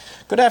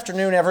Good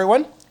afternoon,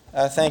 everyone.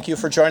 Thank you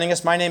for joining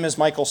us. My name is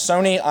Michael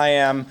Soni. I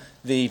am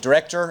the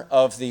director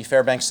of the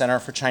Fairbanks Center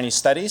for Chinese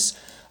Studies.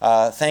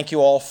 Thank you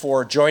all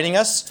for joining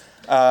us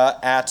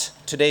at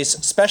today's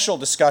special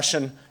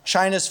discussion,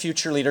 China's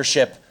Future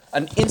Leadership,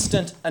 an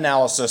instant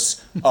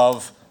analysis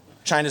of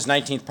China's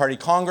 19th Party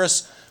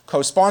Congress,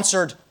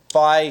 co-sponsored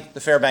by the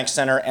Fairbanks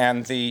Center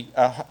and the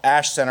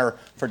Ash Center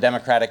for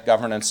Democratic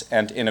Governance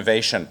and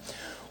Innovation.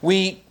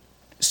 We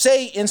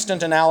say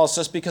instant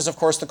analysis because, of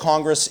course, the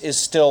Congress is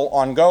still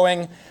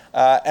ongoing,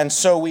 and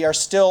so we are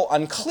still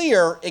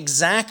unclear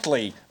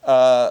exactly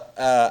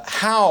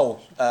how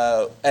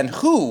and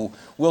who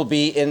will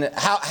be in,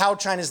 how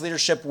China's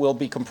leadership will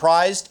be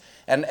comprised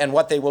and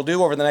what they will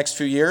do over the next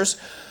few years.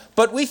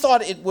 But we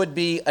thought it would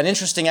be an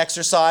interesting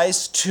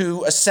exercise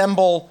to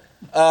assemble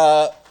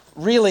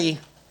really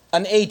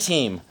an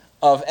A-team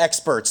of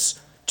experts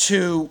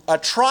to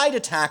try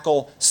to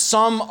tackle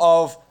some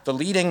of the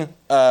leading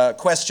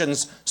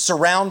questions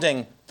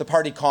surrounding the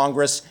Party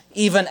Congress,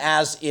 even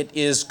as it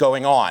is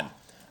going on.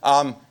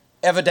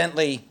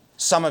 Evidently,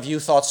 some of you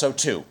thought so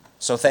too,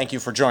 so thank you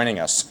for joining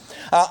us.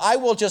 I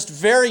will just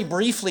very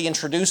briefly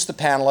introduce the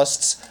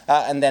panelists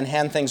and then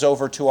hand things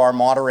over to our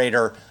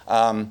moderator,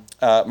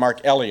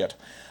 Mark Elliott.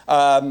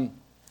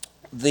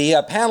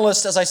 The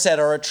panelists, as I said,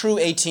 are a true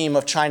A-team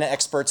of China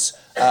experts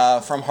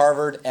from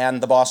Harvard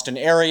and the Boston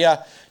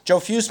area. Joe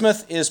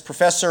Fusmuth is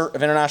Professor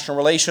of International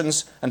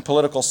Relations and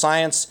Political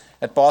Science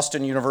at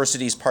Boston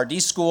University's Pardee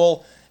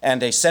School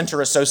and a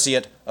Center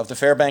Associate of the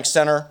Fairbanks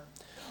Center.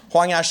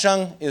 Huang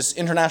Yasheng is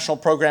International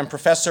Program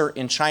Professor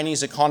in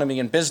Chinese Economy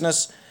and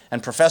Business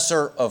and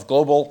Professor of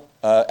Global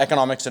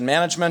Economics and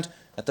Management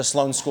at the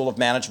Sloan School of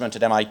Management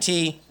at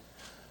MIT.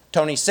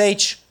 Tony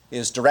Saich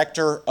is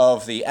Director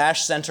of the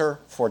Ash Center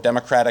for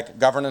Democratic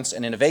Governance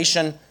and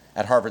Innovation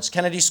at Harvard's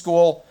Kennedy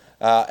School,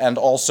 and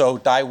also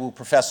Daewoo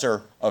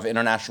Professor of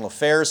International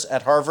Affairs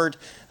at Harvard.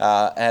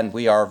 And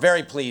we are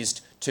very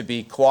pleased to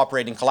be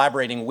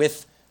collaborating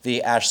with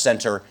the Ash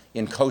Center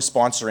in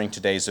co-sponsoring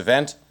today's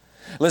event.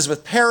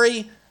 Elizabeth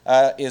Perry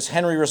is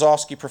Henry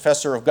Rozovsky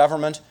Professor of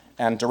Government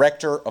and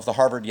Director of the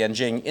Harvard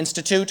Yenjing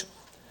Institute.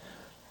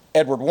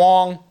 Edward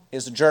Wong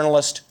is a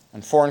journalist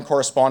and foreign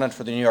correspondent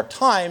for the New York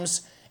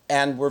Times,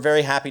 and we're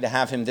very happy to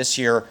have him this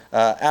year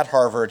at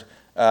Harvard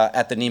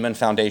at the Nieman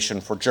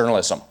Foundation for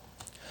Journalism.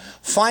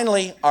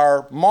 Finally,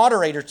 our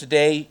moderator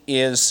today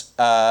is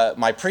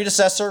my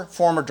predecessor,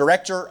 former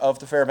director of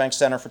the Fairbanks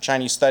Center for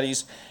Chinese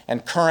Studies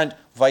and current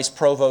vice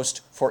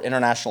provost for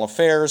international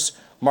affairs,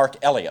 Mark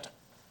Elliott.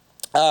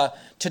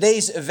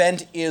 Today's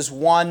event is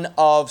one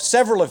of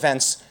several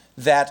events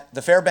that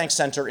the Fairbanks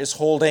Center is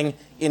holding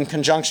in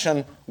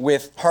conjunction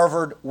with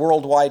Harvard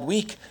Worldwide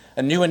Week,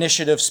 a new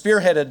initiative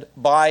spearheaded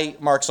by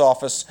Mark's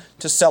office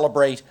to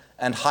celebrate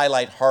and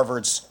highlight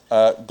Harvard's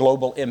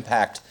global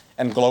impact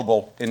and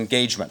global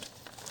engagement.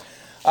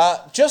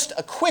 Just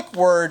a quick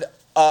word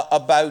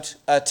about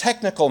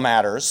technical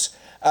matters.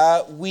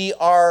 We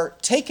are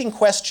taking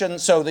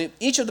questions, so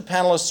each of the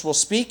panelists will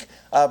speak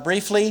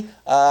briefly,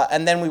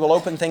 and then we will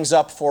open things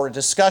up for a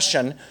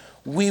discussion.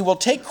 We will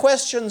take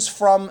questions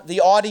from the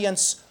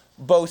audience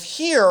both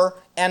here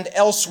and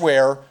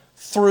elsewhere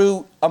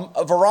through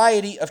a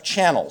variety of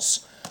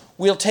channels.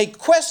 We'll take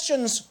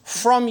questions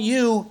from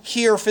you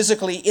here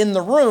physically in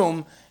the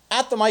room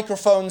at the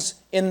microphones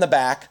in the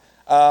back.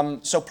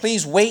 So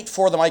please wait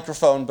for the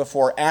microphone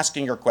before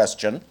asking your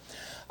question.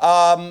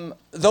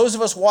 Those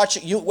of us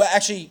watching,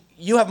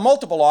 you have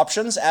multiple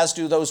options, as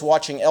do those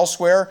watching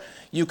elsewhere.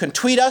 You can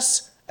tweet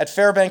us at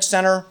Fairbanks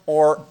Center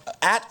or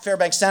at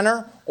Fairbanks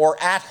Center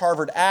or at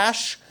Harvard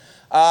Ash.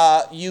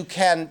 You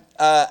can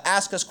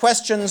ask us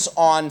questions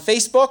on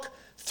Facebook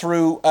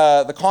through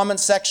the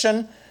comments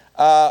section,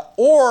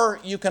 or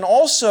you can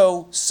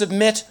also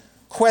submit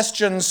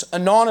questions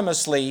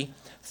anonymously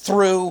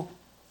through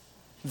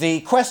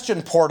the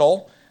question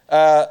portal,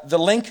 the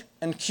link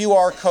and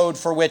QR code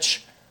for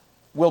which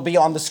will be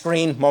on the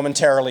screen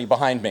momentarily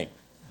behind me.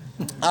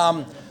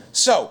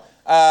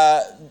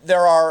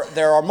 There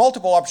are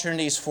multiple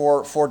opportunities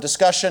for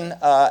discussion,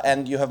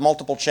 and you have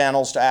multiple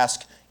channels to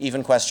ask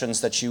even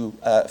questions that you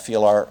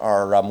feel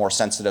are more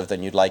sensitive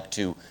than you'd like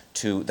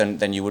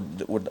than you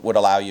would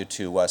allow you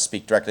to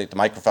speak directly at the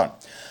microphone.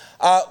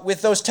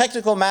 With those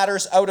technical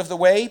matters out of the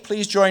way,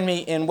 please join me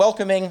in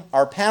welcoming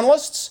our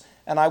panelists,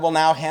 and I will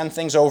now hand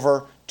things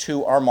over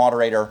to our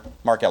moderator,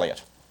 Mark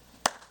Elliott.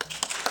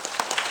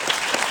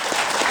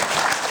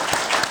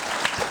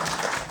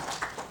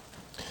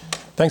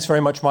 Thanks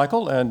very much,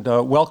 Michael, and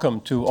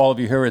welcome to all of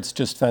you here. It's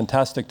just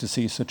fantastic to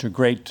see such a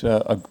great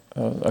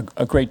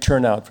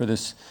turnout for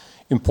this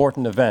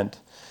important event.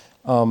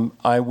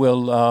 I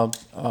will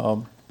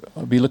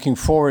be looking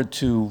forward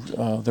to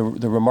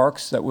the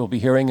remarks that we'll be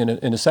hearing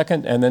in a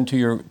second, and then to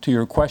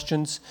your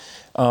questions.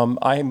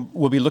 I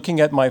will be looking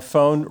at my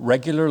phone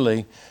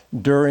regularly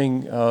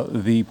during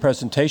the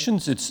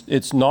presentations.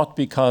 It's not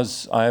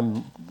because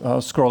I'm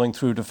scrolling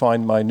through to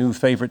find my new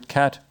favorite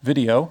cat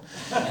video.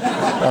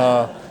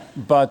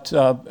 but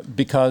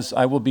because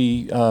I will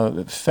be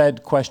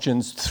fed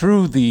questions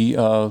through the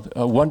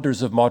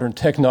wonders of modern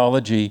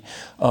technology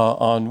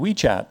on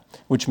WeChat,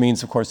 which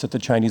means, of course, that the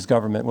Chinese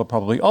government will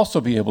probably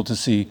also be able to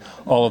see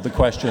all of the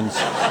questions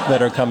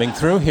that are coming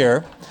through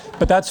here.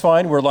 But that's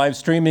fine. We're live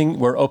streaming.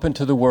 We're open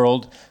to the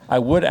world. I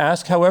would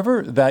ask,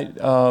 however, that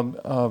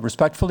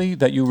respectfully,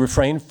 that you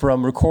refrain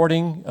from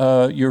recording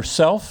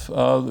yourself.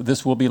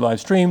 This will be live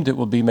streamed. It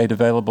will be made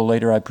available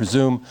later, I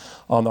presume,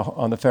 on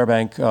the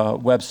Fairbank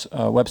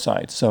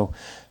website. So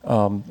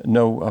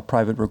no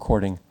private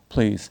recording,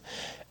 please.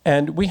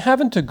 And we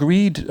haven't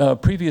agreed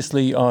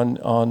previously on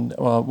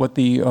what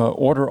the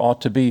order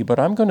ought to be, but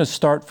I'm going to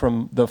start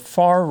from the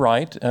far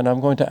right, and I'm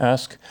going to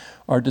ask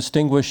our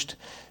distinguished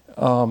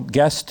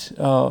guest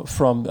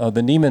from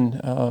the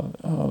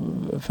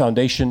Nieman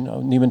Foundation,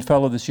 Nieman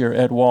Fellow this year,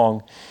 Ed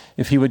Wong,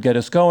 if he would get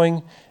us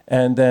going,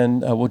 and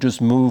then we'll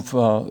just move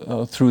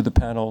through the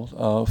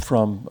panel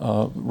from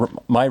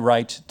my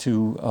right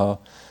to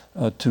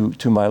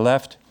my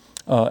left,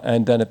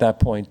 and then at that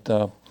point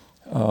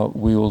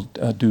we will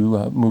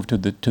move to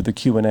the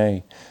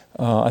Q&A.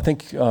 I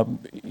think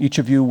each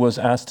of you was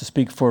asked to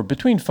speak for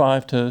between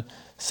 5 to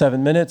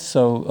 7 minutes,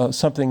 so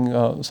something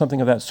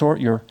of that sort.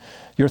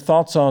 Your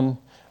thoughts on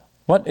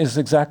what is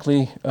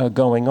exactly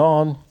going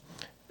on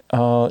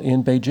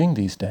in Beijing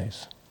these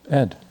days?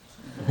 Ed.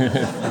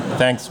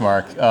 Thanks,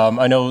 Mark.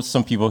 I know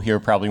some people here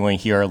probably want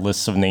to hear a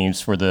list of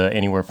names for the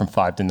anywhere from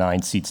 5 to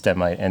 9 seats that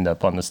might end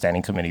up on the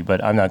standing committee,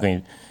 but I'm not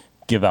going to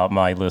give out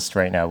my list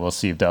right now. We'll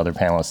see if the other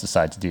panelists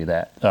decide to do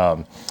that.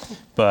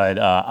 But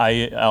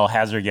I'll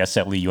hazard a guess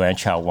that Li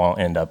Yuanchao won't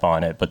end up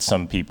on it, but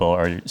some people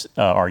are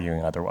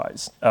arguing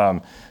otherwise.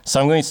 So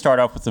I'm going to start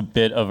off with a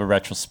bit of a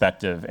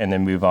retrospective and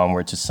then move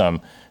onward to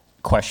some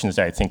questions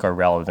that I think are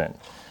relevant.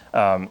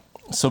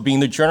 So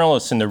being the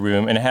journalist in the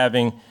room and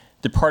having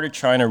departed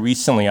China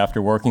recently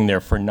after working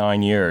there for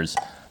 9 years,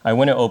 I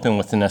want to open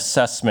with an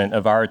assessment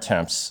of our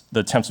attempts,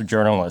 the attempts of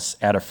journalists,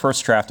 at a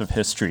first draft of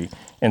history,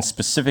 and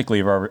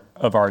specifically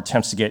of our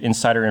attempts to get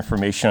insider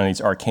information on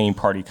these arcane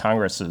party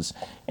congresses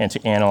and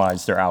to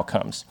analyze their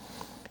outcomes.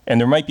 And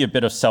there might be a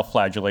bit of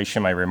self-flagellation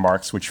in my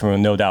remarks, which will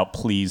no doubt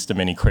please the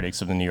many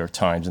critics of the New York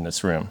Times in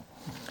this room.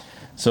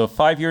 So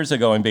 5 years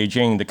ago in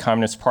Beijing, the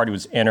Communist Party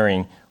was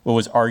entering what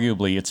was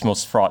arguably its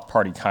most fraught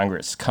party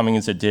congress, coming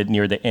as it did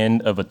near the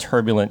end of a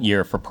turbulent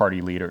year for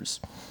party leaders.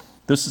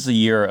 This is the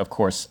year, of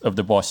course, of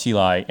the Bo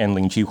Xilai and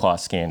Ling Jihua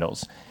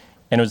scandals.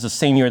 And it was the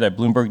same year that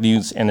Bloomberg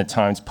News and The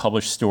Times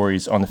published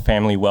stories on the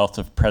family wealth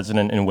of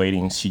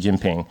President-in-waiting Xi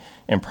Jinping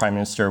and Prime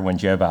Minister Wen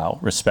Jiabao,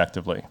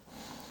 respectively.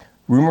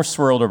 Rumors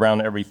swirled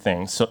around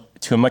everything, so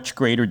to a much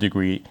greater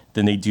degree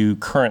than they do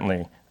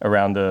currently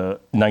around the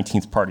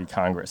 19th Party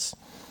Congress.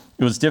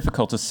 It was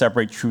difficult to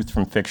separate truth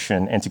from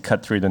fiction and to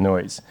cut through the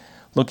noise.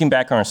 Looking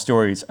back on our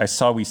stories, I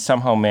saw we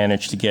somehow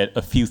managed to get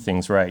a few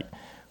things right.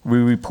 We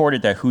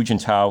reported that Hu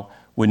Jintao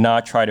would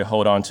not try to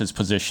hold on to his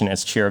position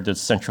as chair of the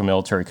Central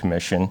Military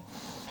Commission.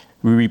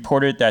 We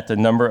reported that the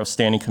number of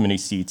standing committee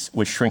seats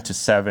would shrink to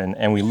 7,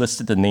 and we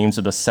listed the names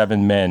of the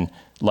 7 men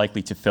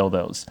likely to fill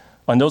those.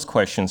 On those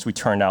questions, we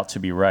turned out to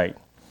be right.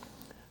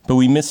 But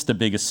we missed the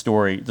biggest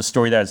story, the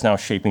story that is now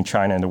shaping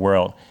China and the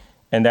world,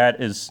 and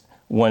that is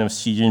one of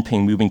Xi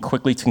Jinping moving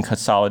quickly to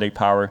consolidate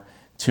power,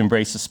 to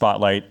embrace the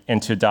spotlight,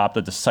 and to adopt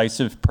a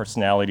decisive,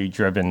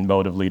 personality-driven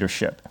mode of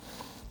leadership.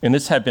 And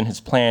this had been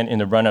his plan in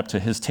the run-up to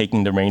his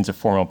taking the reins of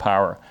formal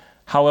power.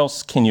 How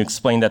else can you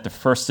explain that the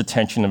first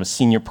detention of a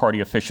senior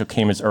party official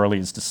came as early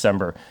as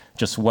December,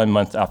 just 1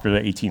 month after the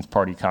 18th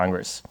Party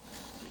Congress?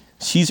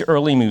 Xi's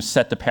early moves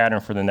set the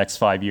pattern for the next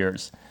 5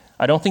 years.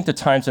 I don't think the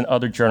Times and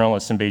other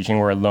journalists in Beijing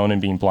were alone in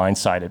being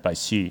blindsided by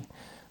Xi.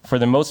 For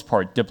the most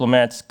part,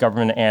 diplomats,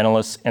 government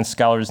analysts, and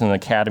scholars in the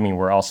academy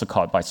were also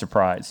caught by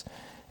surprise.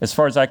 As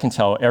far as I can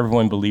tell,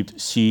 everyone believed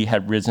Xi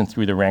had risen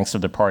through the ranks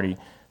of the party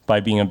by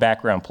being a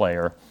background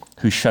player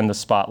who shunned the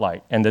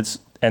spotlight, and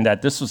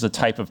that this was the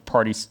type of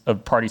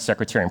party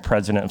secretary and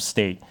president of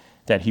state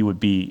that he would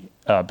be,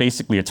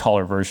 basically a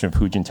taller version of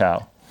Hu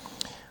Jintao.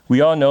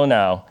 We all know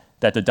now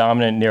that the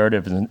dominant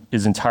narrative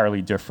is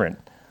entirely different.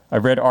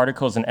 I've read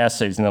articles and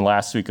essays in the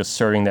last week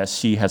asserting that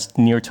Xi has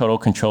near total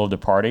control of the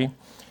party,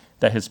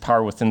 that his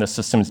power within the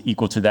system is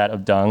equal to that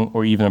of Deng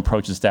or even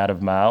approaches that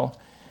of Mao,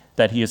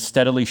 that he is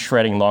steadily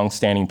shredding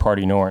long-standing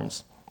party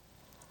norms.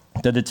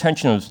 The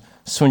detention of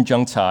Sun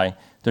Zhengcai,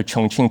 the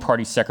Chongqing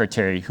party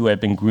secretary who had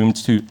been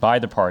groomed by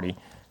the party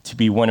to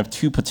be one of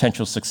 2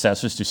 potential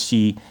successors to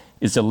Xi,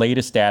 is the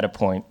latest data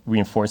point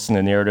reinforcing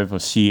the narrative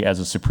of Xi as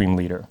a supreme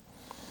leader.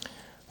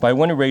 But I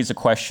want to raise a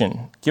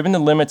question. Given the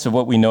limits of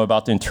what we know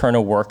about the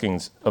internal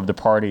workings of the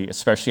party,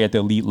 especially at the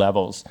elite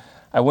levels,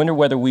 I wonder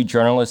whether we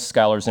journalists,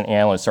 scholars, and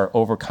analysts are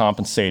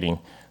overcompensating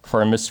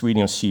for a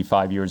misreading of Xi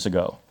 5 years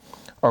ago.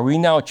 Are we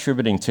now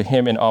attributing to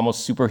him an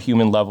almost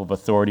superhuman level of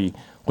authority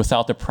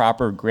without the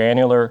proper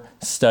granular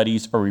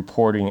studies or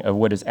reporting of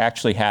what is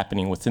actually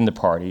happening within the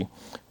party,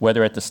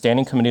 whether at the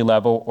standing committee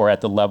level or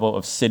at the level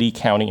of city,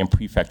 county, and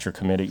prefecture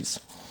committees?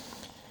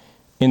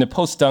 In the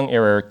post-Deng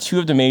era, 2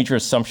 of the major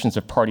assumptions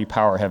of party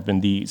power have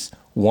been these.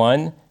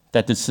 1,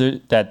 that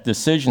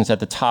decisions at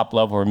the top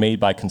level are made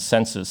by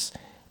consensus,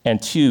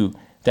 and 2,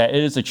 that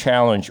it is a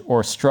challenge or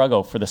a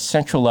struggle for the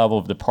central level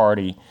of the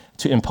party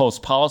to impose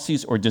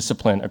policies or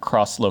discipline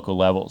across local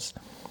levels.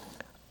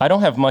 I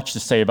don't have much to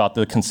say about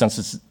the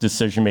consensus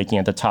decision-making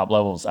at the top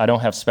levels. I don't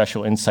have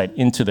special insight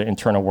into the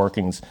internal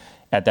workings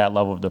at that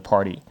level of the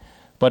party.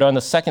 But on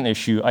the second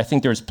issue, I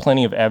think there's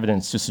plenty of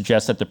evidence to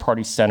suggest that the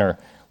party center,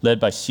 led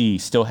by Xi,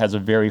 still has a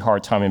very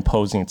hard time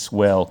imposing its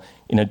will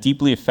in a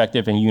deeply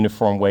effective and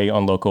uniform way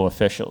on local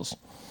officials.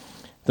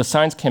 The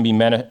signs can be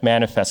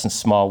manifest in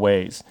small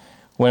ways.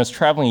 When I was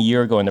traveling a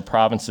year ago in the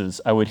provinces,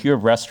 I would hear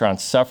of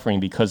restaurants suffering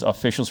because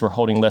officials were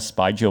holding less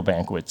baijiu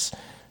banquets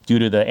due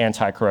to the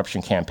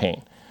anti-corruption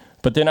campaign.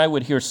 But then I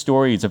would hear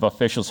stories of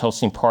officials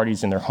hosting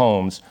parties in their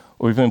homes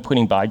or even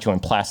putting baijiu in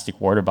plastic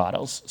water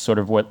bottles, sort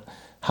of what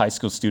high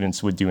school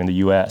students would do in the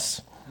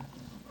US.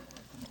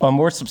 On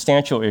more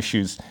substantial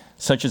issues,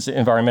 such as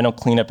environmental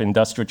cleanup and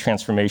industrial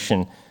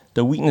transformation,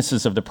 the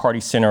weaknesses of the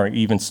party center are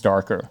even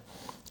starker.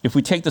 If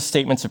we take the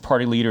statements of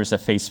party leaders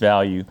at face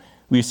value,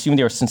 we assume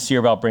they are sincere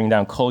about bringing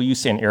down coal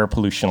use and air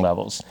pollution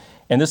levels.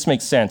 And this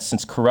makes sense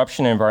since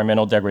corruption and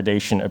environmental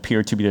degradation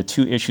appear to be the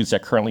two issues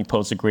that currently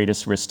pose the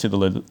greatest risk to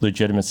the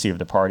legitimacy of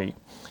the party.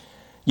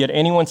 Yet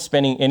anyone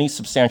spending any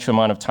substantial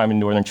amount of time in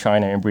northern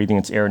China and breathing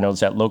its air knows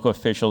that local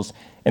officials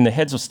and the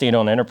heads of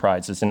state-owned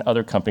enterprises and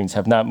other companies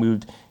have not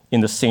moved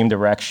in the same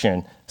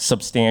direction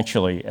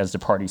substantially as the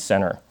party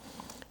center.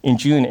 In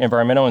June,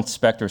 environmental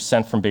inspectors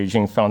sent from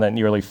Beijing found that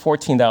nearly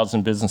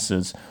 14,000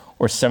 businesses,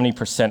 or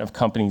 70% of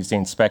companies they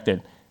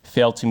inspected,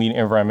 failed to meet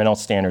environmental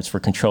standards for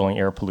controlling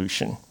air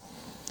pollution.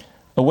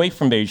 Away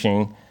from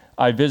Beijing,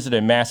 I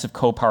visited massive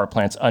coal power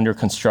plants under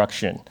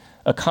construction,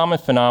 a common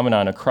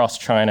phenomenon across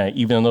China,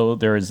 even though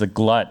there is a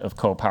glut of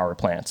coal power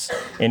plants,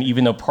 and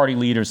even though party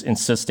leaders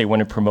insist they want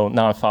to promote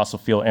non-fossil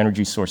fuel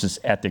energy sources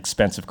at the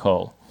expense of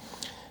coal.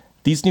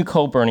 These new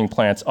coal burning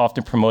plants,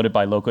 often promoted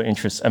by local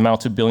interests,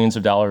 amount to billions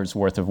of dollars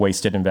worth of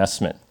wasted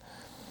investment.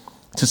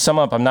 To sum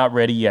up, I'm not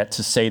ready yet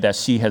to say that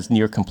Xi has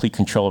near complete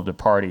control of the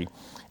party,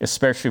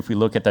 especially if we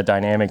look at the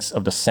dynamics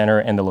of the center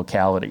and the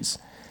localities.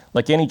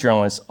 Like any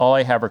journalist, all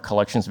I have are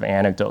collections of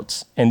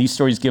anecdotes, and these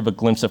stories give a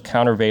glimpse of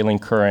countervailing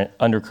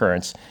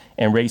undercurrents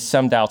and raise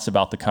some doubts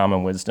about the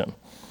common wisdom.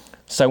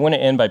 So I want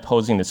to end by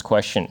posing this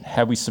question: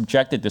 have we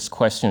subjected this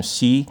question of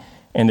Xi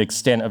and the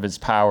extent of his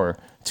power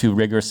to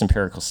rigorous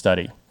empirical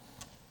study?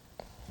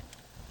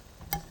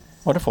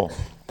 Wonderful.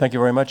 Thank you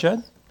very much,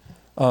 Ed.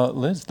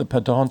 Liz, the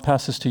baton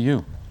passes to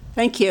you.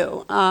 Thank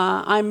you.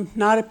 I'm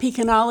not a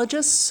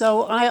peaconologist,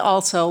 so I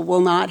also will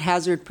not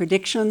hazard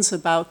predictions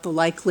about the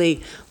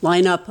likely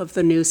lineup of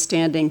the new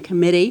standing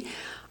committee.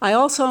 I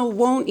also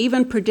won't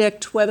even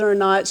predict whether or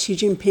not Xi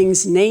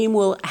Jinping's name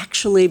will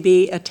actually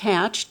be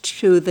attached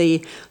to the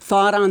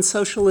Thought on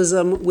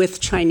Socialism with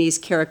Chinese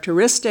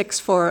Characteristics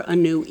for a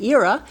New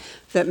Era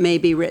that may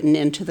be written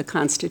into the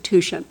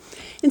Constitution.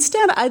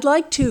 Instead, I'd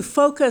like to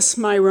focus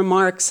my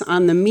remarks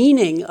on the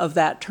meaning of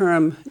that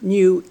term,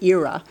 new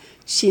era,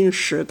 新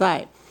时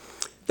代,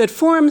 that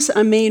forms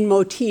a main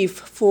motif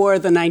for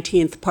the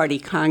 19th Party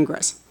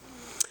Congress.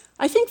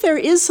 I think there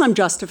is some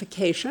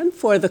justification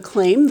for the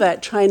claim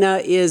that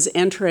China is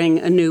entering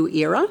a new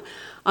era,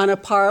 on a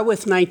par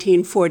with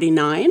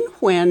 1949,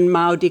 when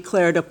Mao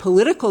declared a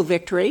political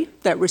victory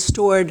that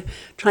restored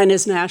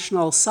China's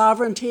national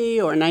sovereignty,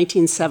 or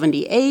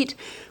 1978,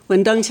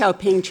 when Deng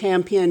Xiaoping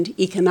championed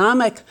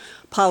economic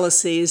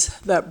policies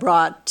that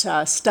brought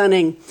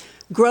stunning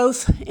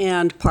growth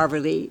and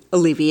poverty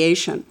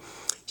alleviation.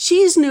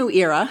 Xi's new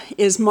era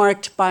is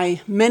marked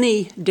by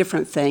many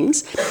different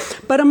things,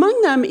 but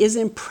among them is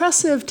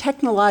impressive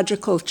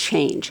technological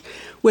change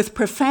with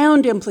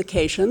profound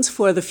implications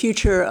for the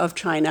future of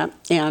China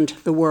and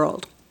the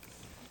world.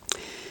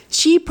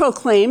 Xi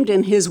proclaimed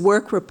in his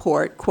work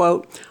report,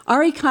 quote,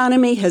 "Our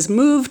economy has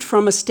moved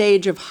from a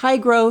stage of high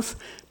growth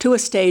to a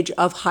stage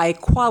of high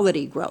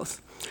quality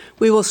growth.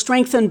 We will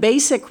strengthen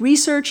basic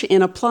research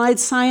in applied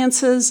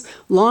sciences,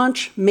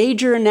 launch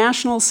major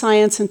national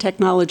science and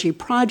technology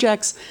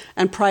projects,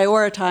 and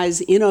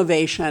prioritize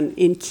innovation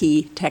in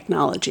key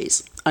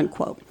technologies,"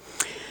 unquote.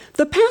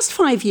 The past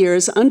 5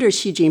 years under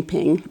Xi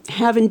Jinping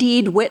have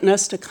indeed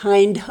witnessed a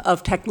kind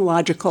of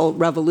technological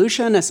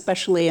revolution,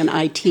 especially an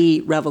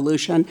IT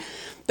revolution,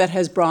 that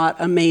has brought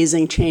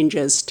amazing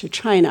changes to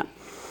China.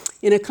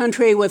 In a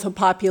country with a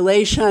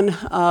population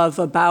of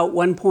about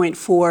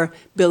 1.4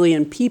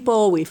 billion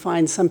people, we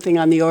find something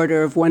on the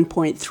order of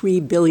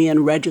 1.3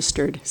 billion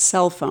registered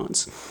cell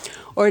phones.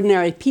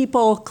 Ordinary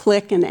people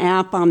click an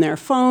app on their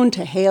phone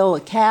to hail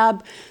a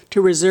cab, to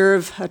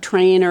reserve a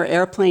train or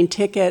airplane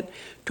ticket,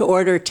 to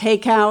order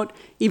takeout,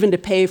 even to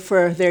pay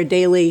for their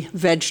daily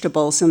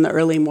vegetables in the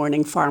early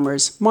morning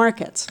farmers'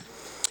 markets.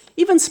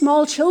 Even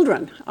small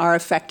children are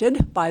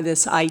affected by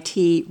this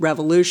IT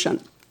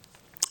revolution.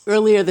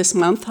 Earlier this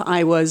month,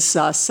 I was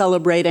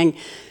celebrating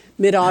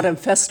Mid-Autumn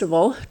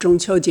Festival, 中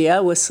秋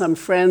节, with some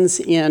friends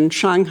in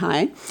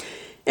Shanghai.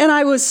 And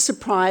I was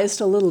surprised,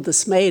 a little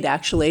dismayed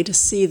actually, to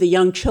see the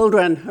young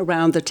children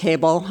around the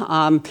table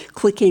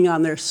clicking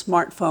on their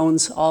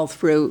smartphones all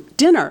through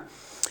dinner.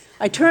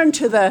 I turned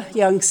to the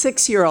young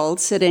 6-year-old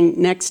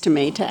sitting next to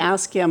me to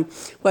ask him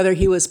whether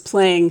he was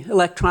playing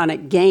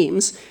electronic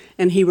games,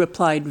 and he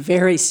replied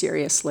very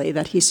seriously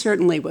that he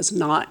certainly was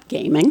not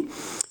gaming.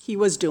 He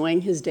was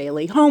doing his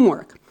daily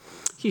homework.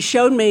 He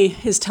showed me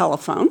his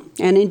telephone,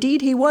 and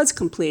indeed he was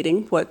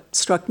completing what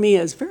struck me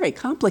as very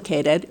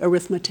complicated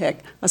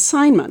arithmetic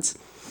assignments.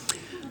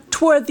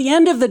 Toward the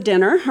end of the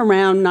dinner,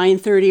 around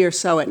 9:30 or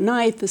so at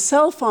night, the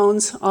cell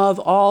phones of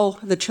all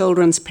the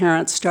children's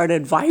parents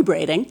started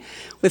vibrating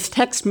with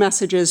text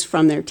messages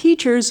from their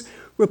teachers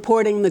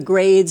reporting the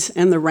grades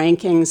and the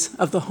rankings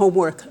of the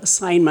homework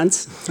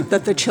assignments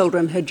that the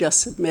children had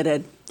just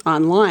submitted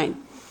online.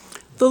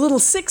 The little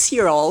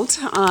 6-year-old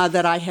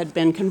that I had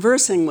been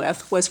conversing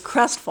with was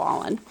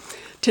crestfallen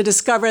to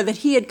discover that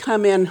he had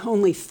come in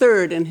only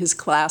third in his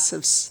class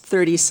of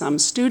 30-some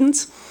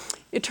students.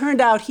 It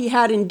turned out he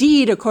had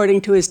indeed,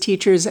 according to his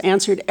teachers,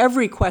 answered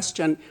every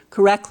question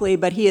correctly,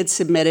 but he had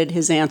submitted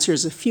his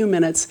answers a few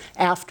minutes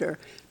after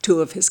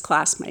 2 of his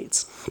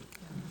classmates.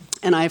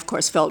 And I, of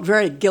course, felt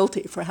very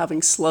guilty for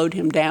having slowed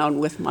him down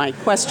with my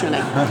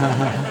questioning.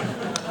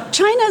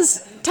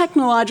 China's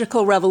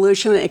technological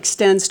revolution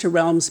extends to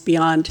realms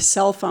beyond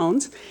cell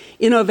phones.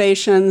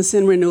 Innovations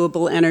in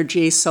renewable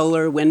energy,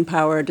 solar, wind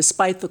power,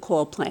 despite the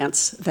coal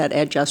plants that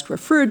Ed just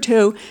referred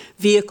to,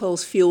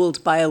 vehicles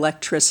fueled by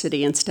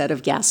electricity instead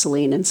of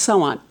gasoline, and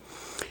so on.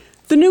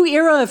 The new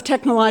era of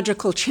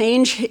technological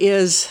change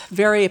is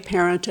very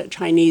apparent at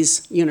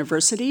Chinese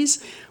universities.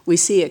 We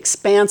see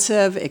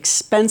expansive,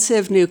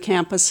 expensive new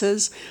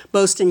campuses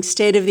boasting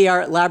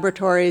state-of-the-art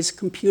laboratories,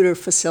 computer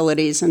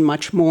facilities, and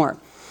much more.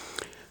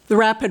 The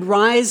rapid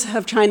rise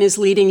of China's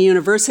leading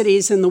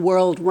universities in the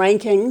world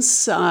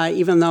rankings,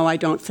 even though I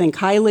don't think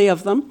highly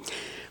of them,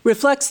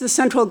 reflects the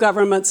central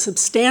government's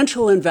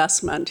substantial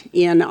investment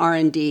in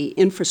R&D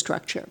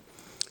infrastructure.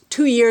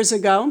 2 years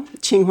ago,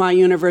 Tsinghua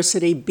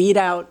University beat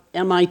out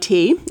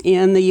MIT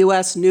in the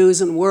U.S.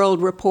 News and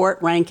World Report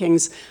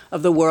rankings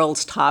of the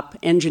world's top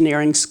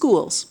engineering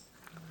schools.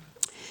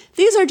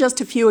 These are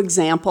just a few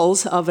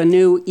examples of a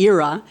new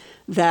era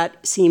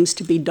that seems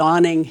to be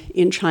dawning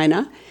in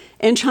China.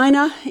 And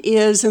China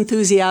is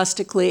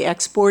enthusiastically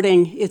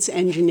exporting its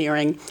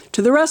engineering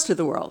to the rest of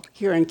the world.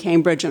 Here in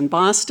Cambridge and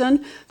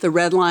Boston, the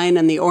Red Line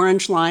and the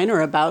Orange Line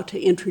are about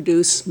to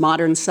introduce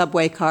modern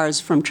subway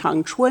cars from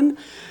Changchun.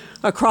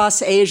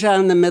 Across Asia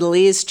and the Middle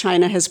East,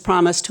 China has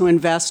promised to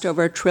invest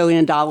over $1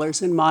 trillion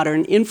in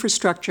modern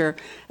infrastructure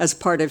as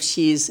part of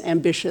Xi's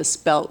ambitious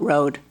Belt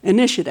Road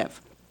Initiative.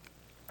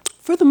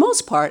 For the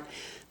most part,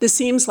 this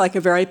seems like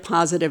a very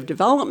positive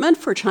development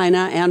for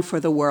China and for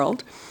the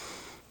world.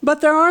 But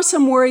there are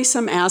some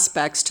worrisome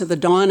aspects to the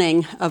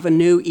dawning of a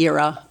new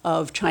era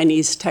of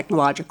Chinese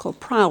technological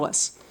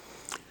prowess.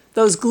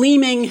 Those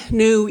gleaming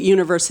new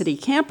university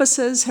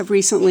campuses have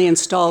recently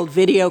installed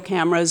video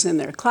cameras in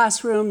their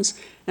classrooms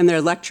and their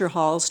lecture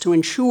halls to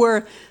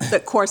ensure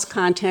that course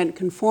content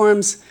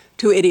conforms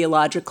to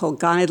ideological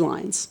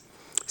guidelines.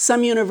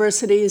 Some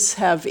universities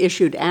have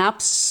issued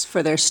apps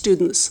for their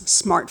students'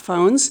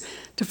 smartphones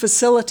to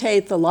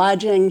facilitate the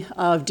lodging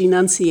of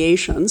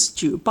denunciations,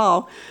 举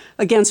报,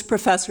 against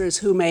professors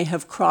who may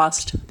have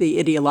crossed the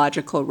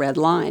ideological red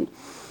line.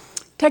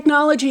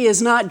 Technology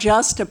is not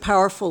just a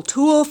powerful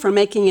tool for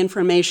making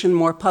information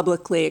more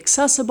publicly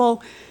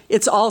accessible,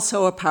 it's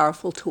also a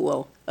powerful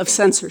tool of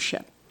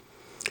censorship.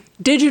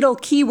 Digital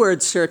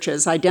keyword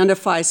searches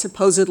identify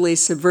supposedly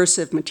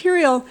subversive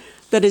material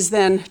that is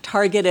then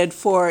targeted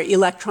for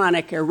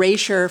electronic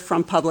erasure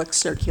from public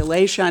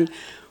circulation,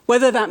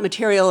 whether that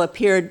material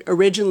appeared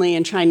originally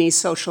in Chinese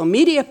social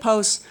media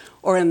posts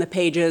or in the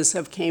pages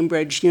of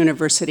Cambridge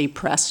University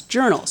Press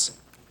journals.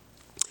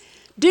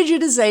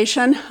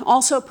 Digitization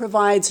also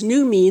provides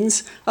new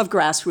means of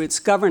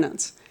grassroots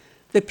governance.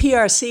 The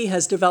PRC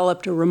has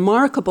developed a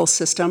remarkable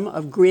system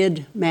of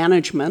grid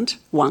management,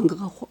 网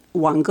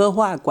格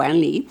化管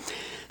理,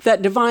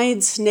 that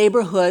divides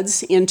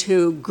neighborhoods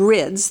into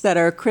grids that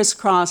are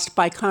crisscrossed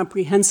by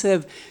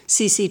comprehensive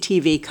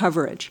CCTV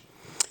coverage.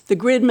 The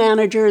grid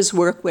managers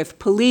work with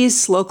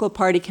police, local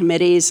party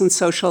committees, and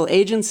social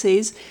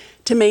agencies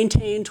to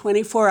maintain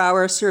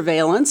 24-hour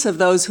surveillance of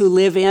those who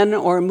live in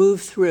or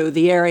move through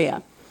the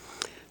area.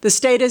 The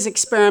state is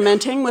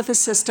experimenting with a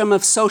system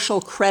of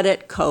social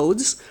credit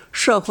codes,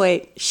 社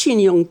会信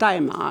用代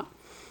码,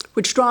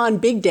 which draw on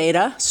big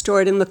data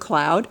stored in the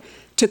cloud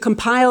to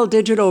compile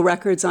digital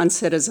records on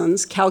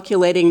citizens,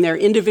 calculating their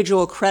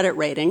individual credit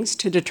ratings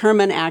to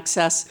determine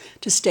access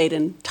to state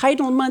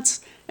entitlements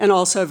and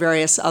also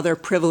various other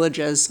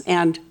privileges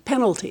and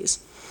penalties.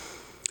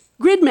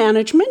 Grid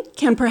management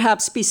can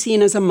perhaps be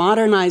seen as a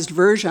modernized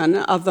version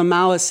of the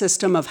Maoist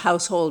system of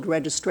household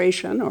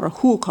registration, or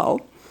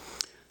hukou.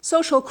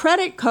 Social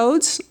credit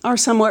codes are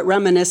somewhat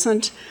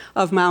reminiscent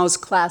of Mao's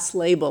class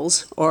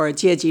labels, or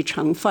阶级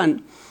成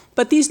分.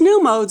 But these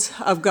new modes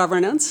of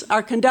governance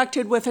are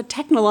conducted with a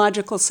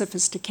technological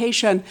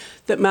sophistication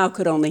that Mao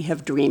could only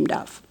have dreamed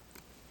of.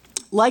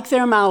 Like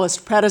their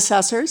Maoist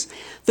predecessors,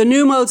 the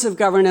new modes of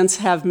governance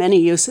have many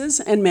uses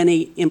and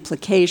many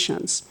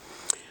implications.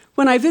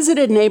 When I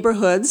visited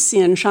neighborhoods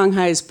in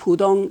Shanghai's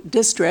Pudong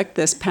district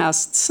this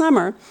past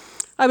summer,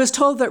 I was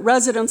told that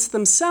residents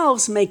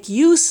themselves make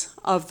use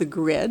of the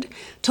grid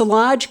to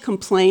lodge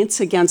complaints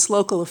against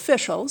local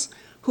officials,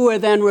 who are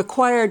then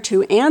required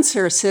to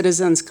answer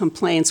citizens'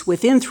 complaints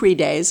within 3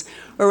 days,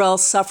 or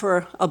else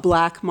suffer a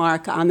black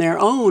mark on their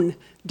own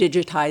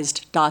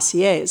digitized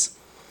dossiers.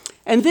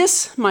 And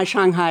this, my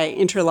Shanghai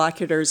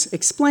interlocutors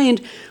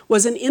explained,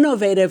 was an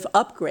innovative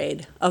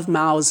upgrade of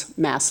Mao's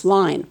mass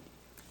line.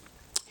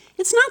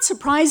 It's not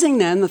surprising,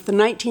 then, that the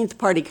 19th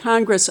Party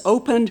Congress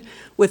opened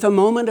with a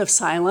moment of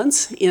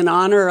silence in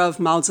honor of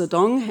Mao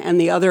Zedong and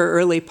the other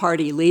early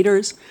party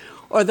leaders,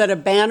 or that a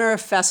banner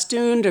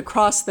festooned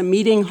across the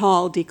meeting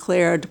hall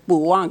declared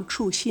不忘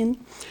初心,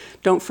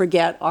 don't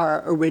forget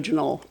our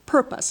original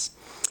purpose.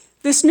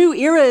 This new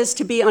era is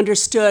to be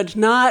understood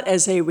not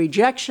as a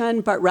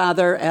rejection, but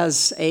rather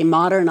as a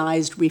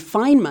modernized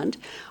refinement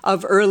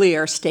of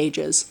earlier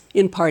stages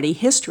in party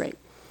history.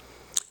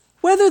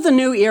 Whether the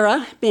new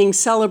era being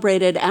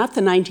celebrated at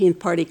the 19th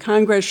Party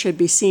Congress should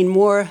be seen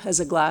more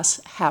as a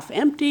glass half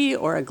empty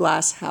or a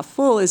glass half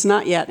full is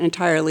not yet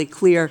entirely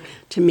clear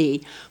to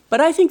me. But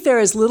I think there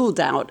is little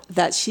doubt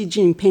that Xi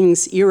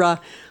Jinping's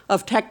era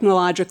of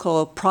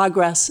technological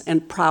progress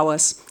and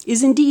prowess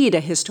is indeed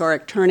a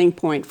historic turning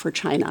point for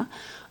China,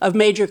 of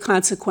major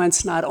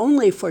consequence not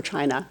only for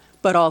China,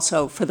 but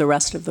also for the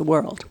rest of the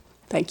world.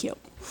 Thank you.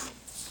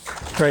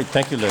 Great.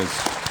 Thank you, Liz.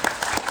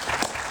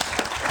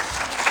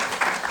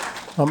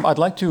 I'd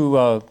like to,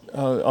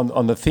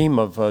 on the theme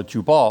of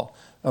Jubal,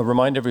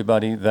 remind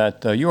everybody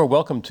that you are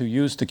welcome to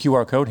use the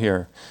QR code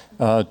here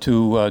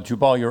to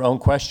Jubal your own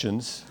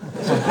questions.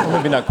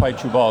 Maybe not quite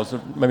Jubal, so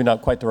maybe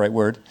not quite the right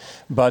word.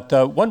 But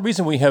one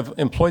reason we have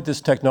employed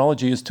this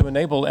technology is to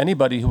enable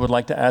anybody who would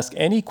like to ask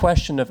any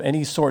question of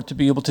any sort to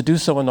be able to do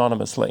so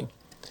anonymously.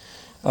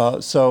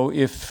 So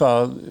if,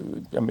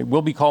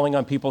 we'll be calling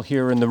on people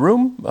here in the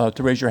room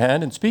to raise your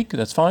hand and speak,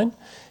 that's fine.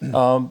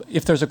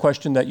 If there's a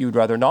question that you'd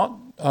rather not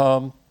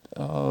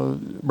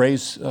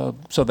raise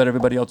so that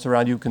everybody else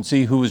around you can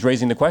see who is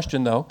raising the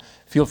question, though,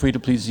 feel free to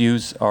please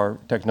use our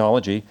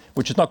technology,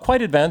 which is not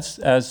quite advanced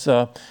as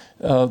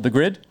the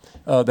grid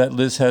that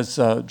Liz has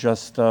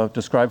just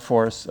described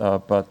for us,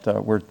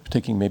 but we're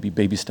taking maybe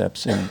baby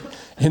steps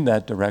in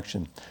that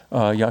direction.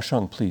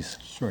 Yasheng, please.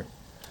 Sure.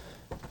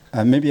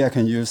 Maybe I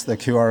can use the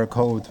QR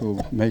code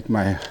to make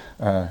my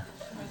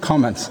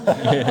comments.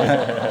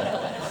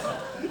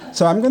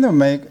 So I'm going to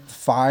make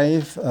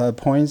 5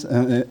 points,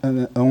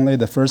 and only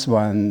the first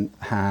one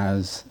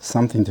has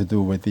something to do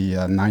with the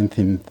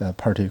 19th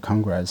Party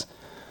Congress.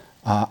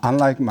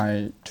 Unlike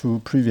my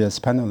 2 previous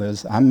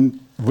panelists, I'm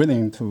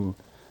willing to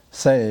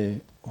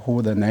say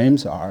who the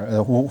names are,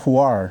 who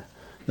are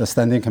the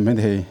standing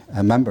committee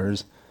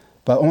members,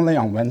 but only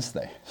on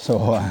Wednesday.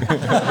 So.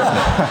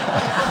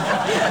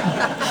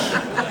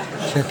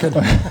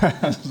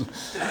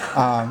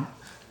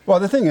 Well,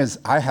 the thing is,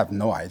 I have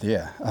no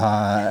idea,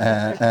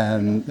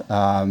 and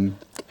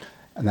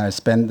I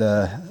spent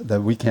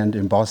the weekend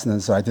in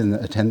Boston, so I didn't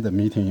attend the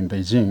meeting in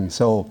Beijing.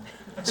 So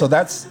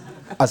that's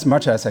as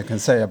much as I can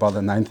say about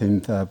the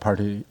 19th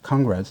Party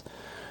Congress.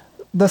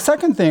 The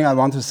second thing I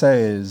want to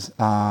say is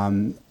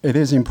it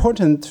is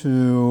important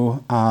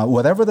to,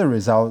 whatever the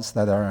results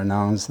that are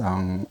announced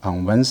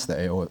on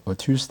Wednesday or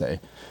Tuesday,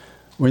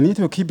 we need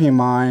to keep in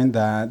mind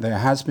that there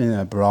has been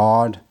a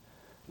broad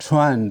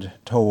trend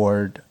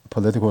toward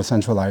political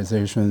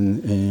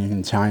centralization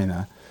in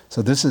China.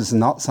 So this is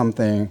not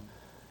something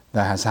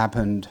that has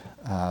happened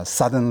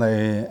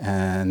suddenly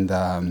and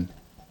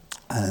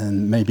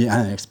maybe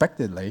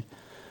unexpectedly.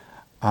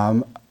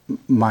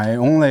 My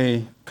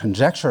only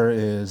conjecture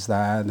is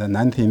that the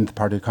 19th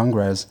Party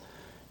Congress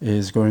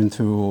is going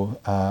to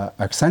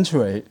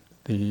accentuate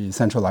the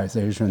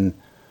centralization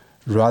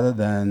rather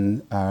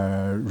than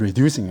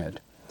reducing it.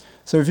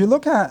 So if you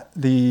look at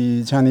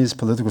the Chinese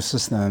political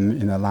system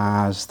in the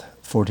last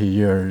 40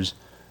 years,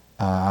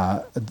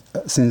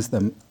 since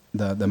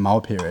the Mao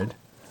period,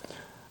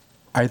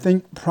 I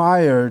think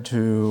prior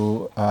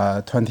to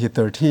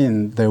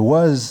 2013, there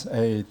was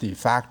a de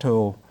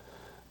facto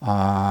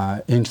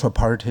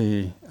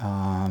intra-party,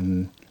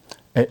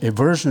 a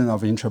version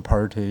of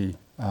intra-party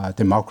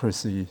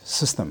democracy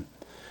system.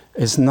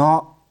 It's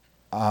not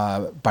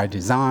by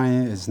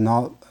design, it's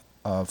not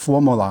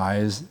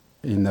formalized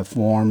in the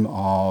form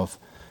of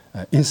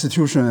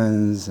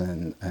institutions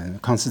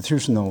and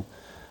constitutional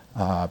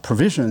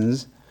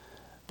provisions,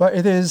 but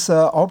it is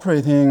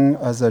operating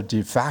as a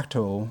de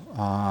facto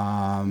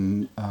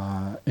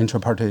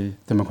intra-party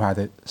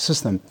democratic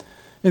system,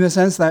 in the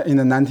sense that in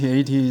the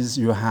 1980s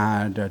you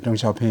had Deng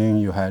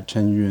Xiaoping, you had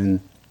Chen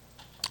Yun,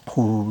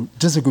 who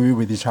disagree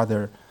with each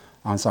other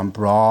on some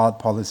broad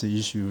policy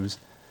issues.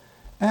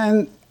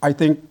 And I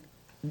think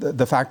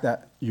the fact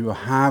that you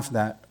have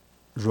that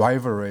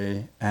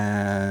rivalry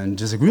and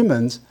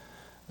disagreements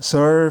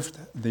served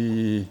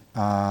the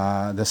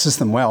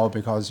system well,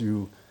 because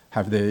you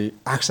have they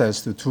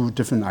access to two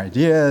different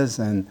ideas,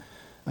 and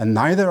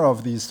neither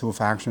of these two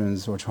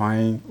factions was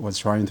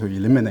trying to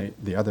eliminate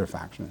the other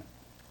faction.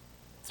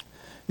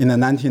 In the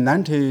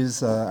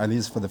 1990s, at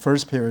least for the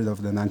first period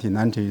of the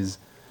 1990s,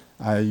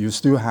 you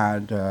still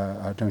had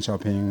Deng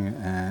Xiaoping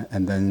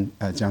and then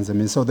Jiang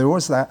Zemin. So there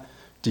was that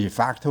de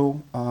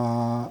facto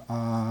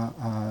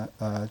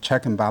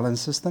check and balance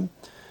system.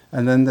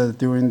 And then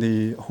during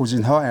the Hu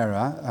Jintao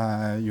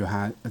era, you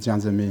had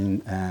Jiang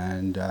Zemin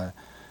and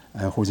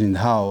Hu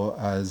Jintao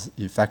as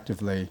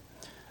effectively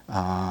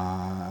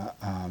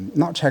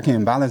not checking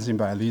and balancing,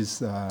 but at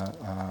least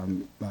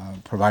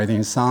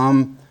providing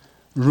some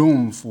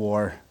room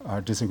for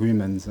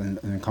disagreements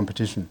and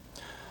competition.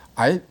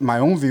 My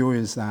own view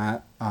is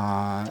that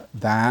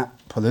that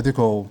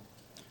political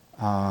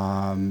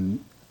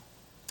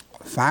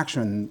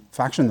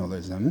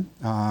factionalism,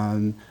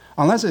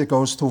 unless it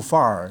goes too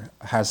far,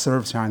 has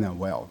served China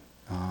well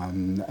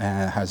and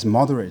has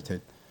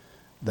moderated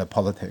the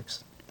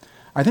politics.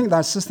 I think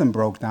that system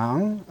broke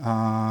down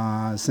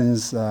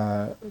since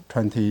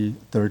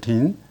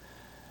 2013.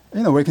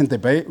 We can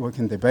debate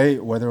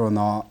whether or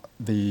not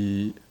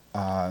the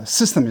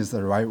system is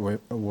the right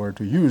word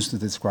to use to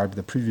describe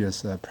the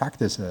previous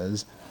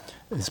practices.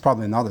 It's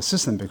probably not a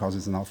system because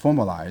it's not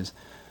formalized.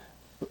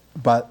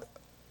 But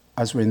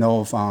as we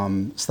know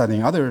from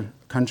studying other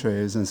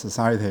countries and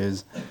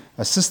societies,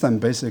 a system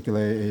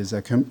basically is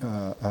a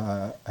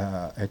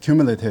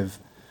cumulative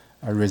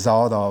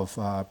result of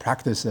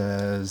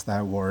practices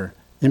that were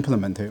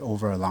implemented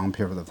over a long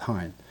period of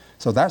time.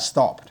 So that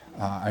stopped,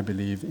 I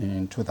believe,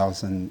 in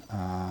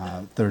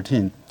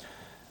 2013.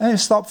 And it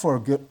stopped for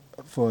a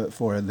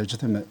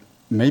legitimate,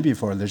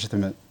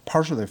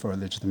 partially for a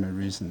legitimate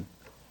reason.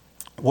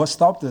 What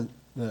stopped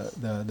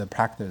the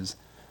practice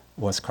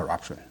was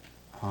corruption.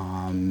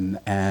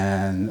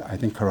 And I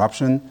think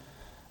corruption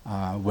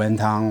went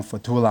on for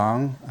too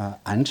long,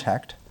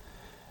 unchecked.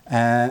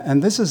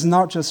 And this is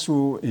not just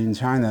true in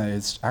China,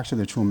 it's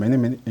actually true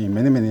in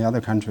many other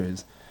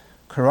countries.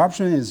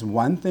 Corruption is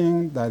one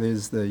thing that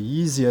is the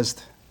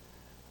easiest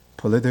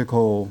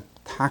political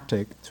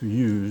tactic to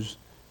use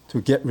to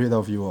get rid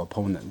of your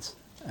opponents.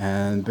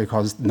 And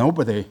because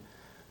nobody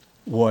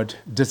would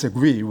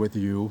disagree with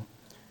you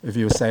if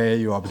you say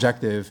your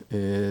objective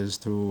is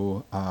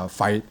to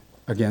fight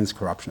against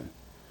corruption,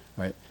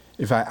 right?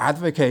 If I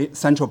advocate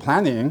central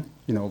planning,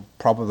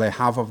 probably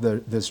half of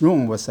this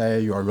room will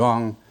say you're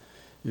wrong.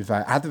 If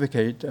I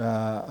advocate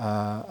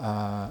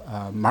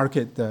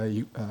market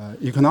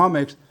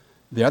economics,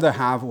 the other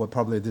half will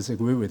probably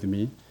disagree with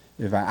me.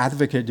 If I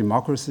advocate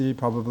democracy,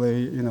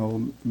 probably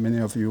many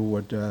of you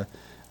would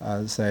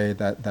say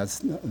that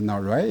that's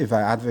not right. If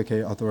I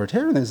advocate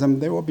authoritarianism,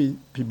 there will be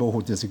people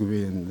who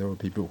disagree and there will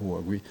be people who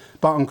agree.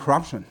 But on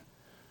corruption,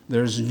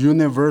 there's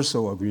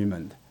universal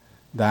agreement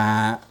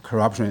that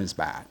corruption is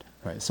bad,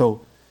 right?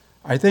 So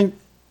I think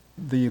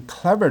the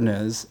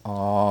cleverness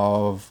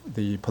of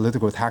the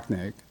political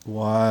tactic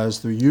was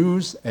to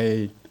use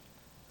a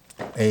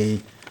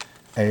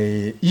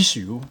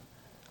issue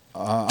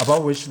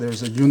about which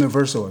there's a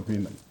universal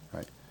agreement,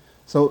 right?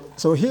 So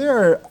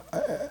here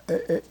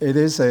it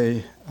is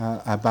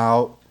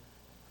about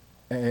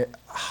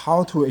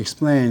how to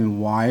explain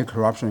why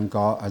corruption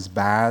got as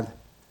bad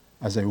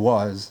as it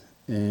was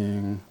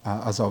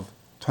as of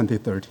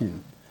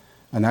 2013.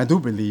 And I do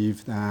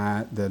believe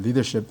that the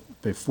leadership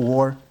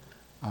before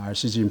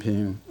Xi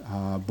Jinping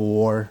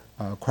bore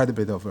quite a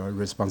bit of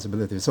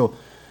responsibility. So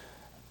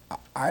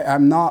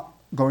I'm not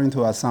going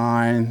to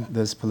assign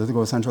this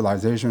political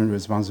centralization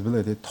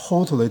responsibility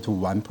totally to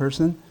one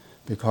person,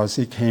 because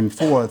he came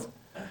forth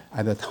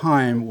at a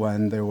time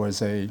when there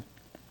was a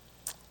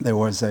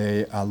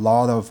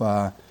lot of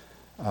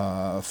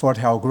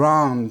fertile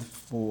ground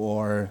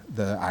for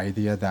the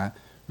idea that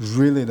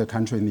really the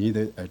country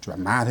needed a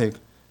dramatic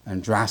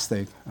and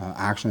drastic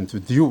action to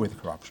deal with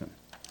corruption.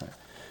 Right?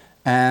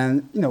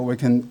 And we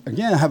can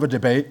again have a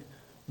debate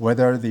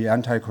whether the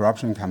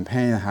anti-corruption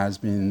campaign has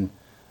been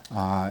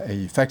an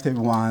effective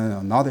one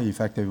or not an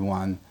effective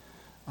one.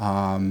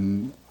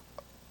 In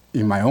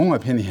my own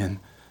opinion,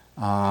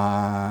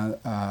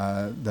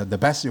 the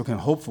best you can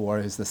hope for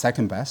is the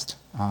second best.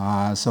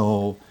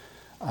 So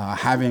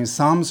having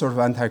some sort of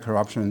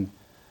anti-corruption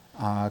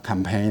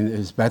campaign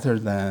is better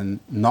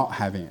than not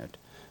having it.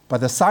 But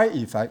the side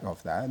effect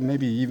of that,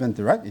 maybe even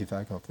direct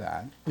effect of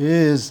that,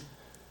 is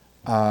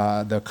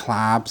the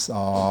collapse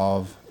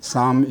of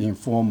some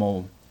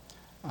informal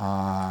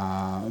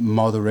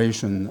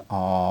moderation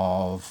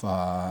of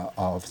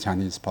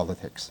Chinese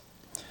politics.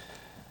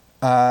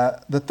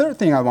 The third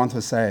thing I want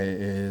to say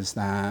is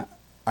that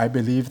I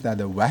believe that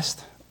the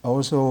West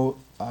also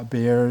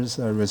bears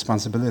a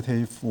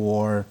responsibility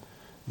for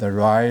the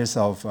rise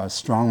of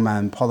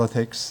strongman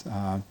politics.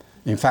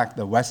 In fact,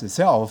 the West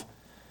itself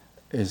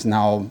is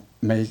now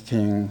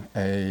making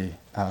a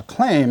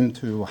claim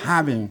to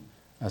having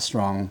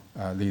strong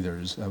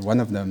leaders. One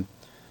of them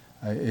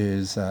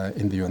is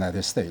in the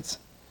United States.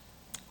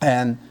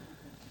 And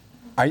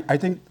I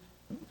think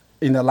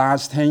in the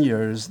last 10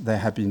 years, there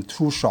have been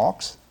two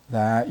shocks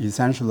that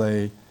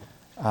essentially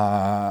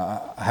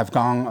have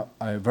gone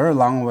a very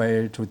long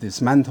way to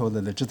dismantle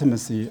the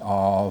legitimacy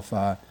of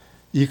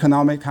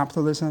economic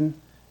capitalism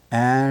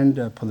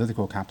and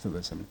political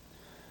capitalism.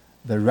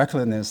 The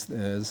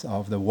recklessness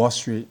of the Wall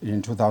Street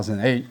in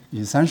 2008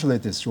 essentially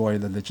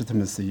destroyed the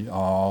legitimacy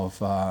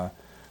of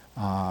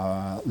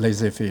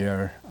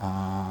laissez-faire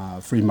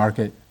free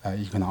market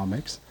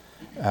economics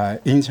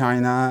in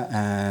China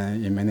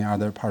and in many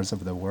other parts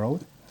of the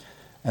world.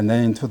 And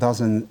then in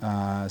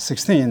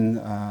 2016,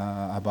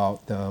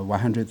 about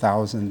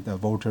 100,000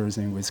 voters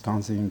in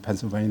Wisconsin,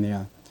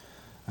 Pennsylvania,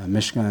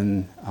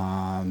 Michigan,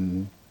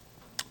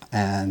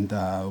 and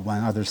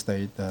one other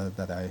state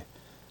that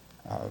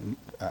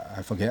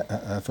I forget,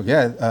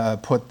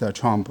 put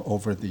Trump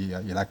over the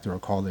electoral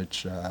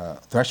college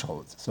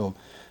threshold. So,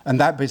 and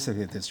that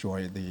basically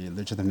destroyed the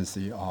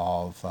legitimacy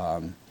of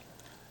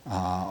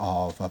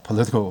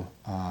political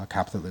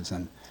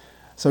capitalism.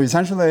 So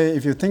essentially,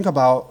 if you think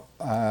about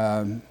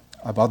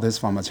this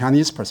from a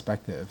Chinese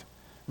perspective,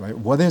 right?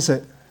 What is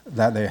it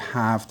that they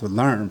have to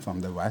learn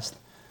from the West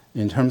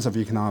in terms of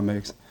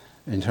economics,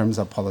 in terms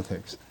of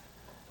politics?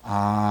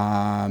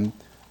 I'm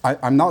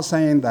not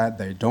saying that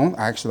they don't.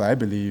 Actually, I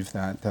believe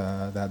that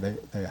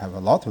they have a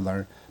lot to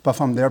learn. But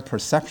from their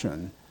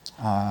perception,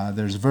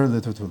 there's very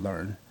little to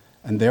learn,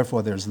 and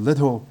therefore there's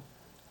little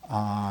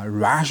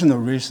rational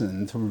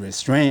reason to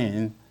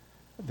restrain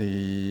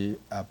the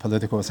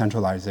political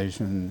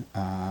centralization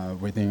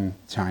within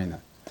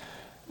China.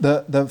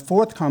 The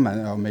fourth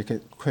comment, I'll make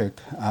it quick.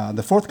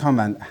 The fourth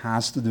comment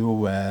has to do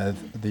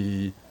with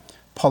the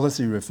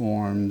policy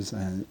reforms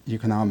and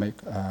economic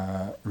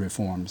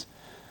reforms.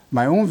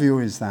 My own view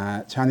is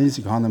that Chinese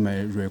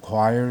economy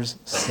requires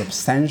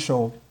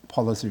substantial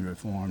policy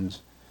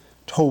reforms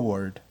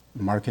toward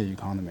market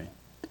economy,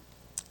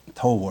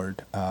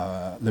 toward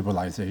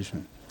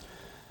liberalization.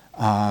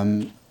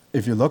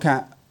 If you look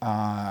at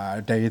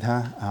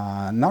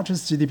data, not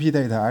just GDP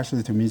data,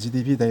 actually to me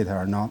GDP data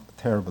are not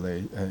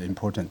terribly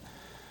important.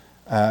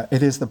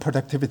 It is the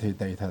productivity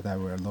data that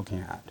we're looking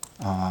at.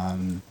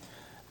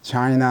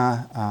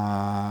 China,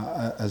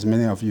 as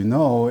many of you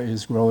know,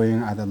 is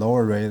growing at a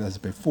lower rate as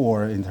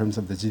before in terms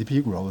of the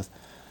GDP growth.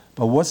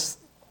 But what's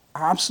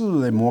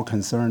absolutely more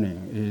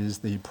concerning is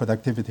the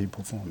productivity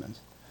performance.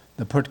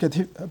 The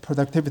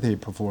productivity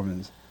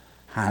performance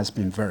has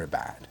been very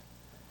bad.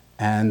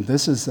 And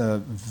this is a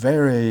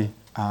very,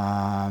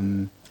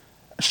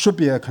 should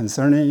be a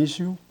concerning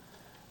issue.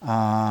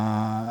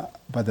 But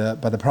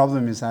the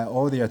problem is that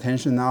all the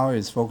attention now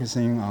is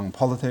focusing on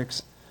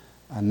politics.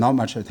 Not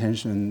much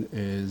attention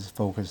is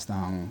focused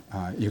on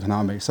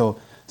economics. So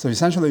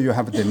essentially you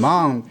have a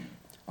demand,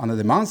 on the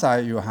demand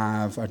side you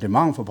have a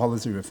demand for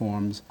policy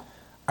reforms.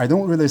 I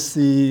don't really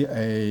see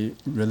a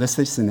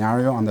realistic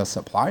scenario on the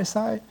supply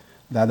side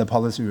that the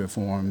policy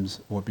reforms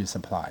will be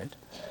supplied.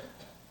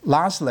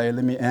 Lastly,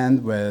 let me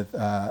end with,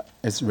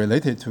 it's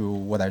related to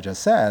what I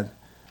just said,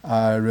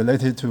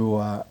 related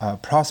to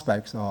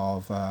prospects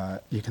of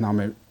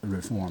economic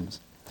reforms.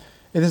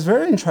 It is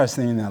very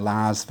interesting in the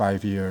last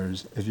 5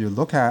 years, if you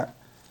look at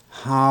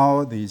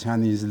how the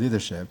Chinese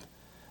leadership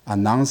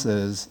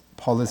announces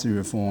policy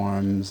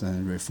reforms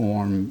and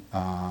reform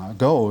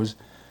goals,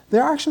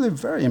 they're actually a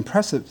very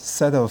impressive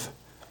set of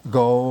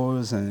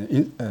goals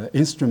and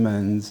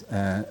instruments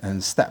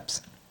and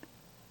steps.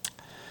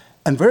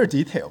 And very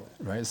detailed,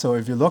 right? So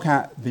if you look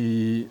at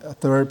the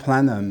third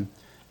plenum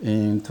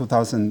in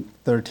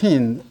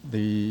 2013,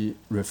 the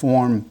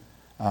reform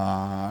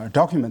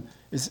document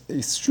is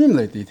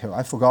extremely detailed.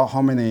 I forgot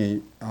how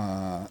many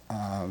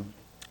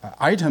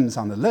items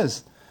on the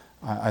list.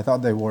 I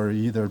thought they were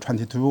either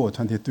 22 or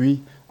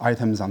 23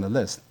 items on the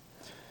list.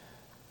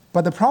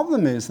 But the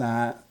problem is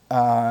that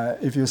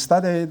if you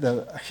study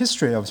the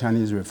history of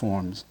Chinese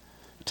reforms,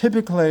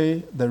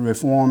 typically the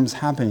reforms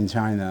happen in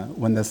China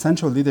when the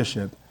central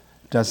leadership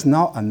does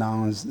not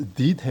announce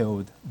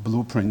detailed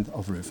blueprint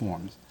of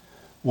reforms.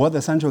 What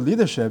the central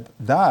leadership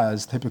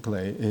does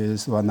typically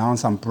is to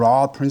announce some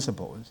broad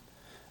principles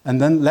and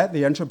then let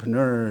the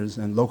entrepreneurs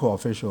and local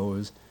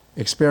officials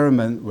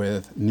experiment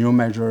with new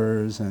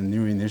measures and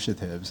new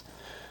initiatives.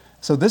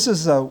 So this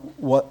is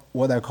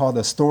what I call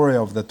the story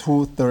of the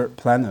two third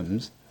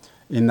plenums.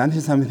 In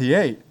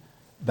 1978,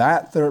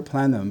 that third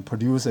plenum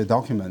produced a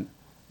document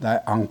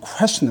that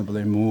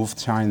unquestionably moved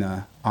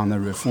China on a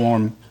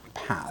reform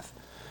path.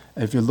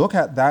 If you look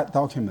at that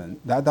document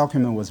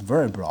was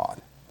very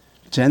broad.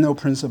 General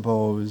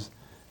principles,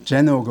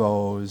 general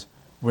goals,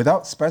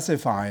 without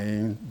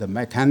specifying the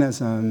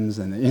mechanisms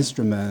and the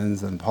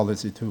instruments and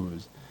policy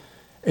tools.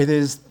 It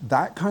is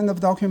that kind of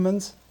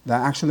documents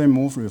that actually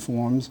move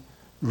reforms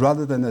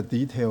rather than a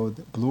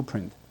detailed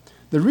blueprint.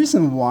 The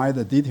reason why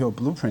the detailed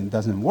blueprint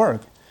doesn't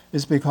work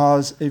is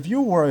because if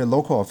you were a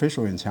local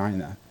official in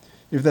China,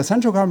 if the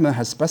central government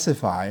has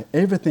specified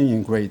everything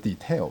in great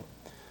detail,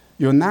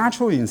 your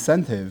natural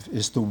incentive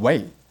is to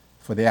wait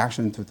for the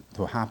action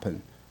to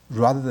happen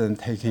rather than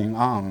taking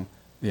on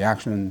the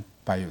action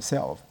by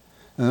yourself.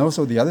 And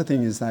also the other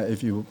thing is that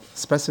if you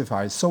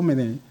specify so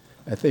many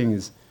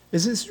things,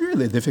 it's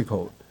really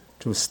difficult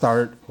to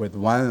start with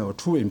one or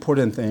two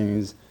important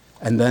things,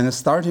 and then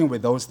starting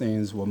with those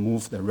things will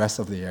move the rest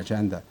of the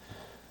agenda.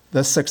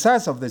 The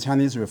success of the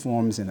Chinese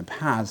reforms in the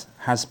past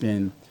has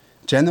been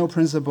general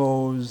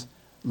principles,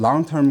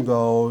 long-term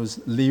goals,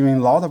 leaving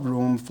a lot of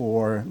room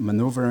for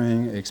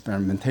maneuvering,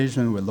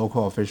 experimentation with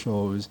local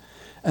officials,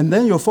 and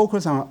then you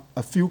focus on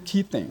a few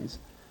key things.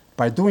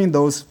 By doing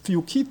those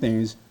few key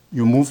things,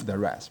 you move the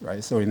rest,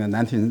 right? So in the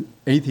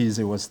 1980s,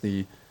 it was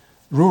the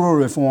rural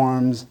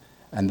reforms,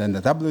 and then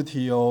the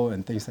WTO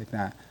and things like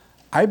that.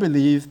 I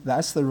believe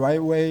that's the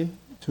right way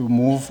to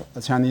move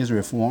Chinese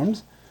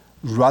reforms,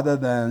 rather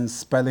than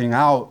spelling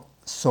out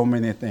so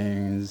many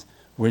things,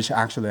 which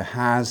actually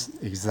has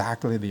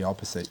exactly the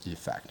opposite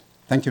effect.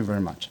 Thank you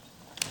very much.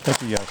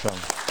 Thank you, Yasheng.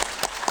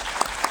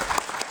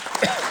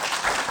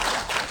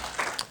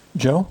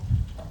 Joe,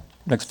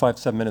 next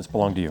 5-7 minutes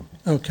belong to you.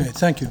 Okay,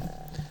 thank you.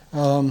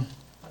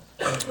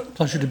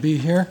 Pleasure to be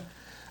here.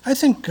 I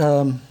think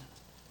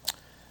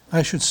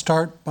I should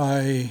start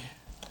by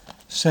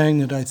saying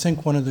that I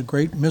think one of the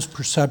great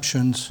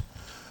misperceptions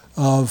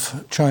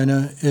of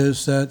China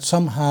is that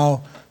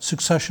somehow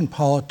succession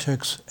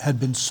politics had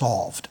been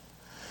solved.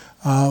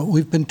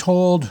 We've been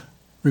told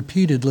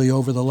repeatedly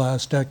over the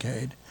last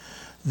decade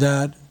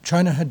that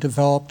China had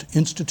developed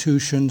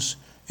institutions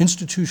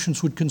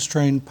would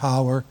constrain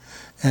power,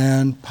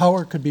 and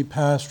power could be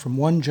passed from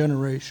one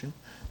generation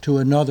to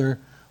another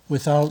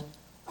without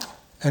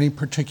any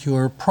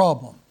particular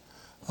problem.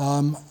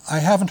 I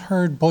haven't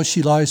heard Bo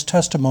Xilai's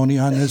testimony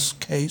on this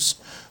case,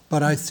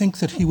 but I think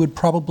that he would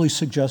probably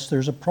suggest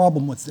there's a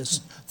problem with this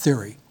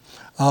theory.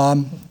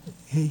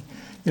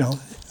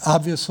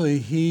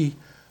 Obviously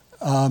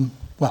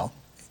well,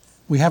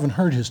 we haven't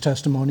heard his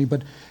testimony,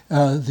 but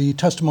the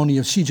testimony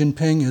of Xi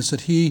Jinping is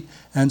that he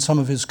and some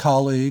of his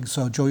colleagues,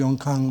 Zhou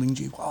Yongkang, Lin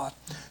Jihua,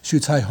 Xu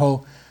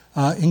Caiho,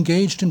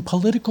 engaged in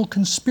political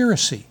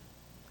conspiracy,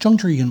 政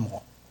治阴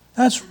谋.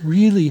 That's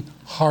really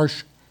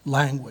harsh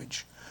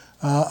language.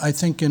 I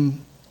think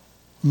in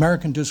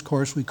American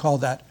discourse we call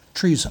that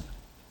treason.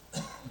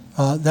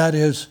 That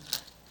is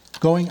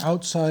going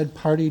outside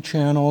party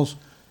channels,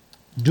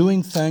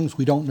 doing things,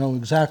 we don't know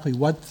exactly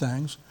what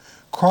things,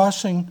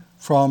 crossing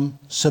from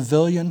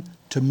civilian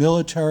to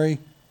military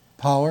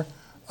power.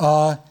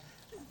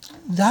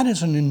 That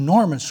is an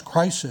enormous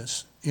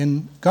crisis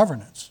in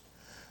governance.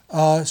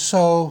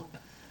 So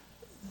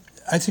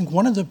I think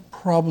one of the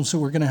problems that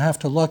we're going to have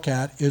to look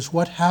at is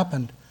what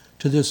happened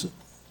to this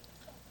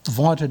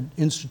vaunted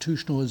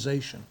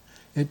institutionalization.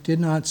 It did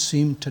not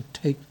seem to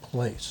take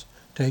place,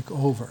 take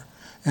over.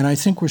 And I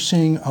think we're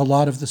seeing a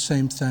lot of the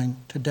same thing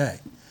today.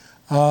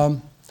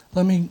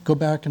 Let me go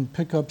back and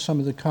pick up some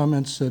of the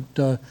comments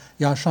that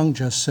Yasheng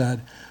just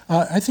said.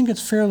 I think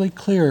it's fairly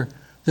clear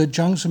that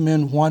Jiang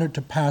Zemin wanted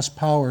to pass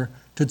power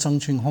to Deng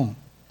Qinghong.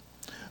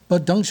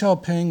 But Deng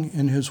Xiaoping,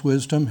 in his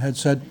wisdom, had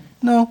said,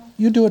 no,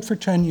 you do it for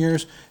 10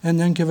 years and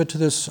then give it to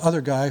this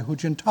other guy, Hu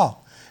Jintao.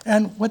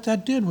 And what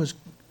that did was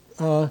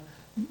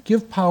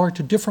give power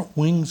to different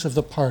wings of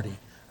the party.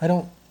 I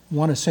don't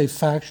want to say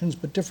factions,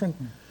 but different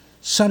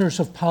centers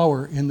of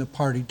power in the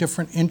party,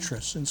 different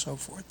interests and so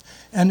forth.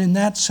 And in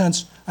that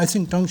sense, I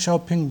think Deng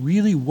Xiaoping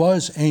really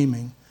was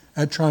aiming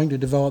at trying to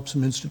develop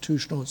some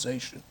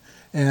institutionalization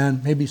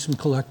and maybe some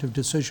collective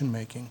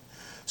decision-making.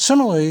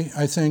 Similarly,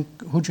 I think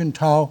Hu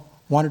Jintao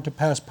wanted to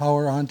pass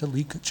power on to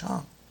Li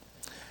Keqiang.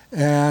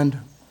 And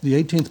the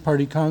 18th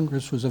Party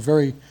Congress was a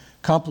very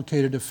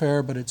complicated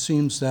affair, but it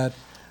seems that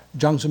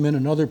Jiang Zemin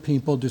and other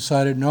people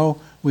decided,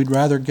 no, we'd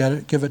rather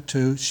give it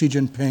to Xi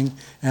Jinping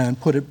and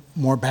put it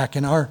more back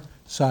in our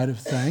side of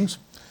things.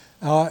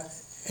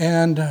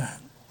 And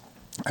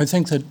I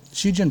think that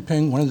Xi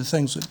Jinping, one of the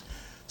things that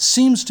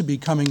seems to be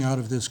coming out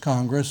of this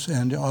Congress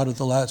and out of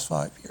the last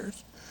 5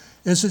 years,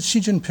 is that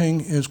Xi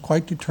Jinping is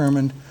quite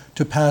determined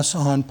to pass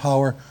on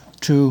power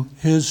to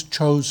his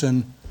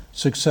chosen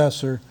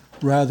successor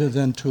rather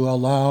than to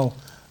allow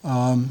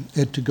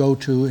it to go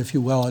to, if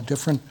you will, a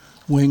different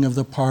wing of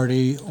the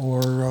party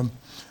or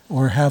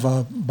have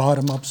a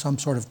bottom-up, some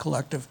sort of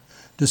collective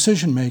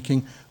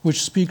decision-making,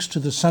 which speaks to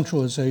the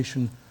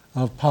centralization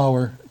of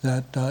power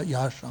that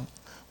Yasheng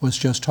was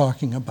just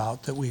talking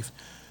about, that we've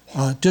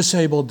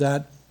disabled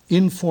that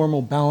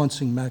informal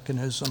balancing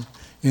mechanism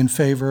in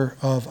favor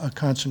of a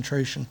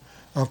concentration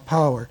of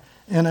power.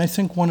 And I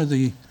think one of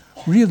the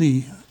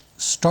really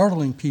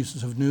startling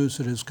pieces of news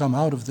that has come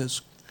out of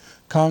this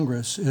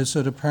Congress is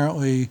that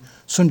apparently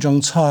Sun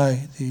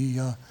Zhengcai,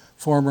 the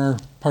former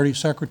party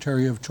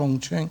secretary of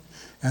Chongqing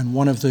and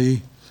one of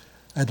the,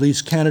 at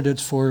least,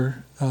 candidates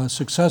for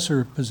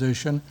successor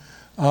position,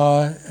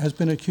 has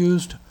been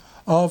accused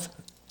of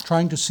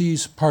trying to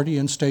seize party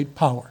and state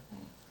power.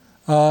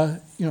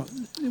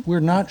 We're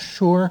not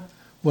sure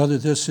whether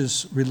this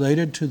is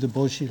related to the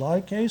Bo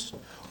Xilai case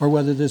or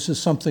whether this is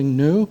something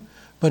new,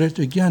 but it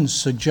again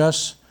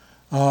suggests,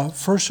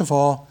 first of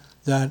all,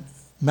 that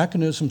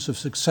mechanisms of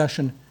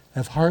succession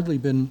have hardly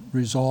been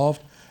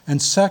resolved, and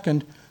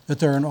second, that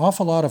there are an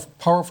awful lot of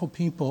powerful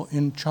people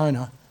in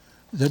China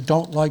that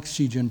don't like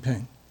Xi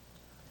Jinping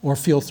or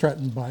feel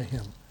threatened by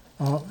him.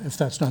 if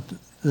that's not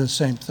the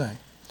same thing.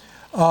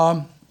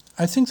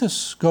 I think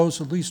this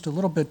goes at least a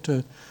little bit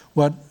to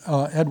what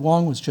Ed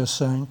Wong was just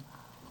saying.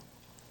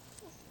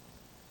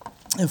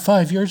 And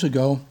 5 years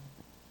ago,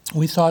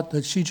 we thought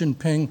that Xi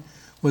Jinping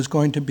was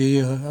going to be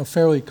a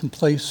fairly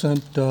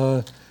complacent,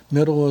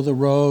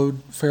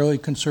 middle-of-the-road, fairly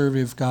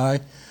conservative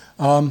guy.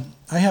 I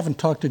haven't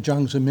talked to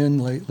Jiang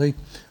Zemin lately,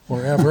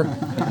 or ever,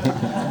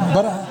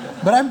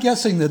 but I'm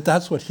guessing that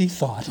that's what he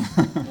thought.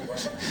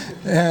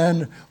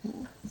 And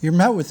you're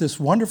met with this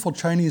wonderful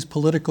Chinese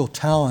political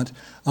talent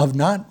of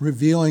not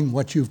revealing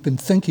what you've been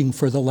thinking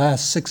for the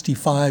last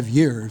 65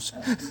 years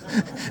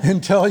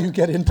until you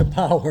get into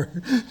power.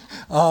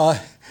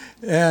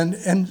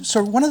 And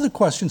so one of the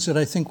questions that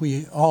I think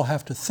we all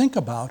have to think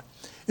about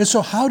is,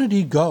 so how did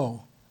he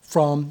go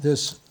from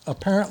this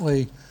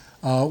apparently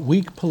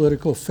weak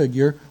political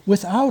figure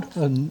without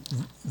a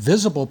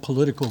visible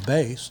political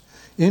base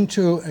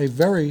into a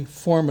very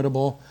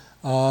formidable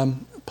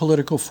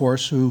political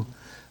force who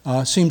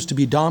seems to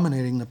be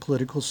dominating the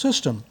political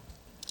system?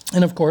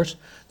 And of course,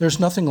 there's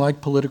nothing like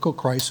political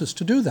crisis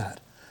to do that.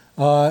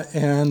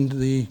 And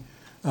the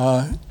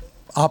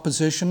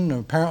opposition,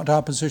 apparent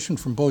opposition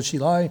from Bo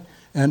Xilai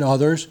and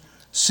others,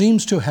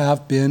 seems to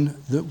have been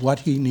what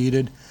he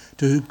needed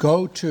to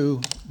go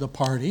to the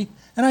party.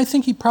 And I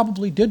think he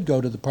probably did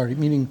go to the party,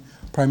 meaning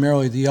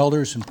primarily the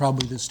elders and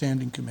probably the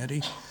standing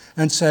committee,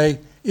 and say,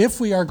 if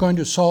we are going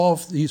to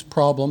solve these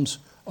problems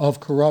of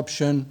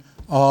corruption,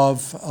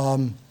 of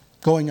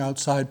going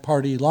outside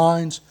party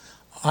lines,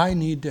 I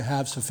need to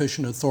have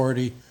sufficient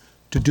authority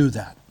to do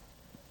that.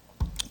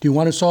 Do you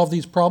want to solve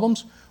these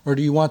problems, or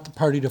do you want the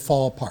party to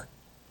fall apart?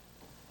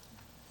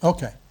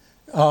 Okay.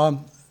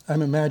 I'm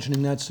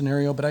imagining that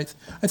scenario, but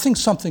I think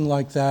something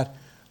like that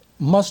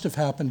must have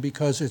happened,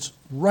 because it's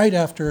right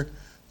after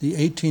the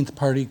 18th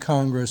Party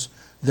Congress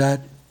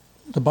that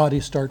the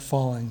bodies start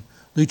falling.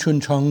 Li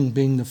Chun-chung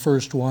being the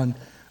first one,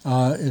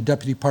 a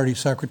deputy party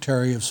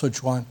secretary of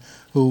Sichuan,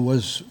 who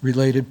was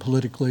related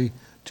politically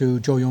to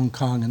Zhou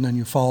Yongkang, and then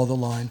you follow the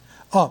line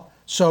up.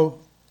 So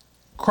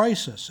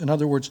crisis, in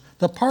other words,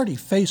 the party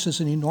faces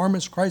an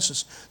enormous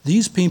crisis.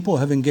 These people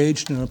have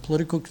engaged in a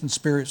political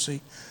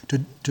conspiracy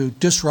to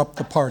disrupt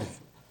the party.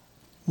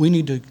 We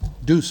need to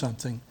do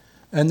something.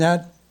 And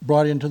that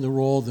brought into the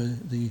role,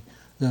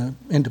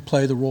 into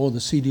play the role of the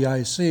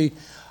CDIC.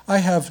 I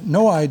have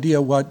no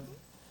idea what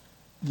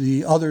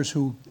the others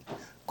who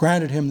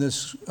granted him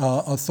this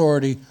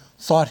authority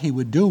thought he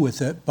would do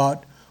with it,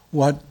 but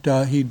what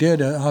he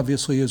did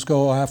obviously is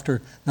go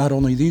after not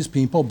only these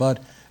people,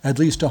 but at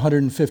least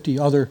 150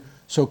 other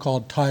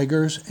so-called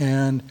tigers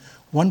and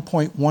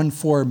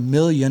 1.14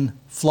 million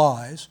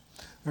flies.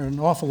 There are an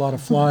awful lot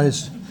of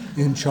flies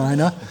in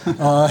China.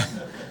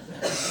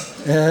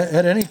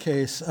 At any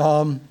case,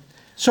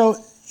 so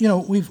you know,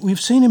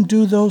 we've seen him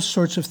do those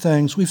sorts of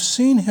things. We've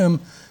seen him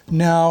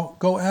now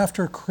go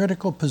after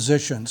critical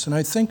positions, and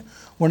I think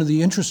one of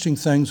the interesting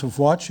things of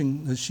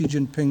watching the Xi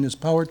Jinping, this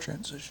power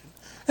transition,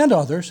 and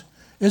others,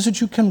 is that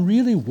you can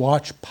really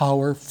watch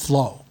power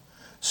flow.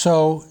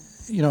 So,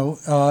 you know,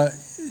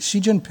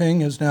 Xi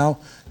Jinping has now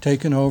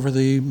taken over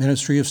the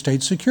Ministry of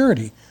State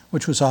Security,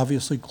 which was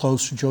obviously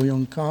close to Zhou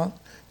Yongkang.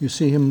 You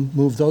see him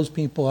move those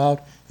people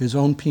out, his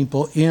own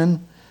people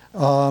in.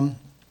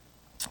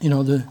 You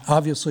know,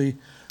 obviously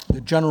the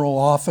general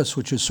office,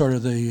 which is sort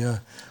of the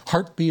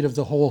heartbeat of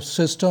the whole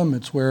system.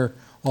 It's where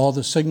all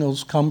the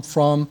signals come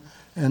from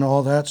and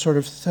all that sort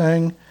of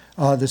thing.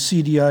 The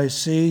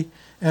CDIC.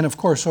 And of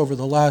course, over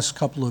the last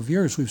couple of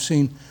years, we've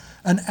seen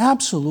an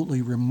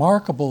absolutely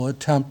remarkable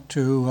attempt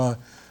to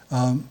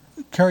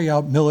carry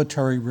out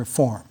military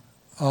reform.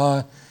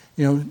 You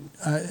know,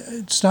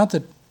 it's not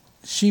that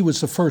Xi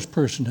was the first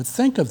person to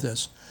think of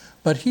this,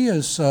 but he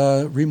has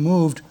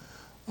removed,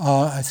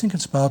 I think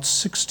it's about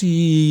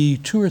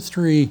 62 or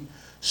 3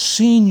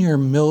 senior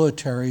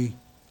military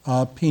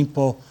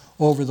people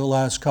over the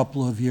last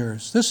couple of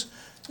years. This,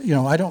 you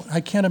know,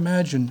 I can't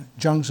imagine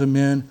Jiang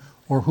Zemin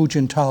or Hu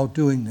Jintao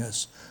doing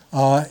this,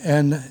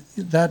 and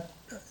that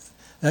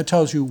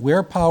tells you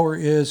where power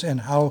is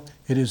and how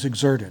it is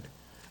exerted.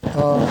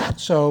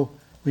 So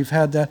we've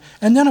had that,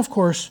 and then of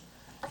course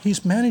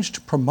he's managed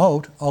to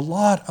promote a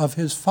lot of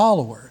his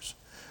followers.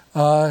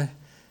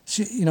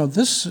 You know,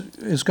 this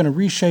is going to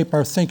reshape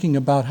our thinking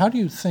about how do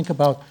you think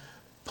about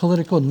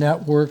political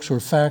networks or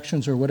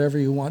factions or whatever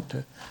you want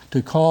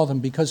to call them,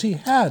 because he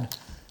had,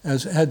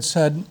 as Ed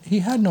said, he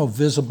had no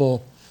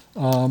visible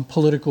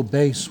political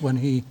base when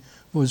he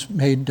was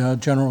made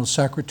general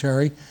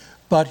secretary,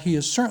 but he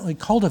is certainly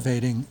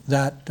cultivating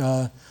that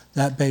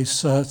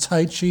base.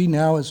 Cai Qi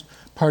now is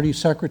party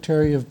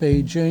secretary of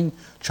Beijing,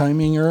 Chai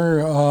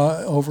Ming-er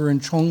over in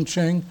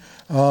Chongqing.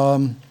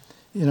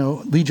 You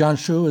know, Li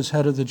Jianshu is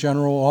head of the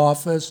general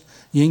office.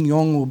 Ying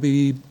Yong will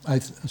be, I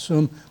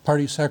assume,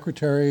 party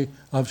secretary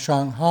of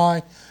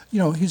Shanghai. You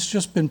know, he's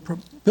just been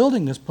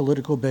building this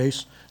political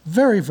base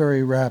very,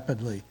 very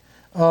rapidly.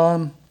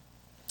 And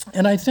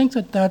I think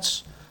that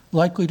that's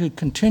likely to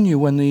continue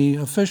when the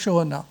official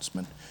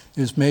announcement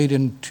is made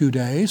in 2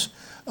 days.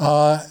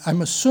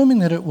 I'm assuming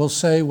that it will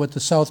say what the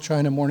South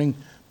China Morning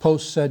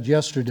Post said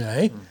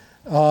yesterday,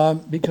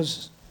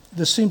 because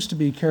this seems to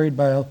be carried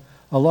by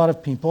a lot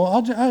of people.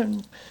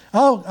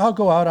 I'll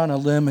go out on a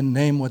limb and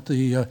name what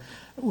the,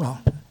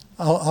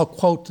 I'll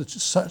quote the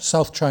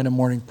South China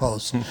Morning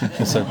Post.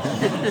 That's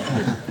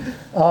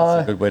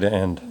a good way to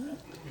end.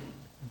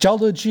 Zhao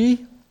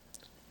Leji,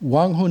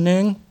 Wang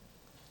Huning,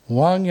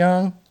 Wang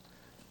Yang,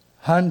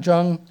 Han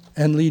Zheng,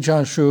 and Li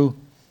Jianshu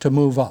to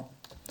move up.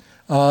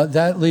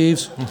 That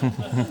leaves Hu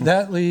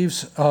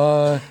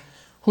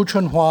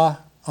Chunhua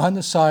on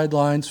the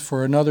sidelines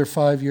for another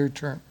 5-year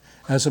term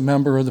as a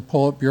member of the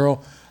Politburo.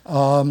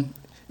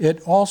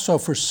 It also,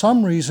 for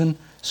some reason,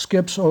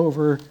 skips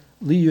over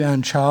Li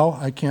Yuanchao.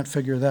 I can't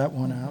figure that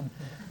one out.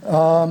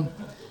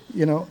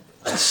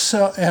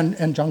 So and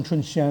Zhang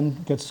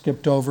Chunxian gets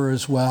skipped over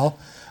as well.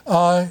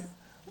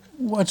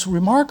 What's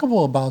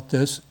remarkable about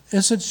this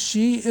is that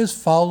she is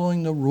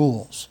following the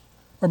rules,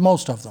 or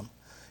most of them.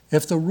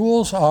 If the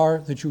rules are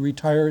that you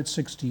retire at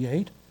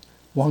 68,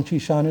 Wang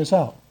Qishan is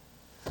out.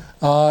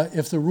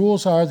 If the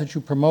rules are that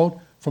you promote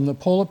from the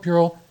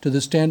Politburo to the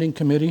Standing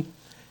Committee,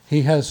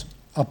 he has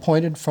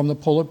appointed from the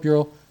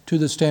Politburo to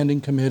the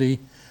Standing Committee.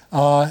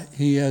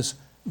 He has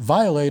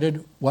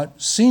violated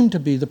what seemed to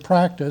be the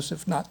practice,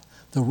 if not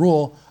the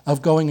rule,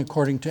 of going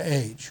according to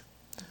age.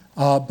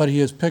 But he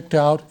has picked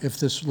out, if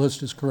this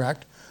list is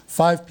correct,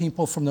 5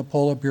 people from the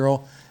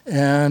Politburo,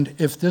 and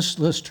if this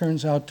list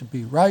turns out to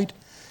be right,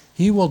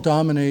 he will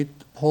dominate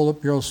the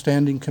Politburo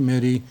Standing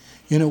Committee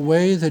in a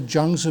way that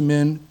Jiang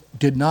Zemin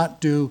did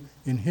not do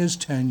in his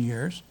 10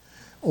 years,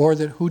 or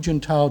that Hu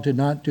Jintao did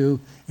not do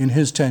in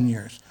his 10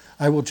 years.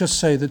 I will just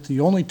say that the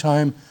only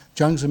time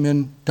Jiang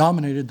Zemin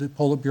dominated the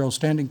Politburo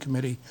Standing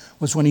Committee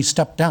was when he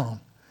stepped down.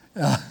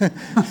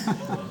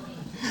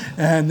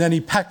 And then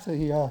he packed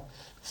the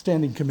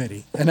Standing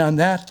Committee. And on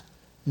that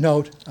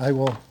note, I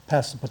will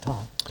pass the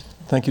baton.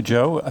 Thank you,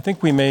 Joe. I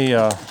think we may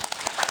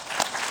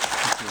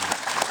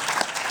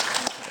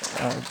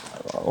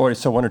already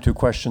saw 1 or 2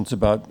 questions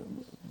about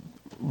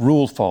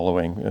rule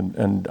following,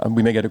 and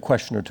we may get a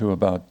question or two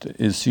about,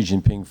 is Xi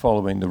Jinping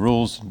following the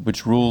rules,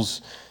 which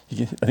rules,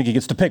 I think he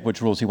gets to pick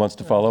which rules he wants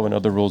to follow, and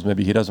other rules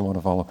maybe he doesn't want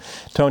to follow.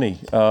 Tony,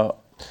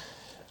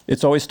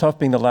 it's always tough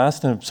being the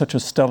last in such a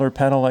stellar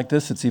panel like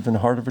this. It's even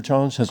harder of a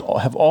challenge.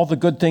 Have all the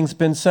good things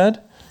been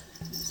said?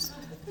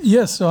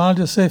 Yes, so I'll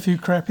just say a few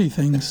crappy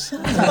things.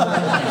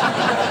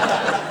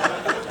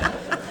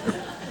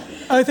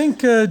 I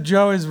think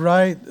Joe is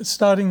right.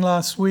 Starting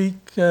last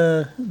week,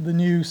 the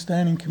new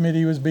standing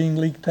committee was being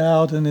leaked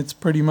out, and it's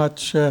pretty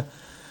much,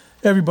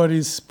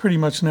 everybody's pretty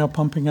much now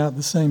pumping out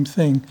the same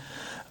thing.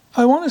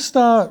 I want to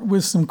start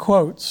with some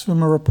quotes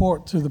from a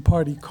report to the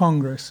party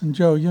Congress. And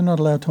Joe, you're not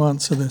allowed to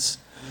answer this.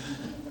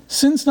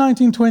 Since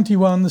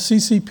 1921, the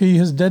CCP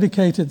has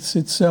dedicated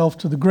itself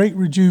to the great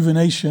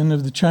rejuvenation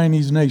of the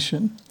Chinese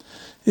nation.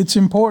 It's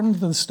important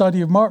for the study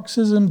of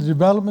Marxism, the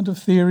development of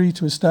theory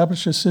to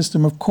establish a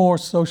system of core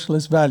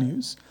socialist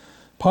values.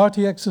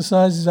 Party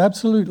exercises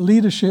absolute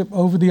leadership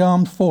over the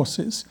armed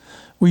forces.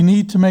 We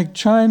need to make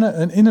China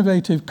an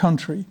innovative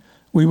country.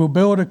 We will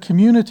build a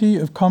community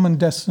of common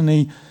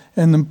destiny,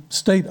 and the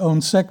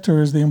state-owned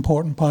sector is the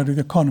important part of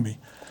the economy.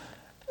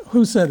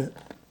 Who said it?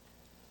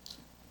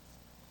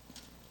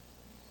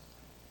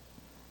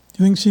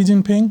 Do you think Xi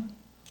Jinping?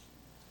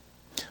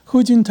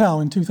 Hu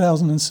Jintao in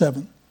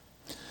 2007.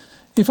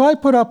 If I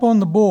put up on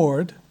the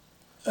board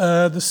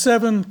the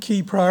 7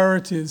 key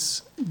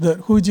priorities that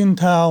Hu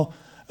Jintao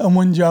and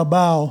Wen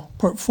Jiabao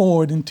put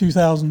forward in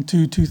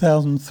 2002,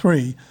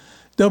 2003,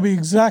 they'll be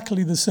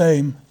exactly the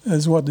same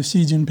as what the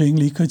Xi Jinping,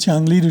 Li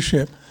Keqiang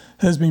leadership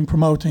has been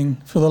promoting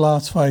for the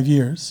last 5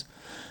 years.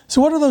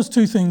 So what do those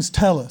 2 things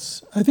tell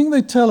us? I think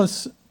they tell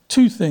us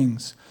 2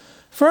 things.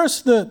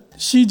 First, that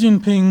Xi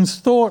Jinping's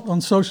thought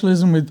on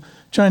socialism with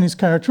Chinese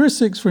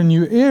characteristics for a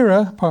new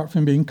era, apart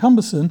from being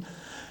cumbersome,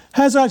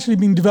 has actually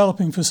been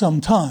developing for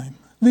some time.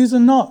 These are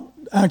not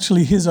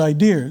actually his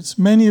ideas.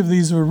 Many of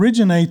these have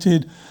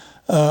originated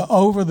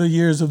over the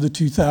years of the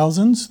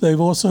 2000s.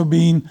 They've also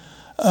been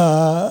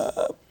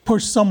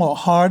pushed somewhat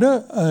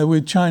harder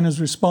with China's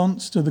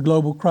response to the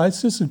global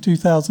crisis of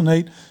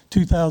 2008,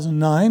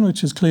 2009,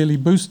 which has clearly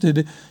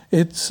boosted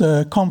its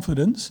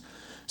confidence.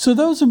 So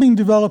those have been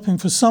developing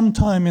for some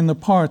time in the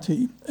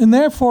party, and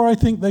therefore I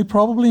think they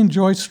probably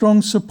enjoy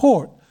strong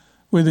support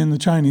within the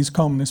Chinese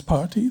Communist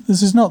Party.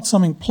 This is not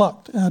something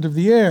plucked out of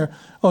the air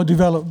or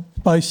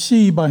developed by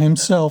Xi by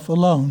himself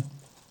alone.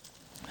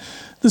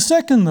 The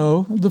second,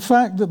 though, the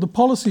fact that the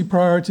policy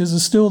priorities are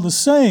still the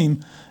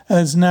same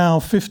as now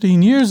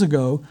 15 years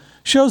ago,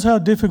 shows how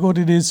difficult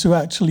it is to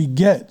actually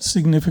get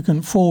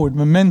significant forward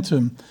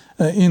momentum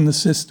in the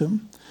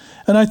system.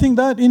 And I think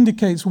that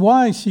indicates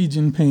why Xi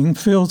Jinping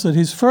feels that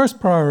his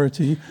first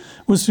priority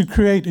was to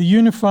create a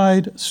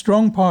unified,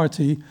 strong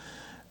party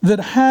that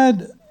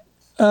had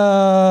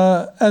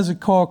as a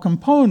core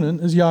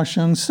component, as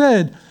Yasheng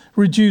said,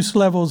 reduced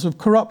levels of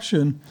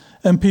corruption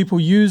and people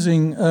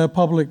using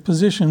public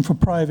position for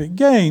private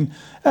gain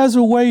as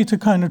a way to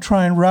kind of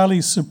try and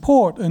rally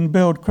support and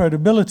build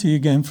credibility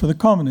again for the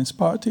Communist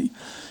Party.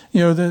 You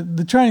know,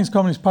 the Chinese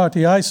Communist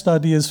Party I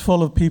study is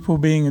full of people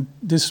being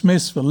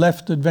dismissed for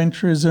left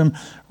adventurism,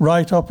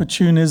 right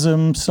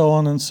opportunism, so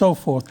on and so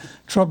forth.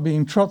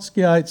 Being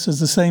Trotskyites at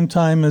the same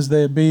time as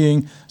they're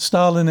being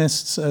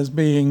Stalinists, as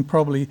being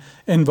probably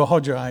Enver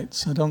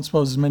Hoxhaites. I don't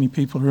suppose as many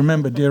people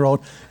remember dear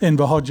old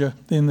Enver Hoxha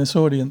in this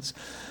audience.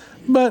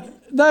 But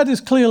that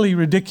is clearly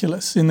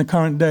ridiculous in the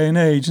current day and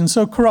age. And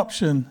so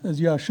corruption, as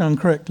Yasheng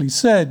correctly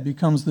said,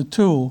 becomes the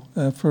tool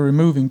for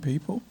removing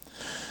people.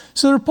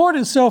 So the report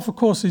itself, of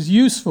course, is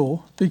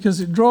useful because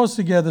it draws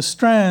together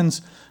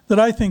strands that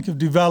I think have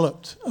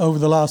developed over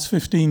the last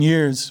 15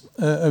 years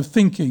of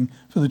thinking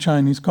for the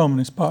Chinese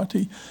Communist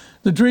Party.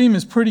 The dream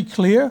is pretty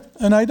clear,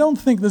 and I don't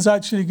think there's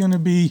actually going to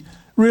be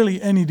really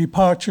any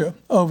departure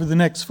over the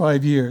next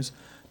 5 years.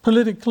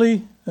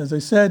 Politically, as I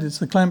said, it's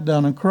the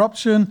clampdown on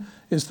corruption,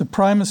 it's the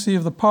primacy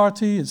of the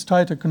party, it's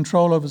tighter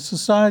control over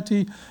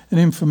society and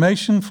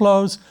information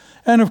flows,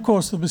 and of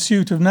course the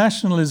pursuit of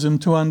nationalism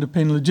to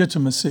underpin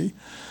legitimacy.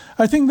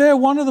 I think there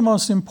one of the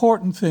most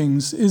important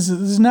things is that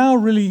there's now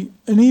really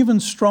an even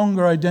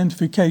stronger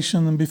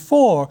identification than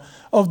before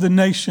of the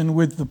nation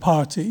with the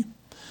party.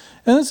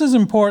 And this is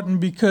important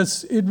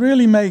because it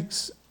really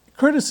makes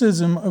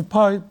criticism of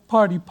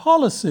party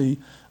policy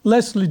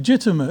less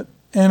legitimate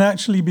and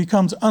actually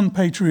becomes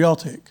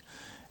unpatriotic.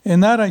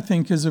 And that, I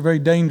think, is a very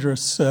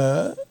dangerous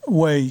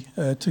way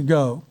to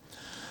go.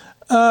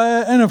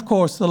 And of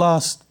course, the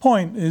last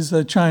point is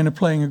China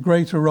playing a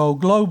greater role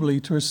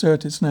globally to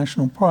assert its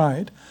national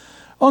pride.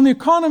 On the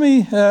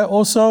economy,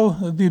 also,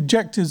 the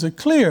objectives are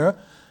clear.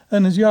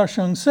 And as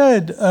Yasheng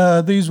said,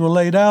 these were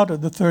laid out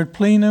at the third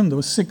plenum. There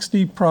were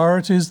 60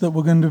 priorities that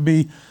were going to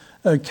be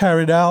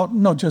carried out,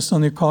 not just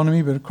on the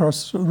economy, but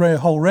across a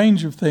whole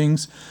range of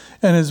things.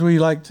 And as we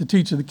like to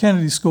teach at the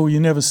Kennedy School,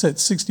 you never set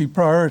 60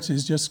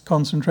 priorities, just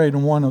concentrate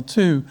on one or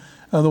two.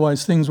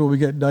 Otherwise, things will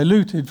get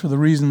diluted for the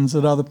reasons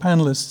that other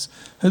panelists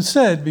have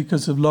said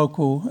because of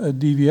local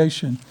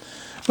deviation.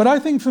 But I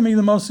think for me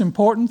the most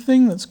important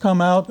thing that's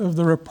come out of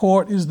the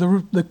report is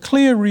the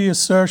clear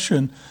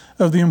reassertion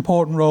of the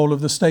important role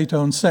of the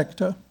state-owned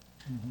sector.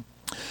 Mm-hmm.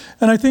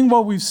 And I think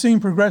what we've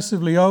seen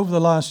progressively over the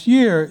last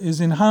year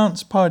is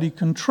enhanced party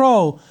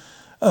control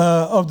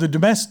of the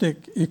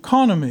domestic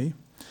economy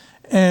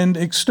and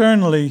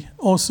externally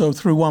also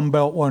through One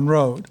Belt, One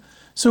Road.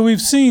 So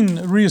we've seen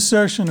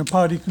reassertion of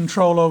party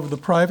control over the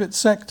private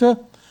sector,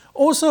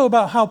 also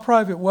about how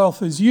private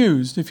wealth is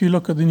used. If you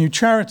look at the new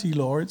charity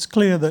law, it's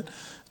clear that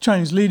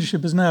Chinese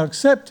leadership has now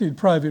accepted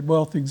private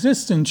wealth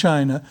exists in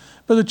China,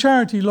 but the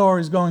charity law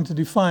is going to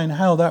define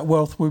how that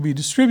wealth will be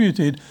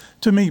distributed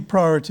to meet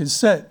priorities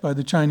set by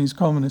the Chinese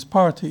Communist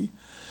Party.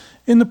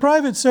 In the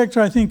private sector,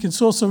 I think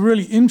it's also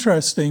really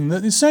interesting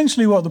that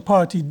essentially what the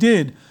party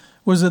did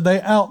was that they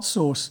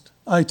outsourced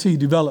IT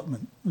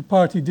development. The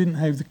party didn't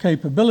have the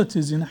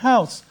capabilities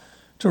in-house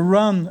to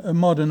run a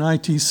modern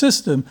IT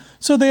system,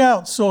 so they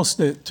outsourced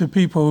it to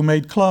people who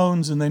made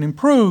clones and then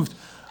improved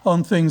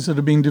on things that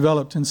are being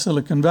developed in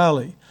Silicon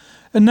Valley.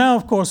 And now,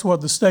 of course,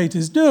 what the state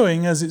is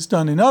doing, as it's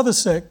done in other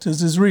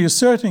sectors, is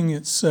reasserting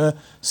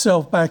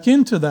itself back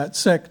into that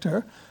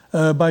sector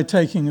by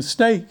taking a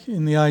stake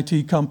in the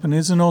IT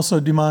companies and also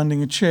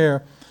demanding a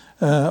chair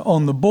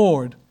on the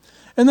board.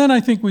 And then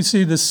I think we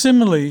see this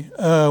similarly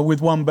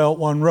with One Belt,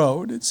 One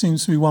Road. It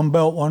seems to be One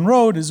Belt, One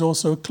Road is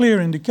also a clear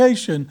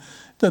indication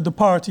that the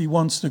party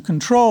wants to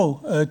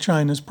control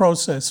China's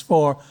process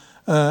for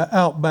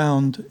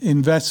outbound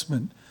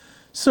investment.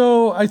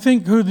 So I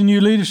think who the new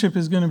leadership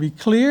is going to be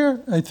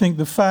clear. I think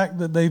the fact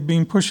that they've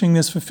been pushing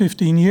this for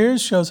 15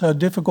 years shows how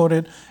difficult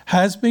it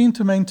has been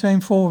to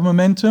maintain forward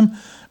momentum.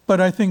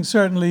 But I think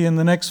certainly in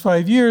the next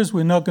 5 years,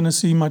 we're not going to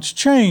see much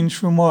change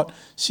from what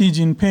Xi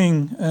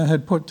Jinping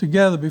had put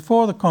together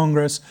before the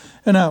Congress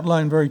and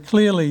outlined very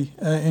clearly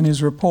in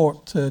his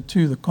report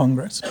to the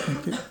Congress.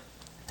 Thank you.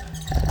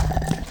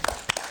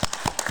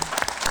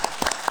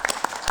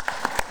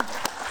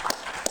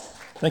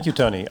 Thank you,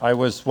 Tony. I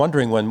was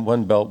wondering when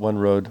One Belt, One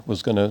Road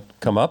was going to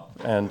come up,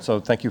 and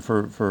so thank you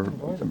for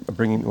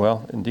bringing,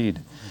 well, indeed.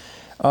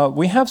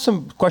 We have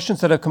some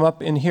questions that have come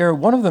up in here.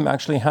 One of them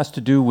actually has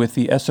to do with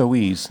the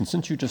SOEs, and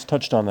since you just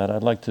touched on that,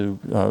 I'd like to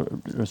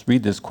just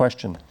read this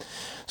question.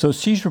 So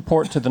Xi's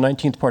report to the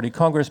 19th Party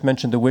Congress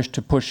mentioned the wish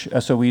to push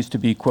SOEs to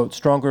be, quote,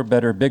 stronger,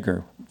 better,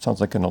 bigger. Sounds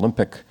like an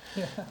Olympic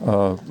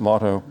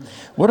motto.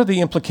 What are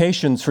the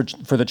implications for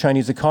the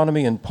Chinese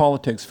economy and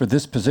politics for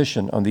this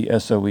position on the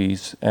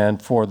SOEs and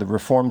for the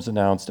reforms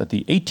announced at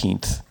the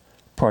 18th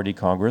Party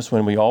Congress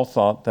when we all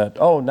thought that,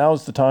 oh,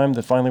 now's the time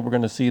that finally we're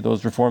going to see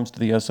those reforms to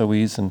the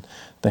SOEs, and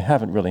they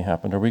haven't really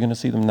happened. Are we going to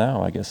see them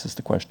now, I guess is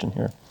the question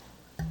here.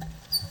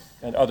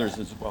 And others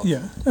as well.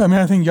 Yeah, I mean,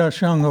 I think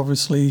Yasheng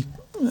obviously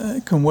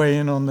can weigh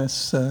in on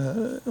this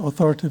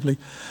authoritatively.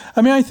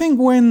 I mean, I think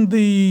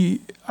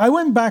I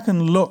went back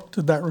and looked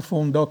at that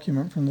reform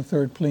document from the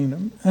third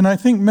plenum, and I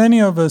think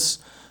many of us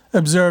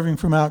observing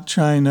from out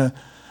China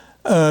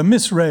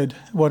misread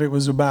what it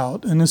was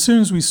about. And as soon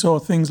as we saw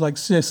things like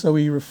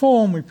CSOE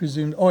reform, we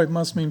presumed, oh, it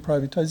must mean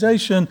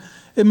privatization,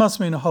 it must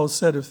mean a whole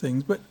set of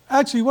things. But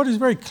actually, what is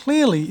very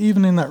clearly,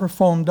 even in that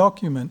reform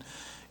document,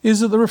 is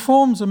that the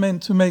reforms are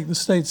meant to make the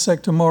state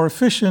sector more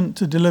efficient,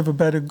 to deliver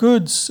better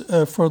goods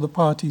for the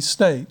party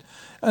state.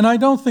 And I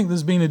don't think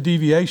there's been a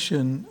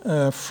deviation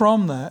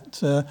from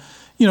that.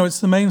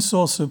 It's the main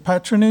source of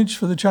patronage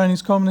for the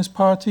Chinese Communist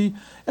Party,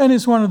 and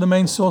it's one of the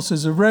main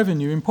sources of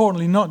revenue,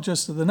 importantly, not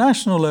just at the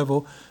national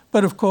level,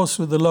 but of course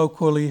with the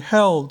locally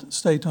held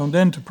state-owned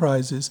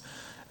enterprises.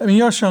 I mean,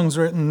 Yosheng's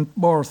written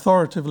more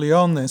authoritatively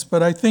on this,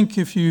 but I think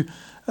if you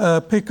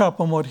pick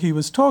up on what he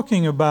was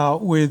talking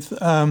about with,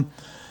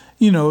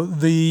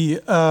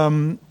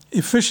 the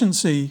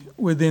efficiency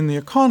within the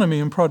economy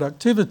and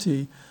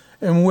productivity,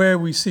 and where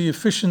we see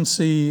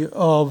efficiency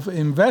of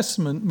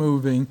investment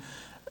moving,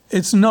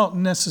 it's not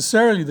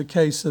necessarily the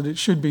case that it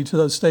should be to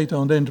those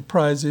state-owned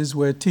enterprises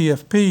where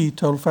TFP,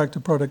 total factor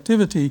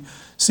productivity,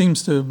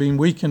 seems to have been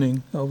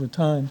weakening over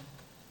time.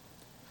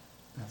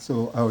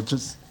 So I would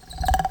just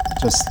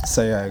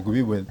say I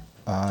agree with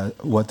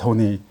what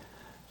Tony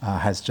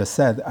has just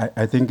said.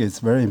 I think it's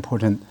very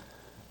important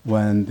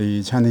when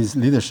the Chinese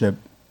leadership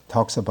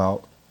talks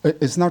about,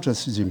 it's not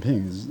just Xi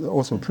Jinping, it's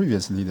also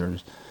previous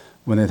leaders,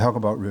 when they talk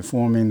about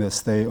reforming the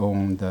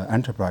state-owned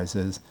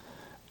enterprises,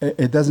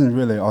 it doesn't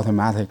really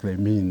automatically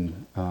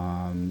mean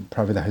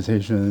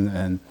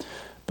privatization.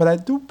 But I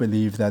do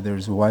believe that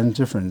there's one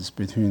difference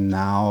between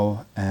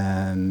now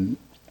and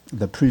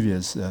the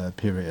previous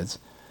periods,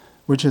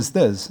 which is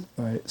this,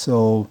 right?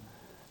 So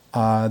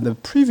the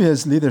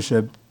previous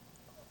leadership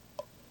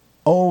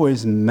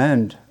always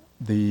meant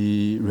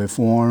the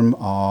reform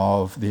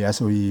of the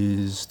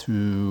SOEs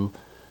to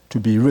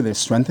be really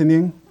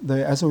strengthening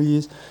the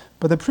SOEs,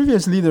 but the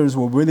previous leaders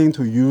were willing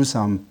to use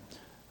some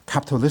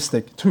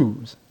capitalistic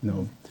tools,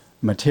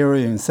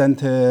 material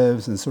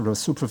incentives and sort of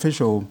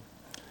superficial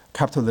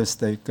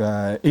capitalistic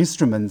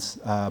instruments,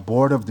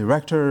 board of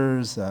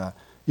directors,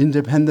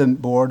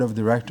 independent board of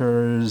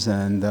directors,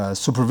 and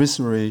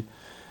supervisory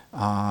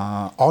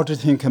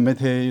auditing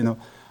committee.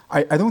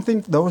 I don't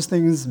think those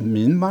things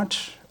mean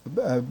much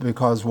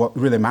because what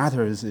really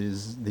matters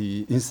is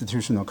the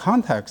institutional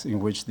context in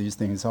which these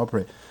things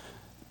operate.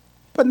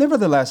 But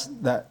nevertheless,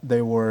 that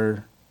they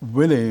were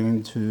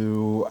willing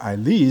to at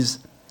least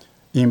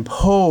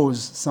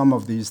impose some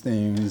of these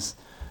things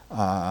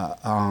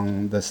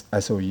on the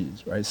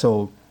SOEs, right?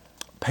 So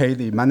pay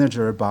the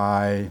manager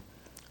by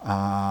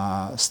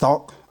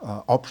stock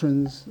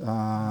options,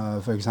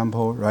 for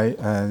example, right?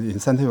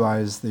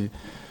 Incentivize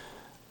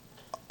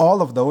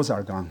all of those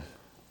are gone.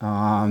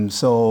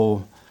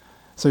 So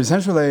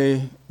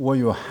essentially what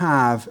you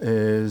have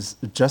is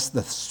just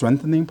the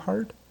strengthening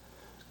part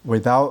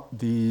without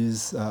the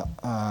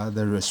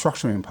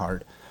restructuring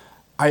part.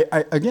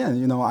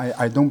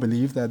 I don't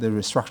believe that the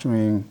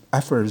restructuring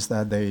efforts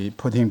that they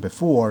put in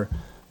before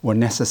were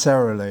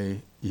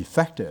necessarily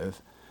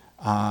effective.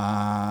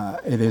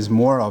 It is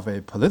more of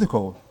a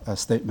political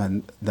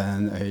statement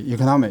than an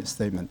economic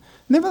statement.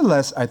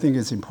 Nevertheless, I think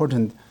it's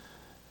important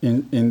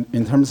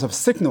in terms of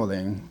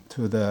signaling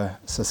to the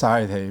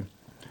society,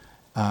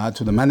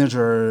 to the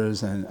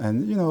managers,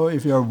 and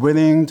if you're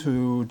willing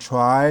to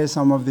try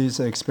some of these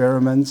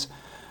experiments,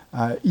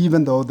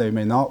 even though they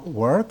may not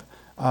work,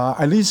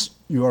 at least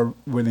you are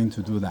willing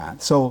to do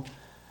that. So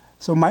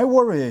my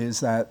worry is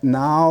that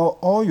now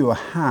all you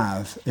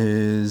have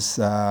is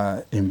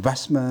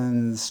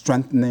investment,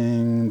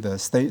 strengthening the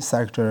state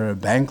sector,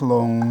 bank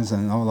loans,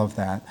 and all of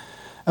that.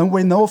 And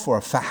we know for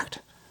a fact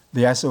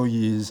the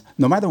SOEs,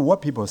 no matter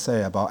what people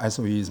say about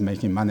SOEs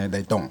making money,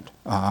 they don't.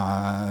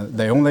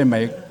 They only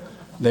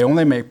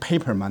make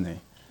paper money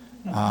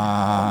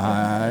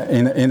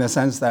in a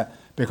sense that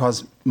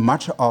because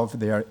much of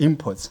their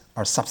inputs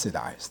are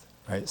subsidized,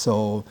 right?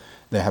 So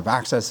they have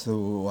access to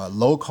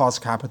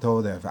low-cost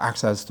capital, they have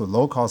access to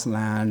low-cost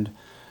land,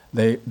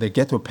 they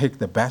get to pick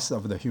the best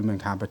of the human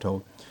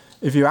capital.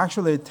 If you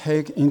actually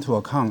take into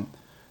account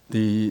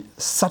the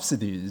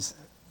subsidies,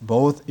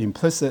 both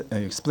implicit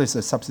and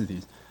explicit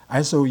subsidies,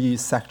 SOE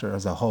sector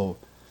as a whole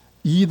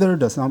either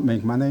does not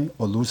make money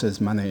or loses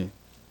money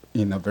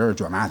in a very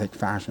dramatic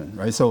fashion,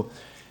 right? So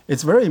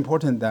it's very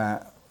important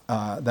that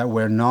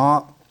we're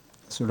not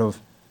sort of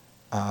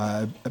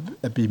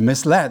be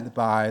misled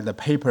by the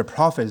paper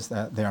profits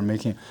that they are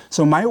making.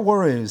 So my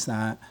worry is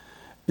that,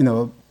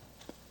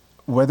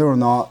 whether or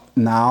not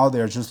now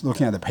they're just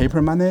looking at the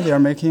paper money they are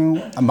making,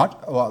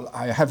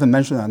 I haven't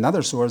mentioned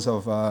another source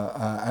of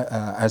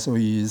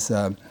SOE's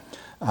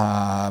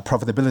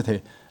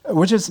profitability,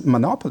 which is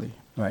monopoly,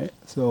 right?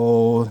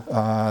 So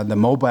the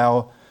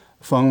mobile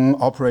phone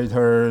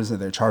operators,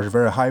 they charge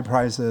very high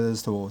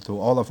prices to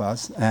all of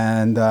us.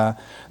 And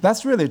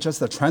that's really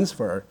just a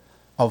transfer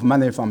of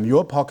money from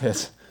your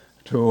pocket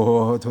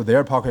to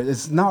their pocket.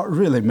 It's not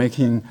really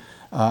making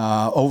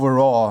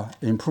overall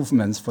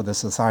improvements for the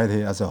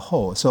society as a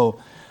whole. So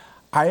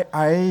I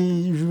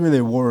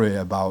really worry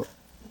about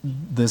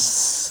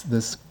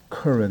this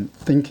current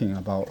thinking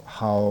about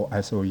how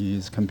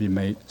SOEs can be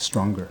made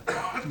stronger.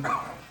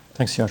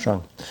 Thanks,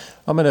 Xiaoshang.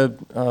 I'm going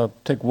to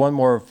take one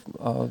more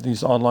of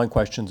these online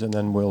questions, and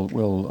then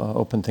we'll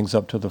open things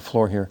up to the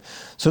floor here.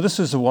 So this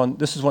is one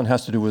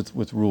has to do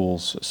with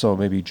rules. So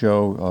maybe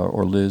Joe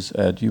or Liz,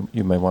 Ed,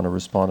 you may want to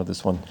respond to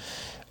this one.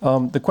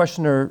 The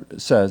questioner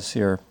says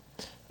here,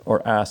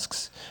 or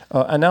asks,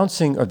 the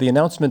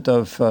announcement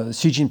of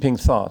Xi Jinping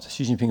thought,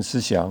 Xi Jinping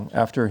Sixiang,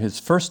 after his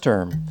first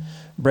term,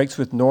 breaks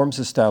with norms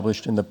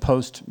established in the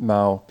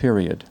post-Mao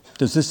period.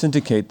 Does this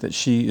indicate that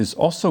Xi is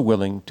also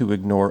willing to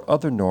ignore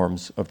other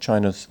norms of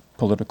China's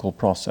political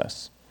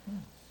process?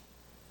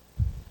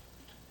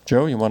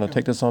 Joe, you want to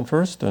take this on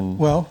first?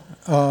 Well,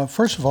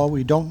 first of all,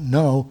 we don't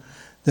know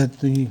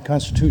that the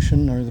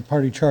Constitution or the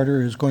party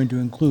charter is going to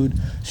include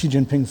Xi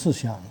Jinping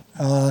Sixiang.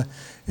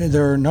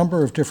 There are a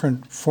number of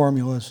different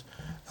formulas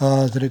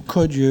that it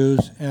could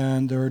use,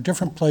 and there are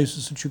different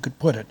places that you could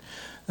put it.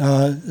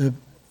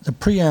 The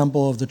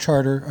preamble of the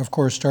charter, of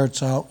course,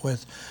 starts out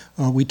with,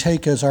 we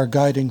take as our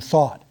guiding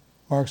thought,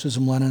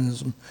 Marxism,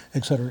 Leninism,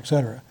 et cetera, et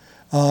cetera.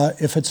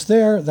 If it's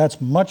there,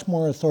 that's much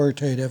more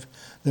authoritative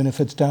than if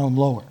it's down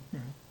lower.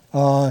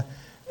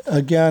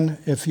 Again,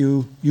 if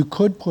you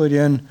could put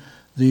in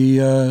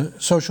the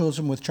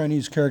socialism with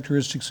Chinese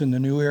characteristics in the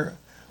new era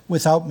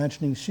without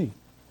mentioning Xi.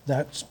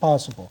 That's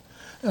possible.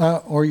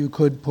 Or you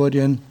could put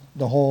in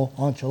the whole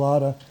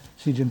enchilada,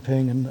 Xi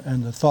Jinping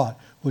and the thought,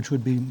 which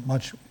would be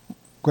much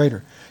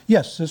greater.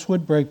 Yes, this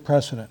would break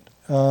precedent.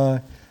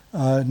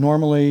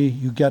 Normally,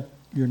 you get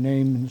your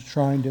name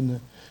enshrined in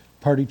the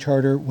party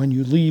charter when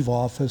you leave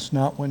office,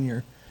 not when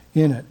you're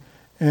in it.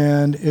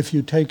 And if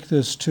you take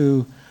this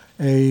to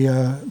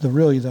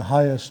the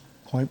highest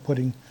point,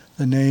 putting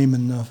the name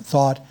and the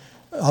thought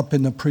up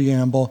in the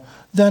preamble,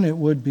 then it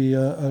would be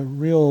a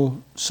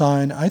real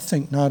sign, I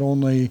think, not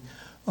only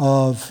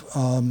of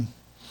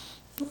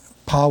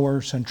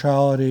power,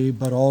 centrality,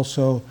 but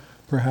also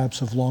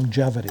perhaps of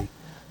longevity.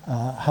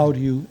 How do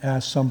you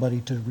ask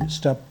somebody to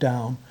step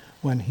down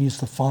when he's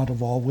the font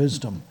of all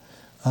wisdom?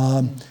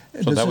 So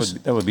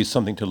that would be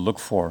something to look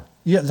for.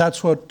 Yeah,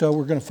 that's what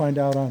we're going to find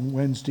out on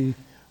Wednesday,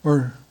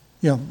 or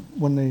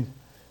when the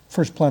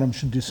first plenum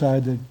should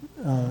decide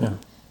that.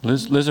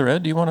 Liz or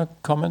Ed, do you want to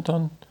comment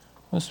on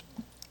this?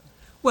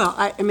 Well,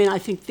 I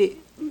think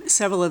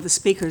several of the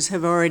speakers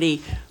have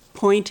already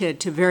pointed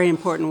to very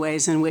important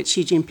ways in which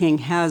Xi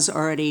Jinping has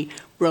already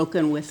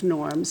broken with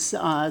norms,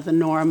 the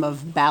norm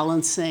of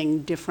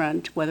balancing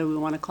different, whether we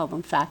want to call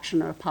them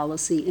faction or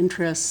policy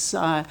interests,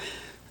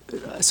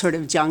 sort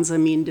of Jiang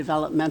Zemin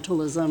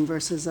developmentalism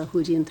versus a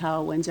Hu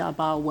Jintao, Wen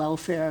Jiabao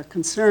welfare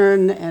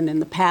concern. And in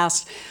the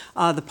past,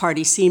 the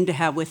party seemed to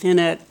have within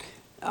it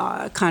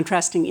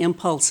contrasting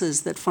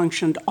impulses that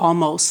functioned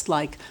almost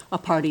like a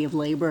party of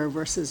labor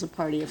versus a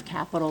party of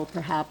capital,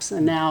 perhaps,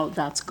 and now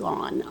that's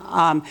gone.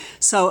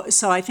 So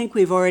I think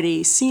we've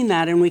already seen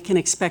that, and we can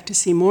expect to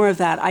see more of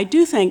that. I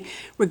do think,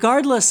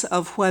 regardless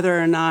of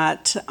whether or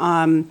not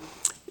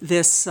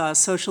this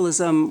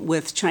socialism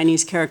with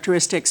Chinese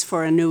characteristics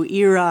for a new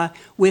era,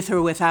 with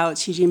or without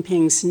Xi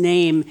Jinping's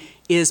name,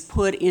 is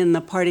put in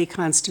the party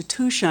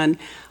constitution,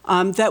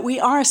 that we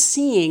are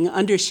seeing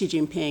under Xi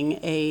Jinping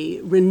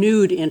a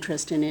renewed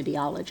interest in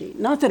ideology.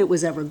 Not that it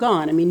was ever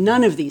gone. I mean,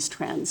 none of these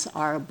trends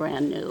are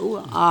brand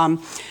new.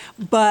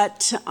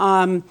 But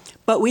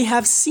we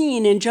have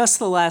seen in just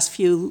the last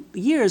few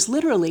years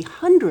literally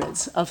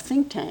hundreds of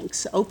think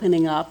tanks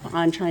opening up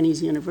on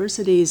Chinese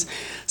universities,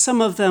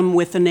 some of them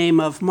with the name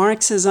of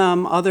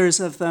Marxism, others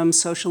of them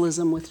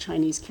socialism with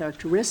Chinese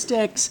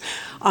characteristics,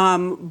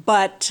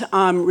 but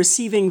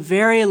receiving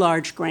very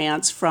large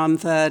grants from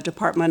the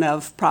Department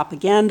of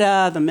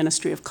Propaganda, the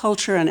Ministry of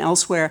Culture, and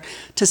elsewhere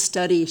to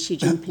study Xi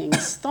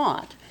Jinping's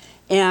thought.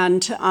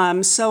 And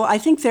so I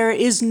think there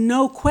is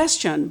no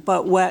question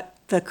but what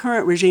the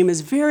current regime is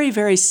very,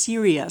 very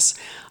serious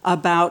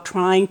about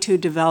trying to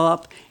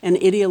develop an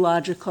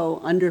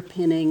ideological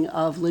underpinning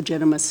of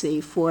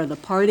legitimacy for the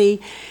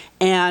party.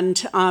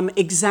 And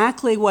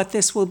exactly what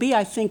this will be,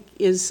 I think,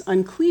 is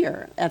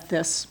unclear at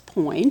this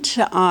point.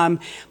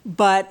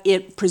 But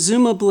it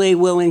presumably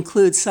will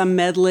include some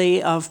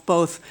medley of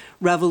both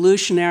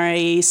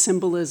revolutionary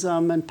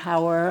symbolism and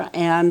power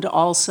and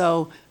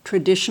also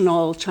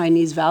traditional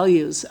Chinese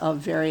values of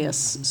various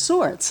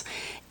sorts.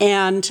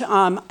 And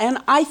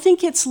I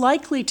think it's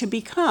likely to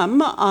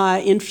become,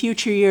 in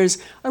future years,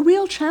 a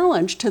real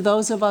challenge to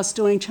those of us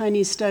doing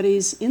Chinese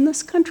studies in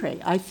this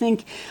country. I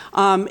think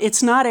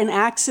it's not an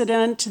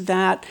accident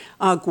that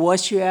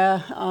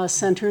Guoxue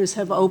centers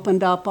have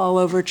opened up all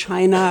over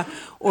China,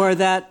 or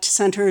that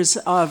centers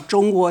of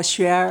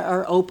Zhongguoxue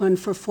are open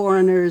for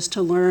foreigners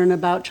to learn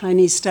about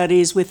Chinese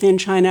studies within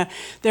China.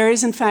 There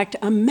is, in fact,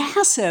 a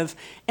massive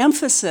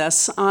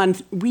emphasis on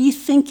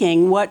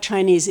rethinking what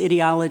Chinese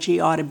ideology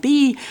ought to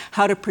be,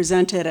 how to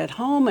present it at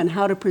home and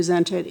how to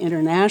present it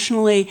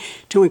internationally,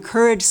 to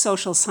encourage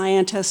social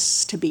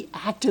scientists to be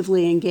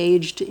actively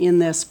engaged in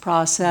this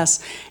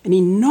process, an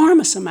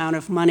enormous amount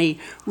of money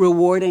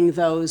rewarding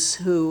those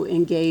who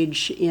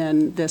engage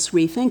in this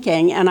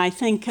rethinking. And I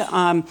think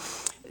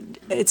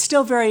it's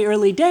still very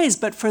early days,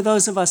 but for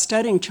those of us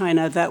studying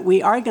China, that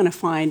we are going to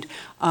find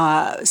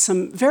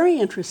some very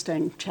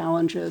interesting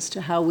challenges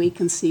to how we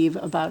conceive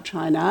about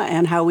China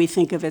and how we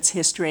think of its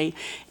history,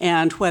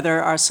 and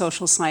whether our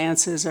social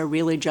sciences are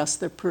really just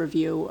the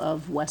purview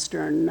of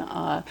Western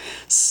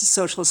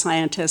social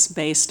scientists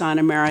based on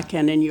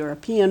American and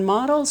European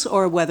models,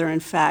 or whether, in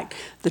fact,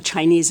 the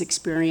Chinese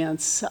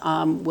experience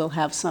will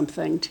have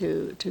something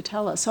to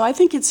tell us. So I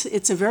think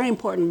it's a very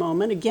important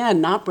moment. Again,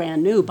 not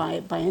brand new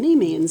by any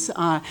means,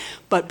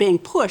 but being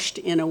pushed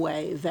in a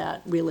way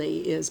that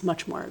really is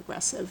much more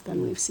aggressive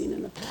than we've seen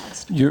in the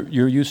past.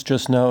 Your use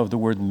just now of the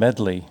word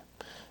medley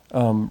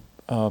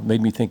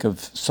made me think of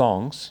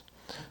songs.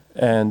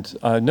 And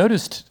I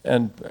noticed,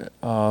 and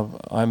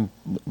I'm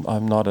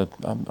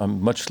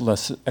much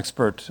less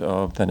expert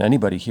than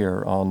anybody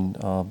here on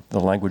the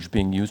language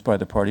being used by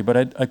the party, but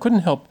I couldn't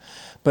help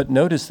but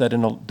notice that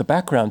in the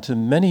background to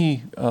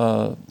many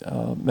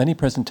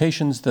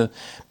presentations, the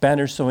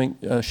banners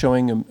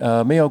showing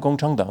没有共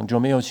产党就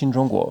没有新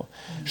中国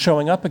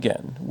showing up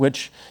again,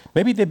 which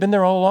maybe they've been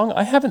there all along.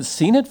 I haven't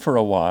seen it for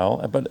a while,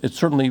 but it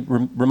certainly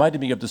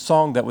reminded me of the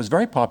song that was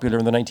very popular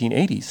in the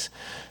 1980s.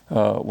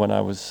 When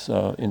I was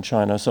in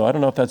China. So I don't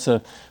know if that's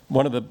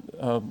one of the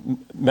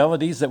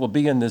melodies that will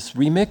be in this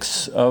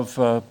remix of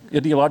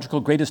ideological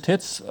greatest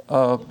hits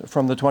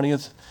from the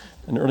 20th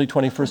and early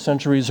 21st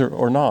centuries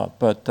or not.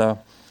 But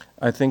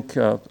I think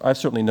I've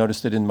certainly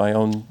noticed it in my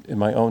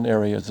own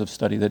areas of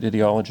study that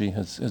ideology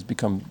has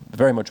become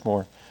very much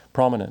more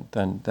prominent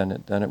than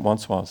it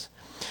once was.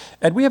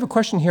 And we have a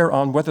question here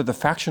on whether the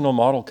factional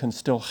model can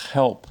still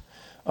help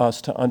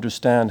us to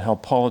understand how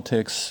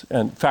politics,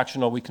 and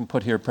factional we can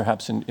put here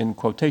perhaps in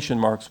quotation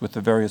marks with the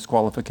various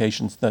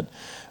qualifications that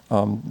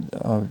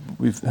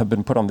have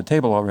been put on the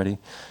table already.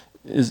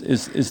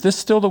 Is this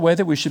still the way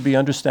that we should be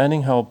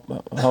understanding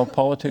how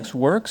politics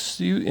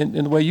works in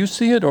the way you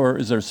see it, or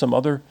is there some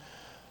other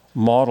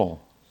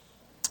model?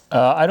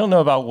 I don't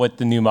know about what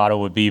the new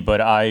model would be, but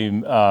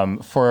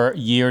for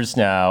years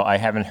now, I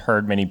haven't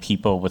heard many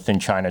people within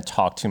China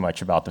talk too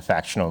much about the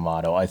factional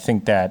model. I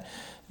think that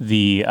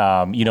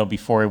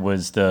before it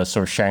was the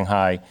sort of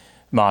Shanghai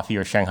Mafia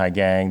or Shanghai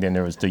Gang, then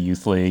there was the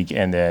Youth League,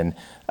 and then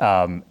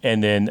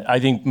I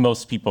think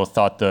most people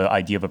thought the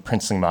idea of a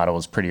princely model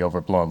was pretty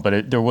overblown.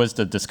 But there was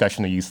the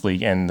discussion of the Youth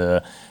League and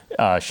the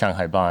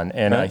Shanghai Ban,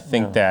 and I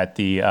think that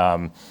the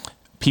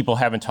people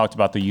haven't talked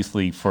about the Youth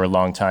League for a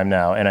long time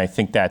now, and I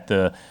think that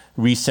the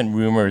recent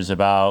rumors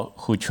about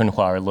Hu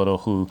Chunhua or Little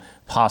Hu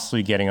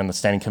possibly getting on the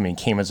standing committee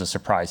came as a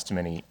surprise to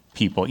many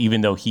people,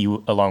 even though he,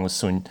 along with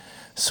Sun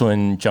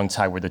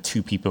Zhengcai, were the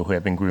two people who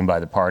had been groomed by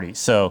the party.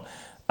 So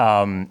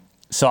I've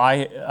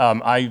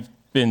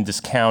been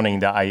discounting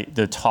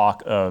the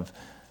talk of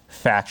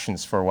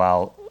factions for a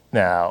while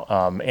now,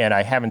 and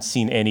I haven't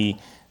seen any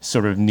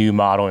sort of new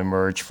model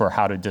emerge for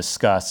how to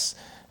discuss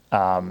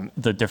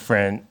the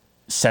different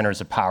centers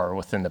of power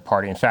within the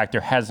party. In fact,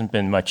 there hasn't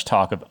been much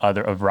talk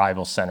of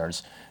rival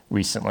centers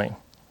recently.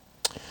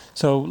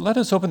 So let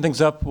us open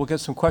things up. We'll get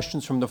some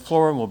questions from the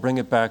floor, and we'll bring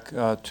it back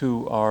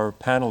to our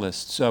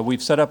panelists.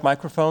 We've set up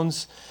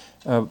microphones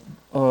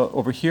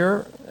over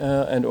here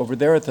and over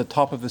there at the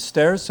top of the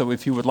stairs. So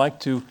if you would like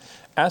to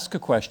ask a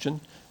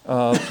question,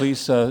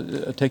 please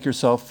take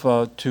yourself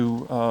to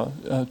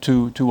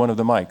one of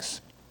the mics.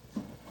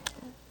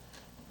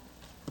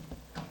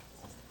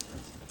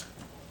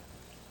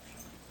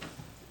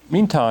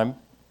 Meantime,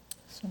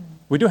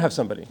 we do have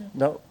somebody.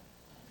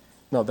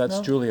 No, that's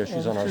Julia.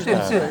 She's on our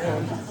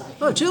staff.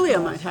 Well, Julia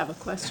might have a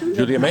question.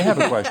 Julia may have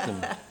a question.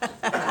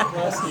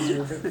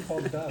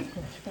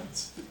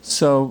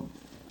 So,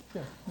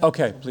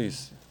 okay,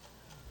 please.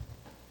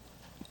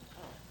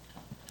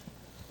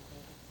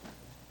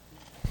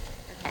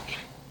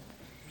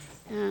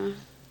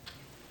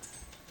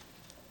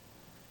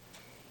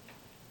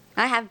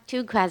 I have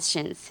two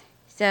questions.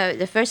 So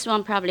the first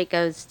one probably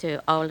goes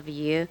to all of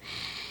you.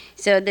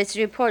 So this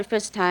report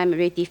first time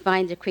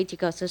redefined the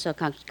critical social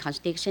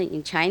contradiction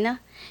in China.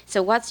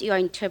 So what's your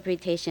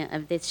interpretation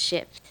of this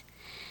shift?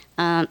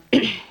 My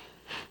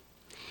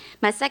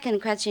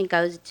second question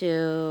goes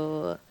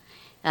to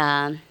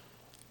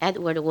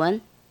Edward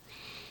Wen.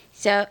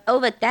 So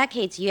over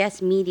decades, U.S.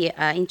 media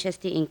are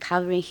interested in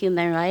covering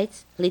human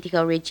rights,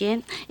 political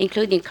regime,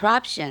 including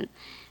corruption.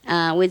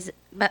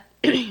 But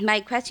my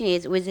question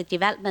is, with the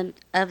development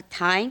of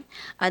time,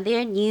 are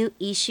there new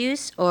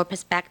issues or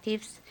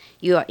perspectives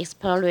you are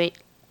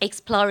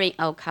exploring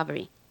or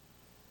covering?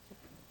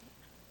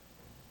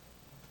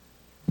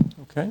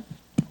 Okay.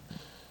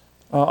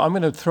 I'm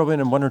going to throw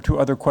in one or two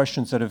other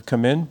questions that have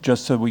come in,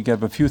 just so we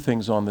get a few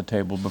things on the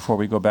table before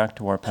we go back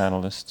to our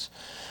panelists.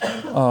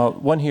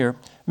 One here.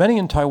 Many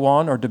in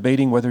Taiwan are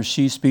debating whether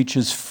Xi's speech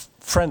is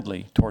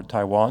friendly toward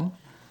Taiwan.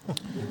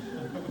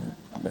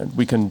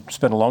 We can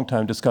spend a long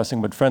time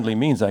discussing what friendly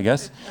means, I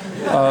guess.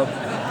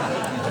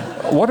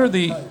 What are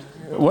the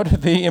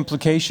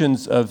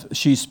implications of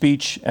Xi's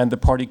speech and the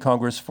Party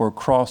Congress for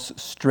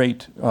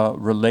cross-strait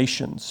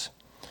relations?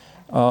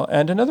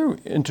 And another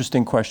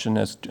interesting question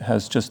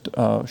has just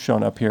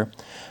shown up here.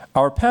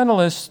 Our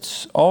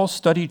panelists all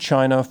study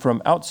China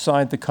from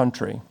outside the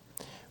country,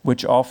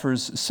 which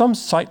offers some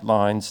sight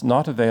lines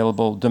not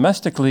available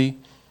domestically,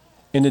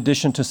 in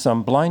addition to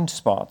some blind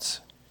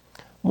spots.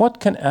 What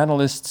can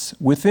analysts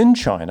within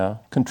China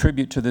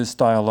contribute to this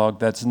dialogue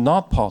that's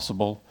not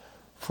possible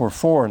for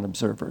foreign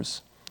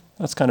observers?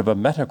 That's kind of a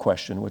meta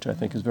question, which I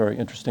think is very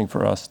interesting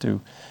for us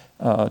to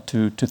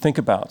think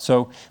about.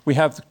 So we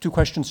have two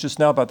questions just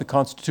now about the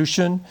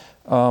Constitution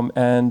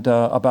and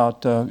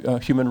about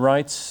human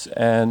rights,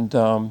 and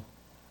there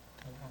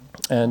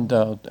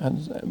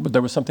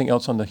was something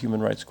else on the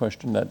human rights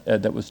question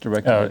that was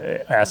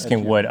directed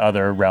asking what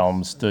other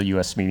realms the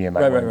U.S. media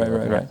might want to be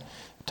looking at.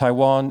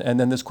 Taiwan, and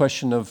then this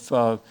question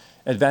of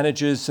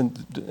advantages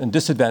and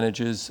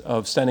disadvantages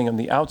of standing on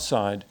the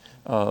outside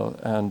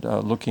and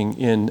looking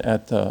in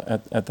at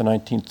the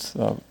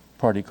 19th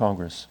Party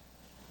Congress.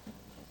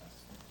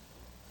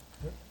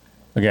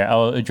 Okay,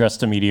 I'll address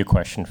the media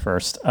question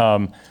first.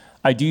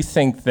 I do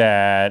think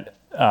that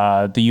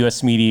the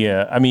U.S.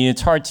 media, I mean,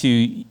 it's hard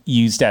to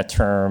use that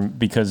term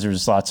because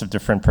there's lots of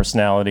different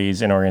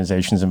personalities and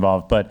organizations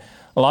involved, but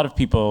a lot of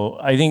people,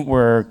 I think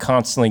we're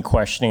constantly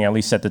questioning, at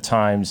least at the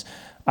Times,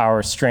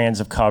 our strands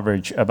of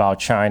coverage about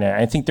China.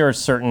 I think there are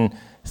certain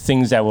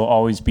things that will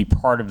always be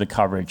part of the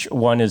coverage.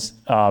 One is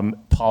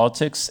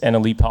politics and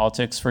elite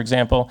politics, for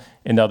example.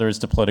 Another is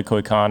the political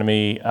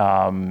economy.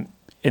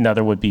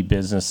 Another would be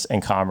business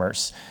and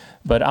commerce.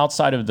 But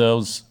outside of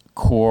those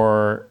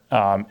core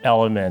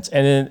elements,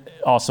 and then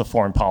also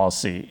foreign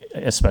policy,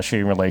 especially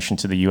in relation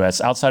to the U.S.,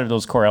 outside of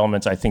those core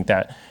elements, I think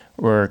that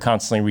we're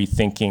constantly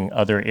rethinking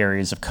other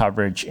areas of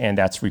coverage, and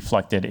that's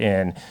reflected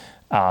in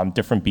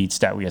different beats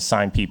that we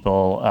assign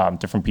people,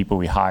 different people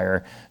we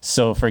hire.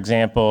 So, for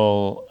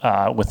example,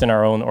 within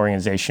our own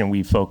organization,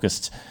 we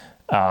focused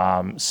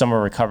some of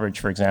our coverage,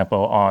 for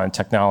example, on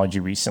technology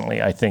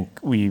recently. I think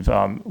we've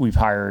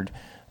hired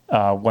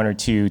one or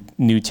two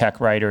new tech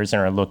writers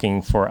and are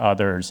looking for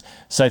others.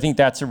 So I think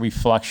that's a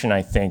reflection,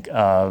 I think,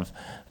 of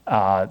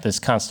this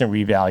constant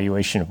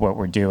reevaluation of what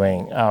we're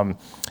doing.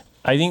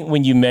 I think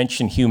when you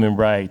mention human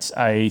rights,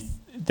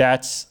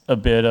 that's a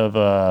bit of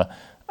a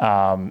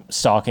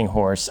stalking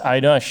horse.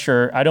 I'm not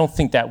sure. I don't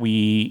think that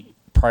we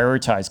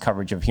prioritize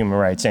coverage of human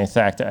rights. And in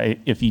fact,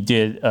 if you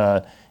did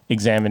an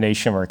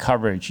examination of our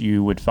coverage,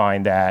 you would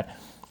find that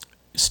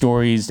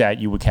stories that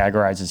you would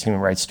categorize as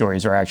human rights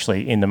stories are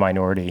actually in the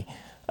minority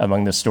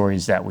among the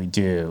stories that we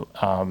do.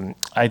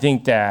 I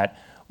think that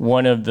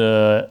one of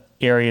the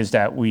areas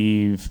that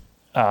we've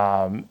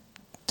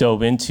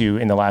dove into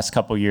in the last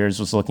couple of years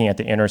was looking at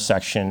the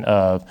intersection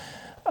of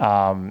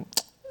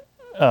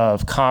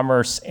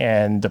commerce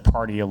and the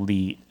party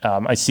elite.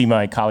 I see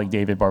my colleague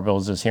David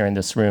Barboza is here in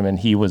this room, and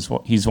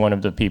he's one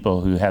of the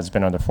people who has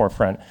been on the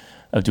forefront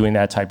of doing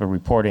that type of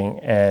reporting.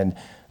 And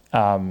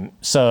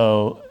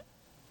so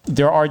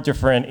there are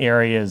different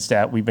areas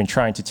that we've been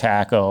trying to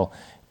tackle,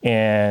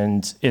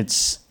 and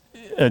it's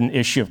an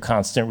issue of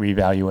constant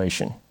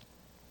reevaluation.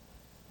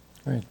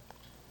 Great.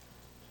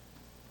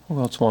 Who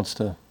else wants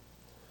to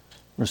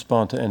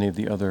respond to any of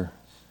the other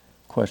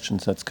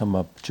questions that's come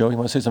up? Joe, you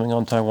want to say something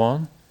on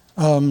Taiwan?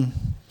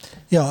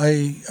 Yeah,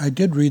 I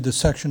did read the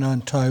section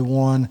on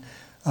Taiwan,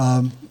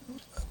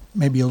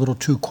 maybe a little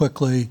too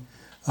quickly,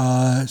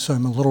 so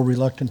I'm a little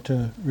reluctant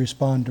to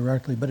respond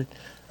directly. But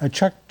I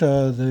checked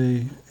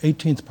the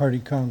 18th Party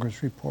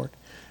Congress report,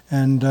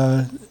 and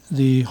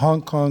the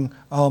Hong Kong,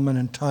 Alman,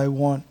 and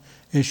Taiwan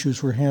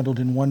issues were handled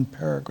in one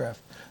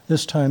paragraph.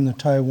 This time the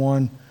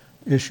Taiwan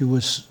issue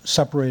was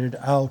separated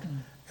out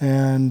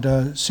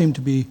and seemed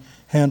to be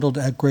handled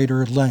at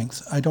greater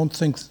length. I don't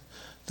think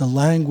the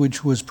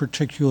language was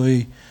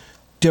particularly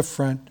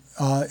different.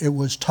 It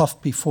was tough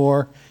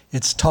before,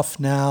 it's tough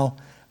now.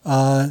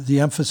 The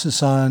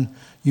emphasis on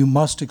you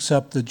must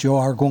accept the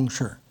Johar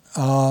Gongshi.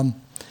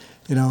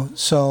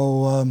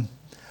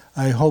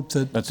 I hope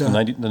that... That's the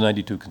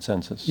 92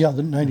 consensus. Yeah,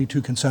 the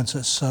 92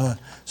 consensus.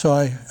 So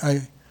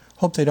I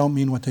hope they don't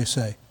mean what they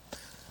say.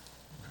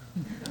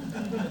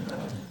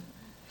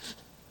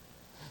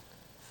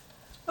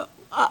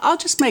 I'll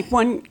just make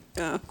one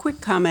quick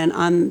comment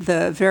on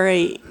the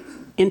very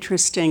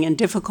interesting and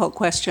difficult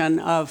question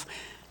of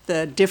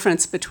the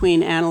difference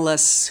between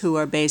analysts who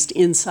are based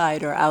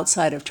inside or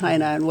outside of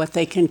China and what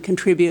they can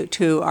contribute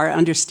to our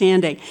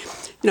understanding.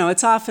 You know,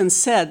 it's often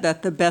said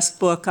that the best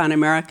book on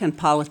American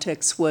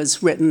politics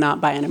was written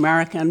not by an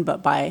American,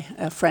 but by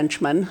a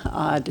Frenchman,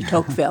 de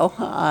Tocqueville,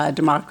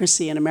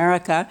 Democracy in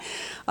America.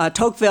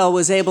 Tocqueville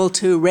was able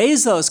to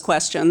raise those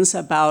questions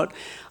about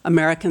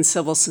American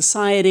civil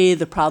society,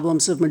 the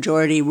problems of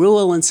majority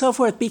rule, and so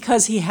forth,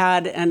 because he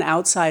had an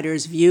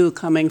outsider's view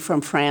coming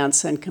from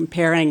France and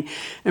comparing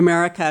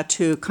America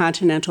to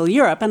continental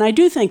Europe. And I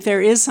do think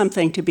there is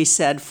something to be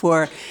said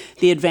for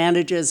the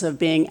advantages of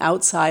being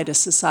outside a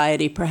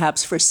society,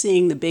 perhaps for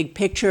seeing the big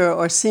picture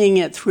or seeing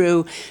it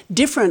through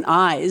different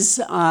eyes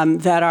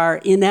that are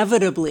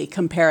inevitably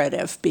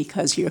comparative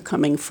because you're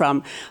coming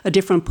from a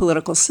different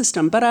political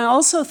system. But I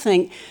also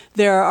think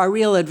there are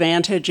real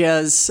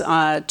advantages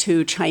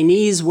to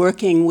Chinese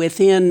working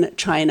within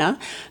China,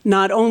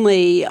 not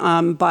only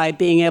by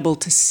being able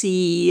to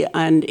see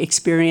and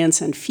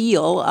experience and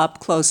feel up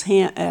close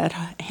at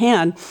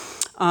hand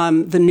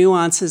the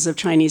nuances of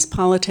Chinese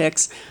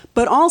politics,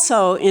 but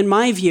also, in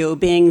my view,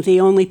 being the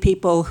only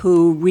people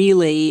who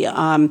really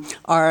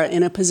are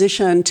in a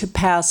position to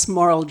pass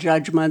moral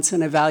judgments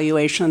and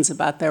evaluations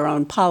about their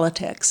own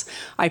politics.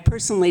 I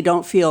personally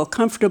don't feel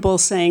comfortable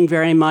saying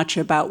very much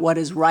about what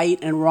is right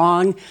and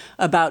wrong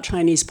about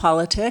Chinese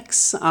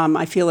politics.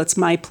 I feel it's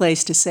my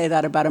place to say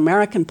that about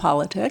American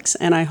politics,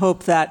 and I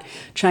hope that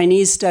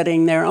Chinese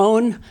studying their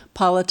own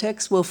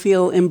politics will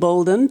feel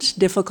emboldened,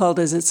 difficult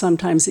as it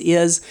sometimes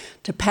is,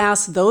 to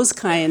pass those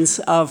kinds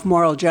of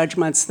moral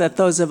judgments that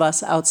those of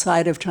us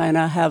outside of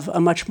China have a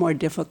much more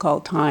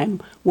difficult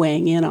time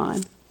weighing in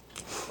on.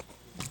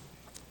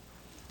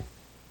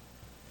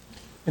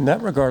 In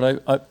that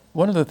regard,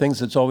 one of the things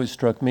that's always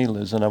struck me,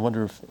 Liz, and I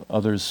wonder if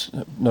others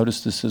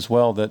notice this as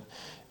well, that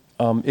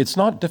it's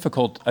not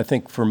difficult, I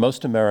think, for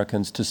most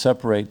Americans to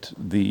separate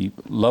the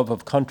love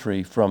of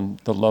country from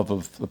the love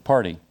of the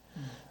party.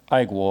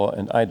 Aiguo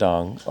and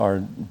Aidang are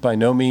by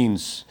no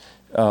means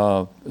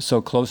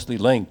so closely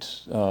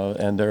linked,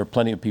 and there are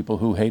plenty of people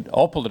who hate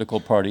all political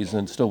parties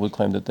and still would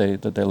claim that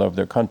they love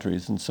their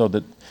countries, and so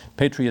that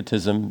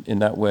patriotism in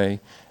that way,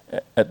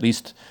 at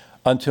least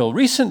until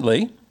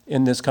recently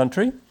in this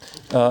country,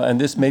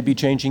 and this may be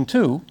changing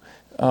too,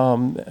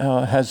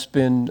 has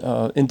been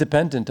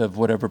independent of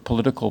whatever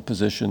political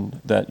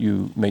position that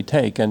you may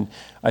take. And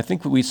I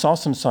think we saw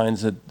some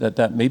signs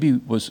that maybe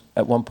was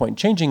at one point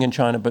changing in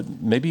China,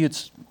 but maybe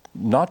it's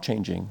not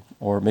changing,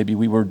 or maybe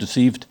we were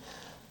deceived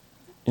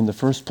in the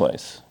first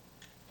place.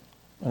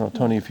 I don't know,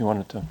 Tony, if you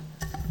wanted to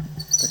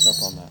pick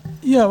up on that.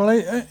 Yeah, well,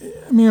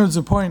 I mean, it was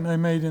a point I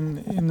made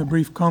in the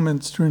brief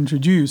comments to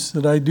introduce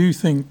that I do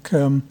think,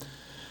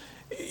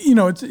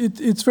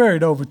 it's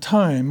varied over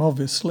time,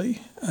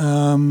 obviously.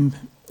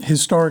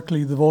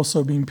 Historically, there have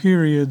also been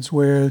periods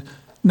where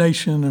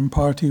nation and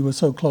party were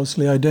so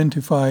closely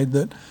identified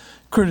that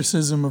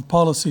criticism of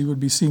policy would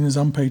be seen as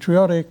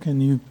unpatriotic,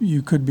 and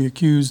you could be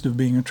accused of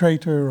being a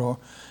traitor or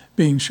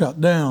being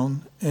shut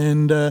down.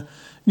 And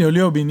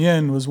Liu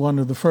Binyan was one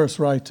of the first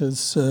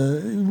writers,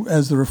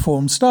 as the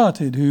reform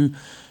started, who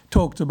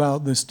talked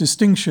about this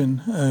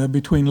distinction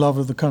between love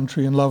of the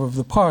country and love of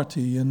the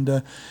party.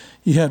 And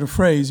he had a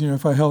phrase,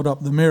 if I held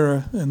up the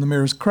mirror and the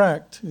mirror's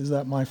cracked, is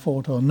that my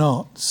fault or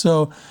not?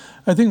 So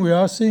I think we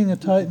are seeing a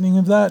tightening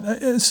of that.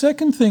 A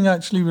second thing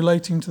actually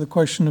relating to the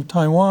question of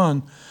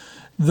Taiwan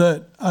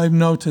that I've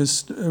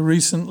noticed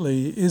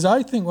recently is,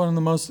 I think, one of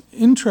the most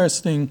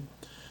interesting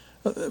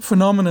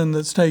phenomenon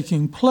that's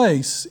taking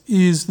place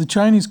is the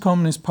Chinese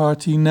Communist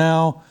Party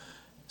now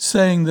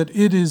saying that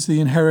it is the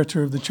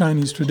inheritor of the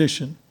Chinese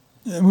tradition,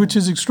 which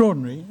is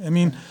extraordinary. I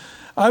mean,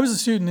 I was a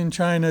student in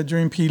China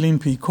during Pilin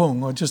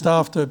Pikung, or just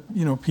after,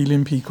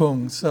 Pilin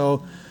Pikung.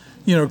 So,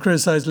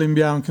 criticized Lin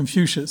Biao and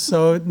Confucius.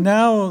 So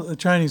now the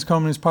Chinese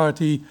Communist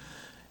Party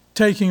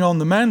taking on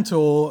the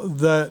mantle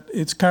that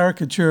its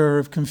caricature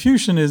of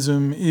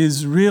Confucianism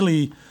is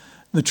really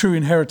the true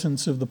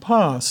inheritance of the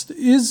past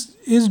is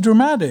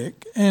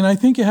dramatic. And I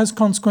think it has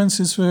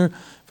consequences for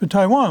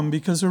Taiwan,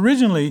 because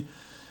originally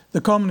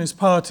the Communist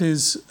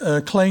Party's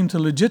claim to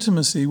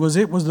legitimacy was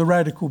it was the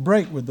radical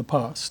break with the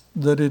past,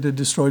 that it had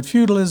destroyed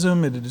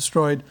feudalism, it had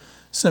destroyed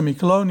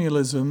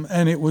semi-colonialism,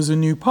 and it was a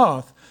new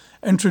path.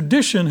 And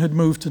tradition had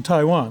moved to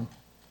Taiwan.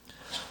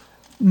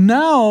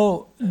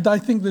 Now, I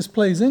think this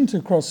plays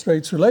into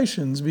cross-straits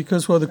relations,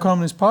 because what the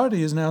Communist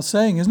Party is now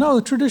saying is, no,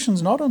 the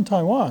tradition's not on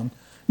Taiwan.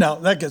 Now,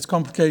 that gets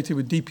complicated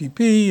with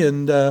DPP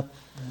and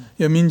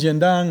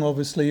Minjiandang,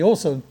 obviously,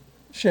 also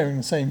sharing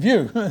the same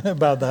view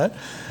about that.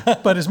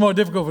 But it's more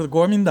difficult for the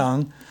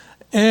Kuomintang.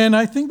 And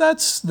I think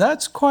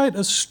that's quite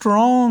a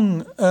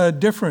strong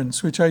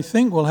difference, which I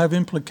think will have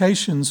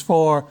implications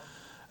for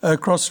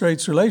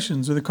cross-straits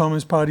relations, with the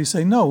Communist Party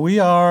saying, no, we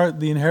are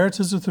the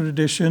inheritors of the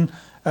tradition,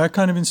 our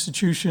kind of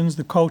institutions,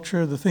 the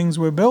culture, the things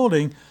we're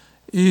building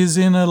is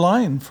in a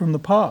line from the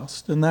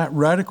past. And that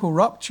radical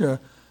rupture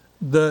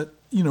that,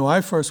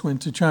 I first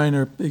went to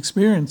China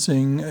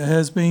experiencing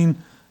has been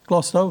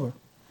glossed over.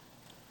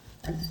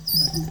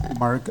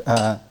 Mark,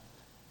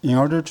 in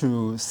order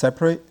to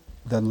separate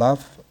the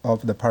love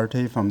of the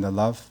party from the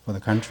love for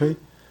the country,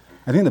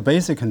 I think the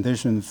basic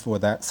condition for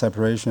that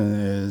separation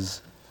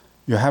is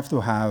you have to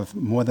have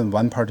more than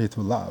one party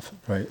to love,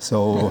 right?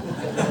 So,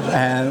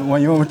 and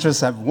when you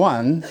just have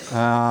one,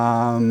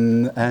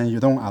 and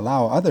you don't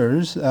allow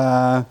others,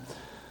 so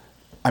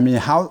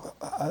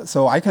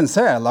I can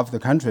say I love the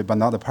country but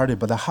not the party,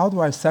 but how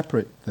do I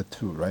separate the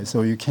two, right?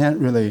 So you can't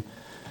really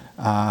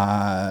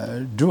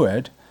do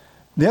it.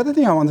 The other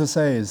thing I want to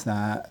say is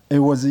that it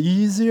was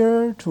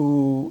easier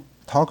to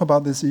talk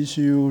about this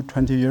issue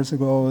 20 years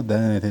ago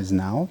than it is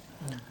now,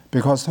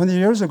 because 20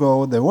 years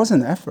ago there was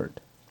an effort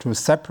to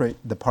separate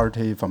the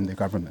party from the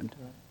government.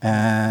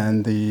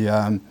 And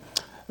in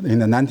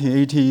the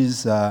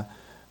 1980s,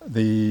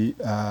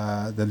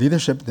 the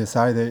leadership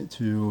decided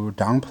to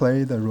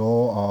downplay the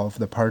role of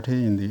the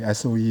party in the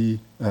SOE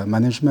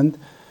management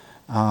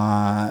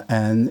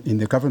and in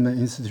the government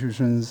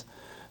institutions.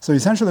 So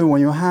essentially,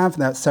 when you have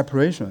that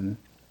separation,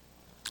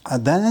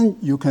 then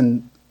you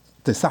can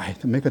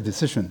decide, make a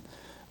decision,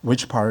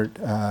 which part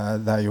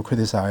that you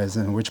criticize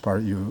and which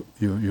part you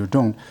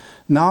don't.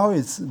 Now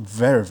it's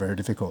very, very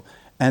difficult.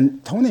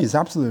 And Tony is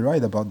absolutely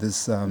right about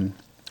this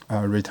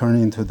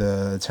returning to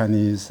the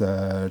Chinese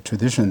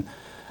tradition.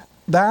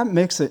 That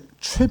makes it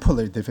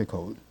triply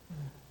difficult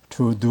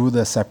to do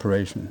the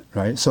separation,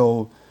 right?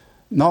 So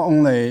not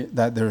only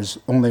that there's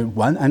only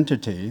one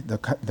entity,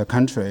 the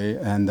country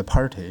and the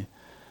party,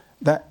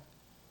 that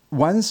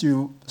once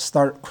you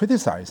start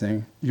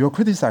criticizing, you're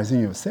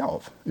criticizing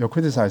yourself. You're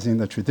criticizing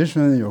the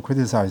tradition, you're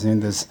criticizing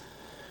this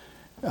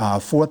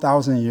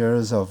 4,000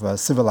 years of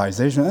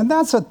civilization, and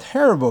that's a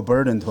terrible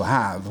burden to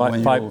have.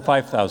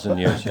 5,000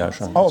 years,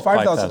 Yasheng. Oh,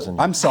 5,000.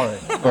 I'm sorry.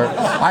 You're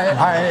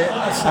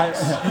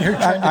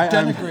trying to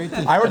denigrate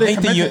the... I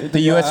think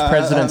the U.S.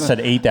 president said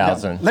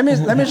 8,000. Let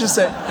me just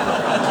say,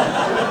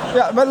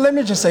 yeah, but let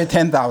me just say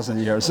 10,000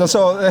 years.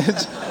 So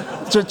it's,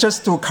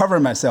 just to cover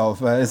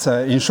myself, it's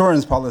an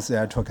insurance policy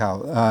I took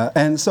out,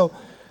 and so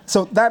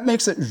that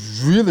makes it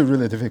really,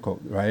 really difficult,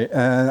 right?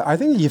 And I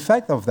think the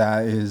effect of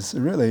that is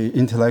really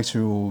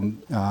intellectual,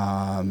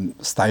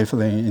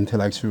 stifling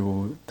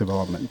intellectual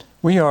development.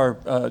 We are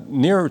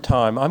near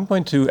time. I'm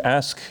going to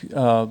ask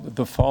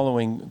the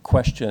following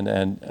question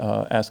and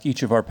ask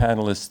each of our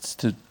panelists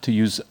to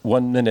use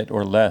 1 minute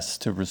or less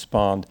to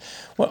respond.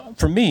 Well,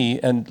 for me,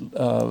 and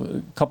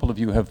a couple of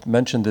you have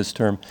mentioned this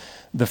term,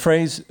 the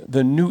phrase,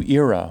 the new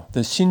era,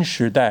 the 新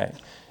时代,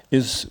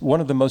 is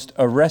one of the most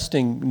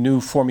arresting new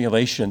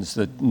formulations,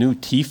 the new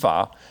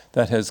TIFA,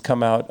 that has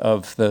come out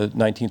of the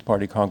 19th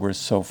Party Congress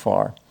so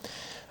far.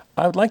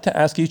 I would like to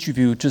ask each of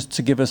you just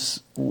to give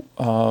us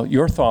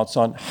your thoughts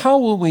on how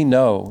will we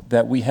know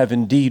that we have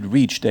indeed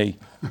reached a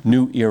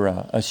new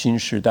era, a 新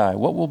时代?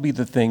 What will be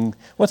the thing,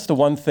 what's the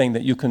one thing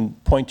that you can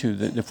point to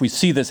that if we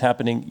see this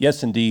happening,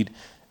 yes, indeed,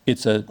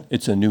 it's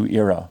a new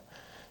era?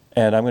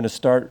 And I'm going to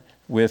start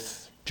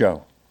with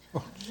Joe.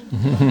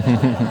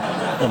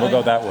 And we'll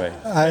go that way.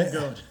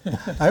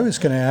 I was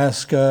going to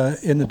ask,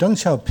 in the Deng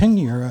Xiaoping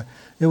era,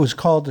 it was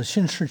called the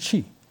新时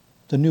期,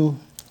 the new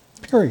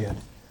period.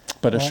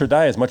 But a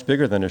Shidai is much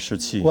bigger than a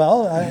Shiqi.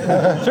 Well,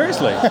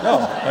 seriously, no,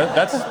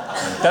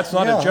 that's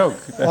not a joke.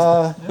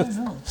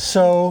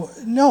 So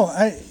no,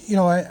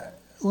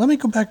 let me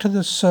go back to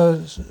this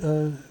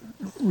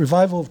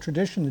revival of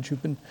tradition that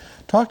you've been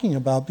talking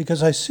about,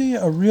 because I see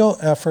a real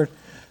effort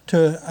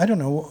to, I don't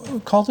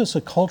know, call this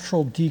a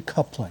cultural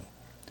decoupling,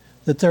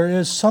 that there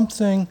is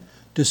something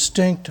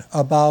distinct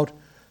about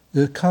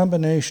the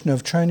combination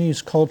of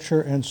Chinese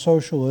culture and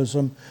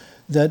socialism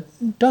that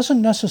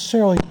doesn't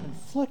necessarily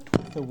conflict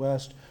with the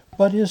West,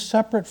 but is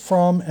separate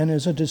from and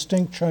is a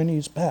distinct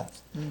Chinese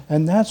path.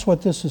 And that's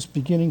what this is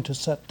beginning to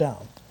set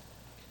down.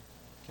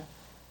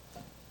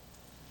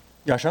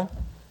 Yasheng?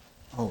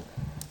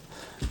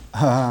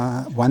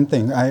 One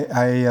thing,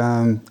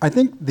 I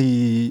think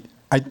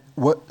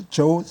what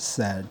Joe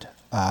said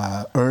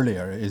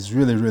earlier is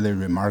really, really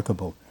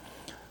remarkable,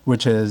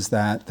 which is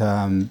that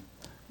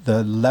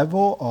the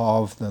level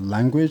of the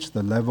language,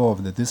 the level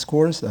of the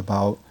discourse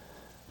about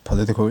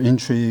political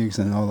intrigues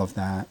and all of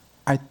that,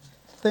 I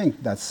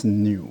think that's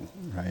new,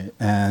 right?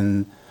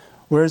 And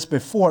whereas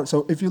before,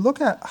 so if you look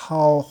at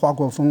how Hua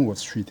Guofeng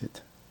was treated,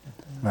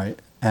 right,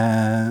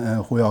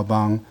 and Hu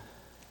Yaobang,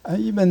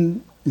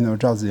 even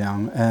Zhao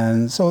Ziyang,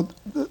 and so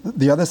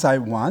the other side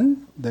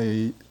won.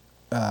 They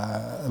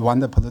won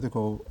the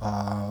political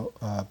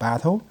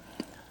battle,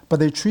 but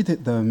they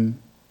treated them,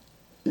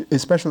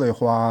 especially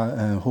Hua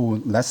and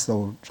Hu, less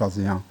so Zhao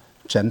Ziyang,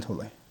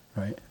 gently,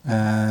 right?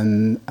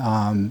 And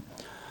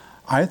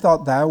I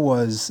thought that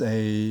was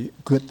a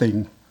good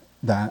thing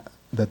that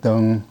the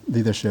Deng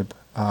leadership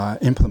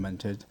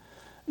implemented.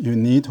 You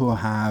need to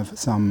have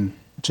some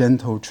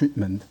gentle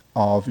treatment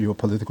of your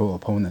political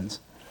opponents.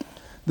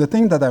 The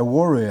thing that I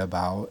worry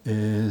about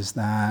is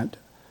that,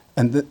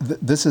 and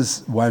this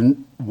is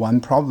one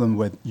problem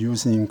with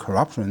using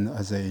corruption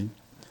as a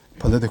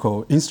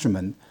political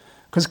instrument,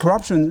 because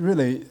corruption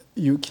really,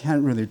 you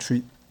can't really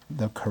treat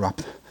the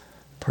corrupt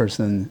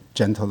person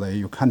gently.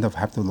 You kind of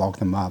have to lock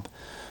them up.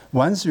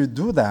 Once you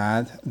do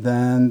that,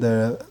 then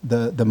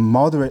the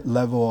moderate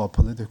level of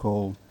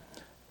political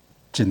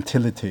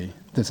gentility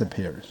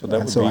disappears. So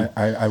that would be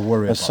I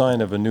worry about a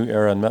sign of a new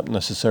era, not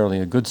necessarily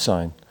a good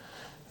sign,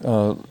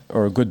 or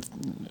a good,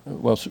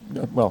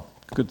 well,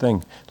 good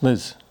thing.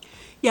 Liz?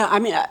 Yeah, I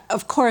mean,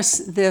 of course,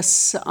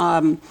 this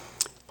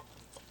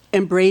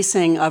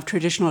embracing of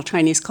traditional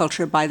Chinese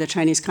culture by the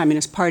Chinese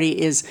Communist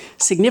Party is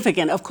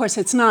significant. Of course,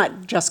 it's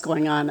not just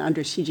going on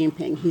under Xi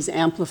Jinping. He's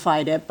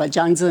amplified it, but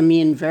Jiang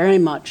Zemin very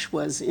much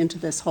was into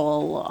this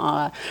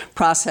whole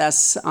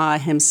process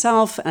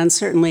himself, and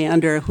certainly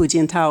under Hu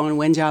Jintao and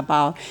Wen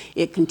Jiabao,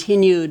 it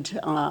continued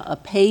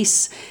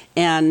apace,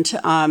 and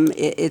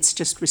it's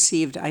just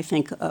received, I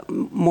think,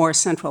 more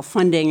central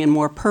funding and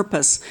more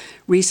purpose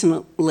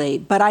recently.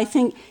 But I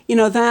think,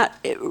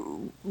 that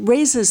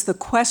raises the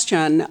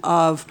question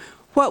of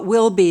what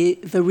will be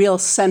the real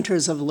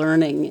centers of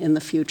learning in the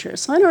future.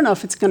 So I don't know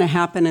if it's going to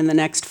happen in the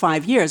next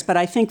 5 years, but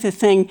I think the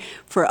thing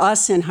for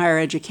us in higher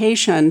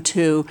education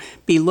to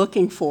be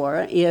looking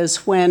for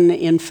is when,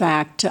 in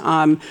fact,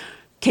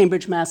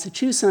 Cambridge,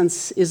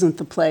 Massachusetts isn't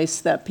the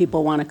place that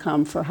people want to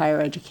come for higher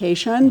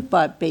education,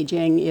 but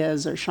Beijing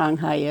is, or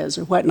Shanghai is,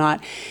 or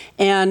whatnot.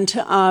 And,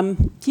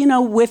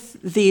 with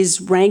these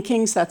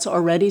rankings, that's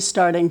already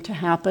starting to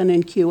happen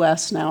in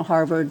QS now.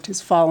 Harvard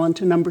has fallen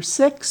to number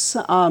 6,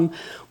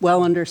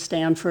 well under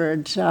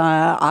Stanford,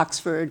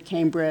 Oxford,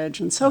 Cambridge,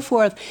 and so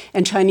forth.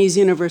 And Chinese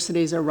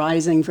universities are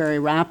rising very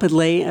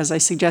rapidly. As I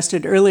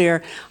suggested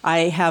earlier,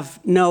 I have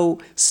no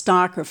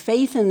stock or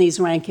faith in these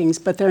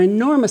rankings, but they're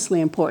enormously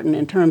important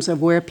in terms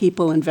of where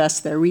people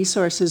invest their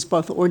resources,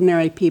 both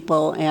ordinary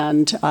people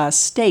and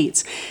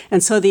states.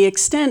 And so the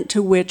extent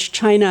to which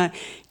China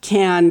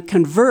can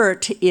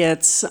convert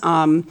its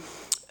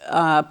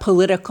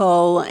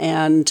political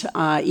and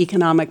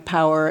economic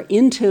power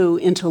into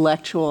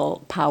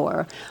intellectual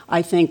power,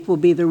 I think will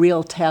be the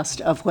real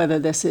test of whether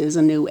this is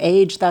a new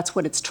age. That's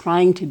what it's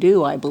trying to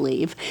do, I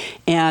believe,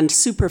 and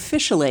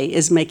superficially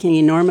is making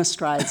enormous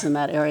strides in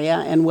that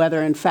area, and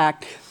whether, in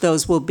fact,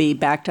 those will be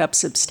backed up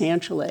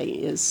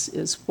substantially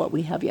is what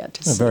we have yet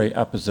to see. A very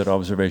opposite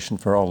observation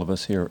for all of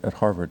us here at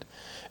Harvard.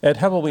 Ed,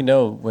 how will we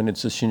know when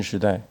it's a Xin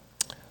Day?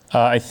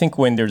 I think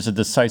when there's a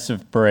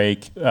decisive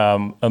break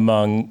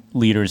among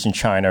leaders in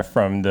China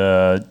from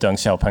the Deng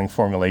Xiaoping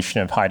formulation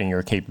of hiding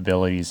your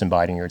capabilities and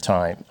biding your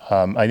time.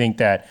 I think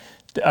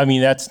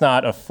that's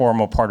not a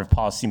formal part of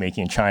policymaking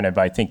in China,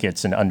 but I think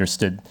it's an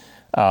understood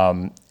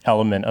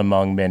element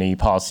among many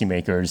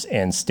policymakers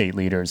and state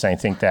leaders. I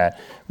think that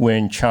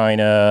when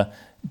China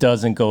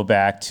doesn't go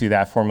back to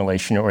that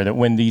formulation, or that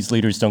when these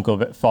leaders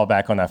don't fall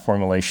back on that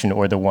formulation,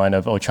 or the one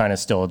of, China's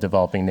still a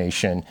developing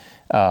nation,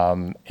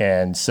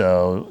 and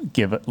so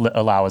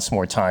allow us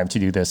more time to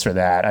do this or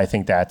that, I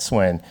think that's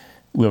when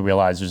we'll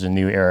realize there's a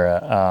new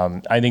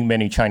era. I think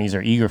many Chinese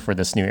are eager for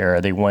this new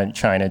era. They want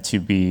China to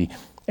be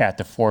at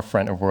the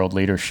forefront of world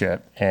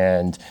leadership,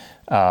 and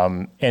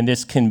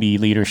this can be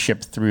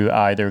leadership through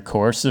either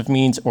coercive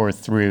means or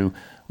through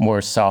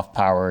more soft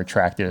power,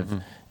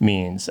 attractive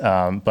means.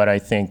 But I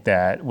think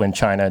that when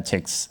China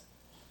takes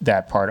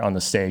that part on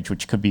the stage,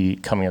 which could be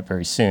coming up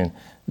very soon,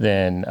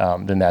 then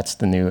that's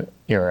the new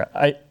era.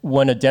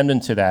 One addendum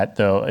to that,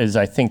 though, is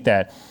I think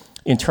that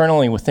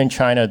internally within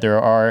China there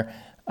are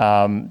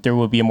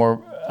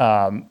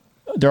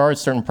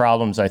certain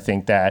problems, I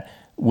think, that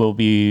will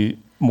be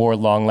more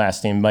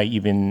long-lasting, might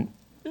even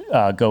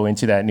go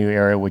into that new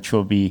era, which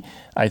will be,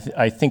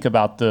 I think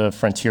about the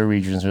frontier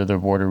regions or the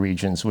border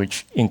regions,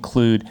 which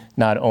include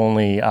not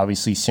only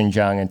obviously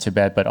Xinjiang and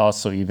Tibet, but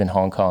also even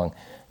Hong Kong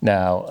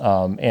now.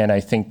 And I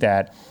think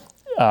that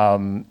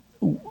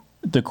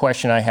the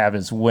question I have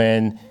is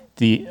when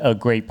a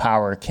great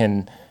power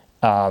can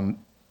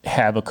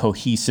have a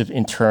cohesive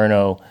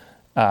internal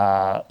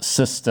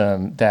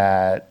system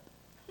that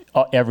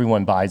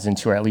everyone buys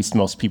into, or at least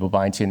most people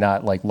buy into,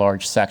 not like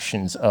large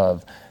sections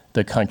of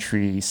the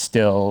country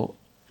still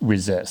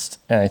resist.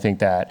 And I think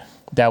that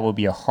will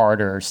be a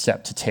harder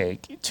step to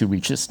take to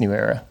reach this new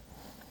era.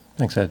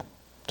 Thanks, Ed.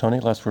 Tony,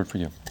 last word for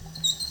you.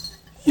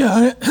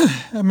 Yeah,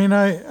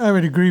 I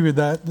would agree with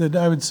that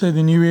I would say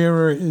the new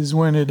era is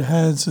when it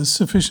has a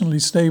sufficiently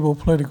stable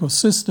political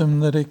system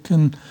that it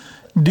can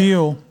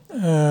deal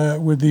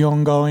with the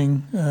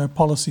ongoing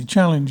policy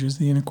challenges,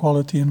 the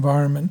inequality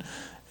environment,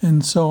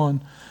 and so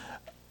on.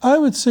 I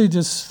would say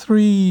just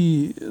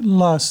 3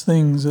 last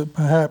things that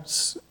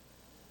perhaps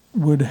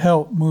would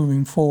help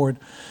moving forward.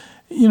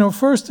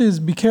 First is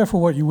be careful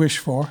what you wish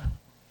for.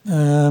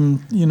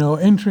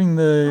 Entering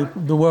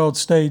the world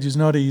stage is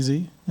not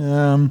easy.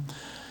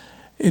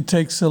 It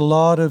takes a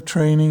lot of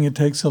training, it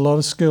takes a lot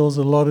of skills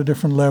at a lot of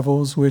different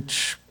levels,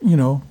 which,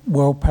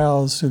 world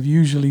powers have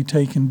usually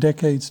taken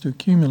decades to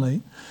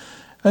accumulate.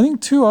 I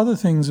think 2 other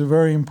things are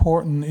very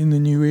important in the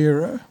new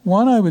era.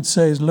 One, I would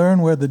say, is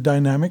learn where the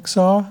dynamics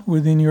are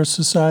within your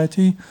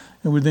society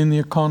and within the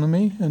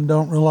economy, and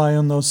don't rely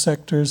on those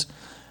sectors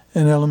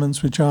and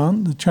elements which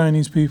aren't. The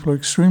Chinese people are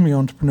extremely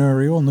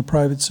entrepreneurial, and the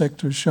private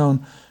sector has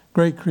shown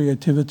great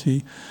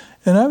creativity.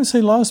 And I would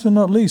say, last but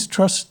not least,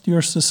 trust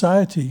your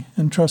society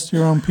and trust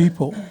your own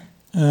people,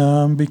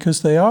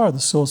 because they are the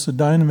source of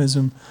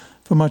dynamism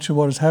for much of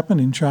what has happened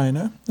in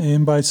China.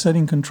 And by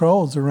setting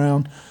controls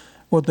around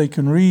what they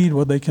can read,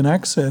 what they can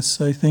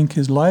access, I think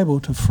is liable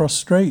to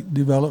frustrate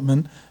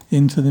development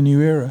into the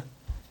new era.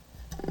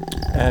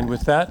 And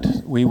with that,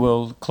 we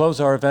will close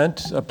our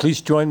event.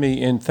 Please join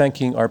me in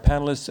thanking our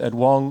panelists, Ed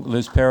Wong,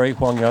 Liz Perry,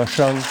 Huang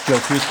Yaosheng, Joe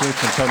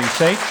Frieslich, and Tony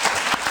Sate.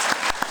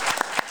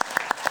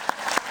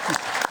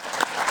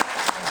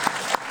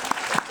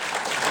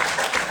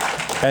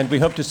 And we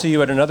hope to see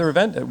you at another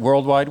event at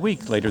Worldwide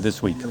Week later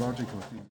this week.